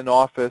it's in an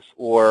office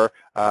or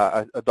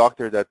a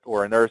doctor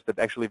or a nurse that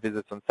actually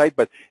visits on site.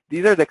 But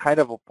these are the kind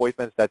of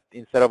appointments that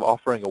instead of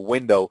offering a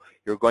window,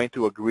 you're going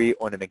to agree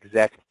on an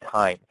exact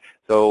time.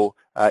 So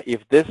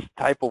if this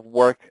type of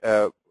work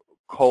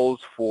calls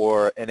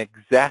for an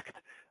exact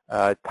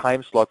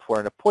time slot for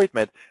an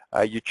appointment,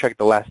 you check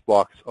the last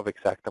box of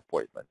exact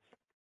appointments.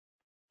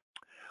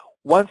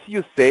 Once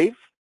you save,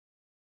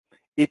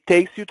 it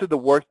takes you to the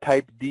work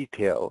type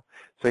detail.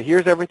 So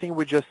here's everything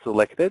we just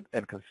selected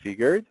and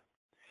configured.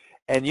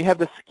 And you have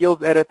the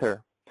skills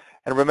editor.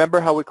 And remember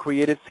how we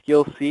created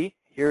skill C?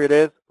 Here it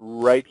is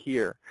right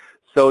here.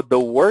 So the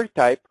work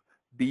type,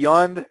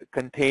 beyond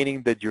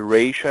containing the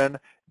duration,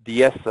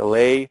 the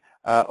SLA,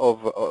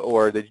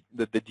 or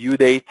the due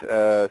date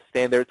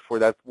standard for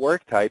that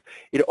work type,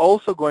 it's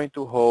also going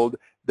to hold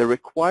the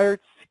required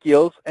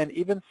skills and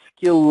even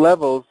skill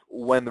levels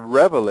when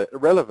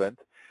relevant.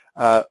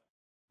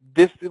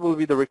 This will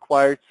be the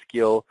required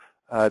skill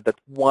that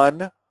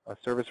a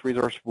service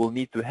resource will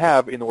need to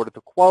have in order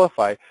to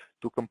qualify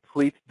to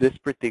complete this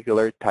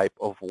particular type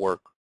of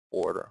work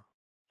order.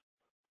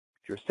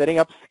 If you're setting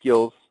up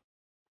skills,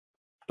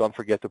 don't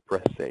forget to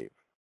press save.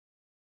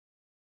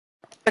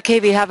 Okay,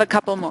 we have a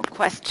couple more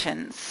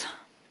questions.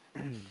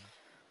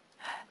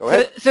 Go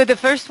ahead. So the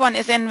first one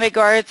is in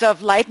regards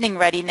of lightning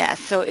readiness.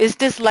 So is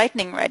this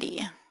lightning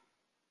ready?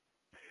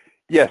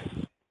 Yes.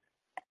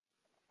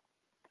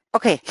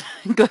 Okay,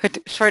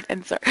 good, short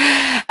answer.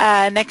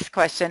 Next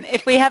question.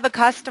 If we have a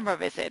customer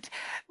visit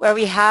where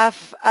we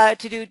have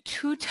to do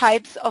two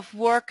types of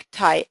work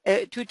types,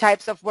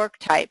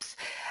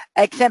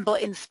 example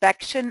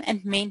inspection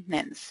and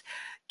maintenance,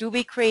 do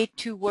we create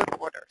two work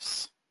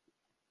orders?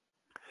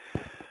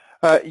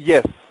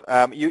 Yes.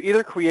 You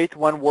either create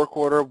one work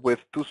order with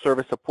two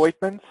service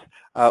appointments,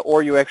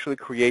 or you actually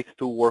create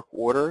two work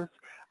orders.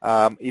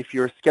 If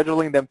you're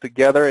scheduling them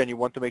together and you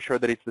want to make sure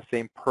that it's the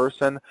same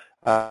person,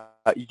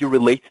 you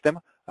relate them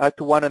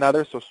to one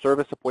another. So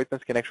service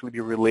appointments can actually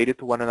be related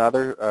to one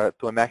another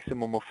to a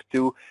maximum of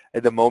 2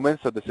 at the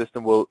moment. So the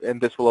system will,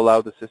 and this will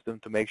allow the system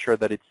to make sure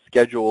that it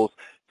schedules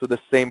to the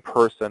same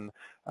person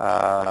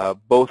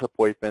both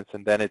appointments,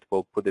 and then it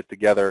will put it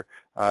together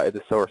at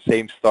the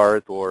same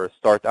start or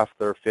start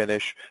after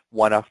finish,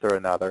 one after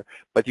another.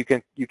 But you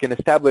can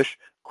establish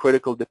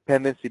critical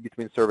dependency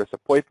between service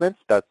appointments.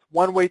 That's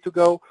one way to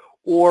go,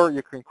 or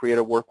you can create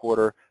a work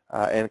order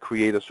and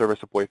create a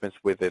service appointments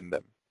within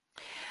them.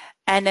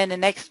 And then the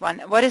next one,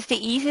 what is the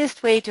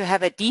easiest way to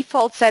have a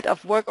default set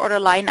of work order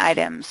line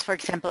items, for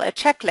example, a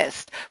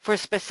checklist for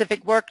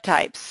specific work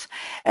types?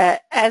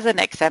 As an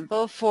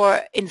example,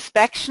 for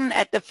inspection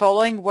at the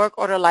following work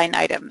order line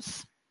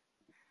items.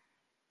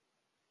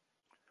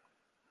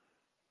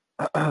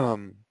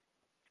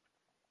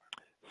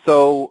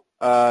 So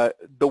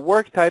the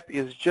work type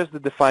is just the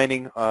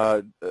defining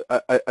a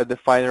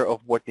definer of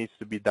what needs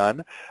to be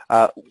done.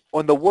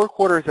 On the work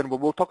orders, and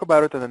we'll talk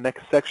about it in the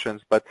next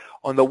sections, but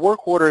on the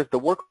work orders, the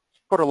work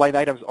order line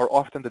items are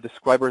often the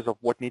describers of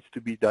what needs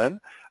to be done,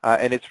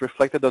 and it's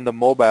reflected on the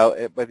mobile,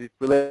 but it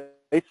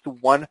relates to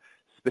one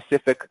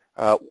specific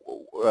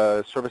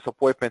service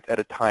appointment at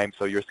a time.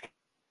 So you're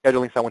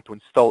scheduling someone to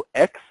install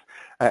X,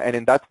 and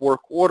in that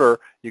work order,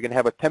 you can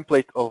have a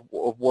template of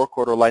work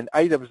order line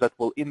items that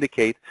will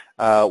indicate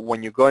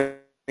when you're going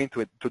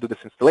to do this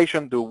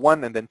installation, do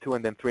 1 and then 2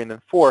 and then 3 and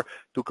then 4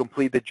 to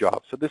complete the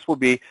job. So this will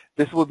be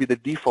the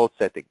default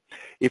setting.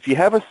 If you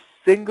have a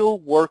single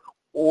work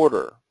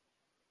order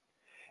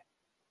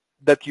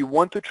that you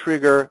want to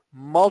trigger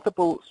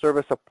multiple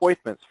service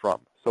appointments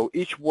from, so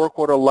each work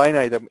order line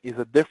item is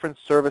a different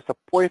service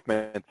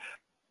appointment,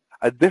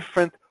 a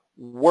different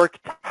work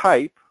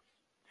type,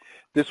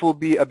 this will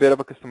be a bit of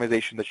a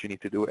customization that you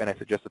need to do, and I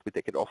suggest that we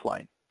take it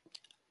offline.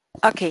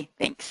 Okay,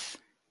 thanks.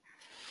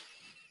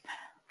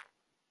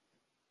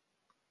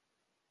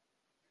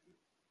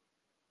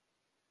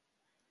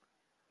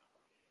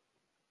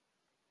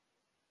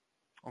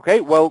 Okay,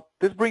 well,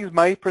 this brings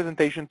my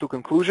presentation to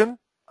conclusion.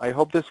 I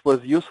hope this was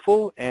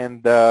useful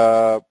and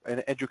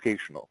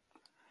educational.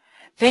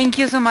 Thank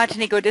you so much,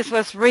 Nico. This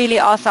was really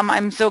awesome.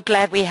 I'm so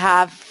glad we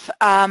have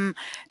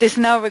this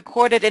now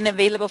recorded and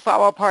available for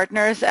our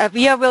partners.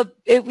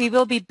 We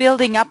will be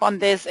building up on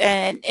this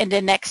in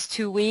the next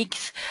 2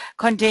 weeks,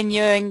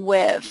 continuing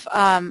with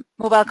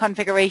mobile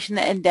configuration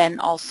and then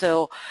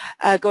also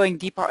going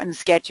deeper on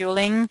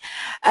scheduling.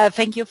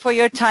 Thank you for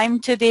your time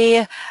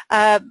today.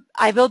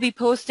 I will be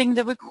posting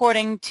the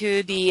recording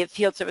to the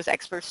Field Service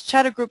Experts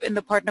Chatter group in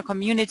the partner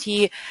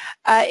community.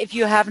 If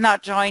you have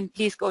not joined,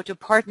 please go to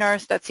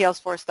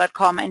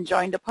partners.salesforce.com and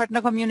join the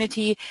partner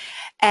community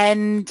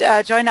and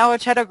join our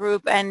chatter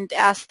group and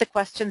ask the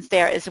questions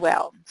there as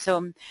well.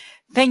 So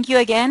thank you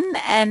again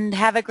and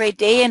have a great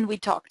day, and we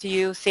talk to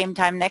you same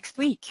time next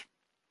week.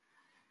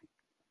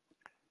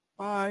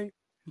 Bye.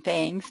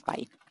 Thanks.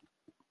 Bye.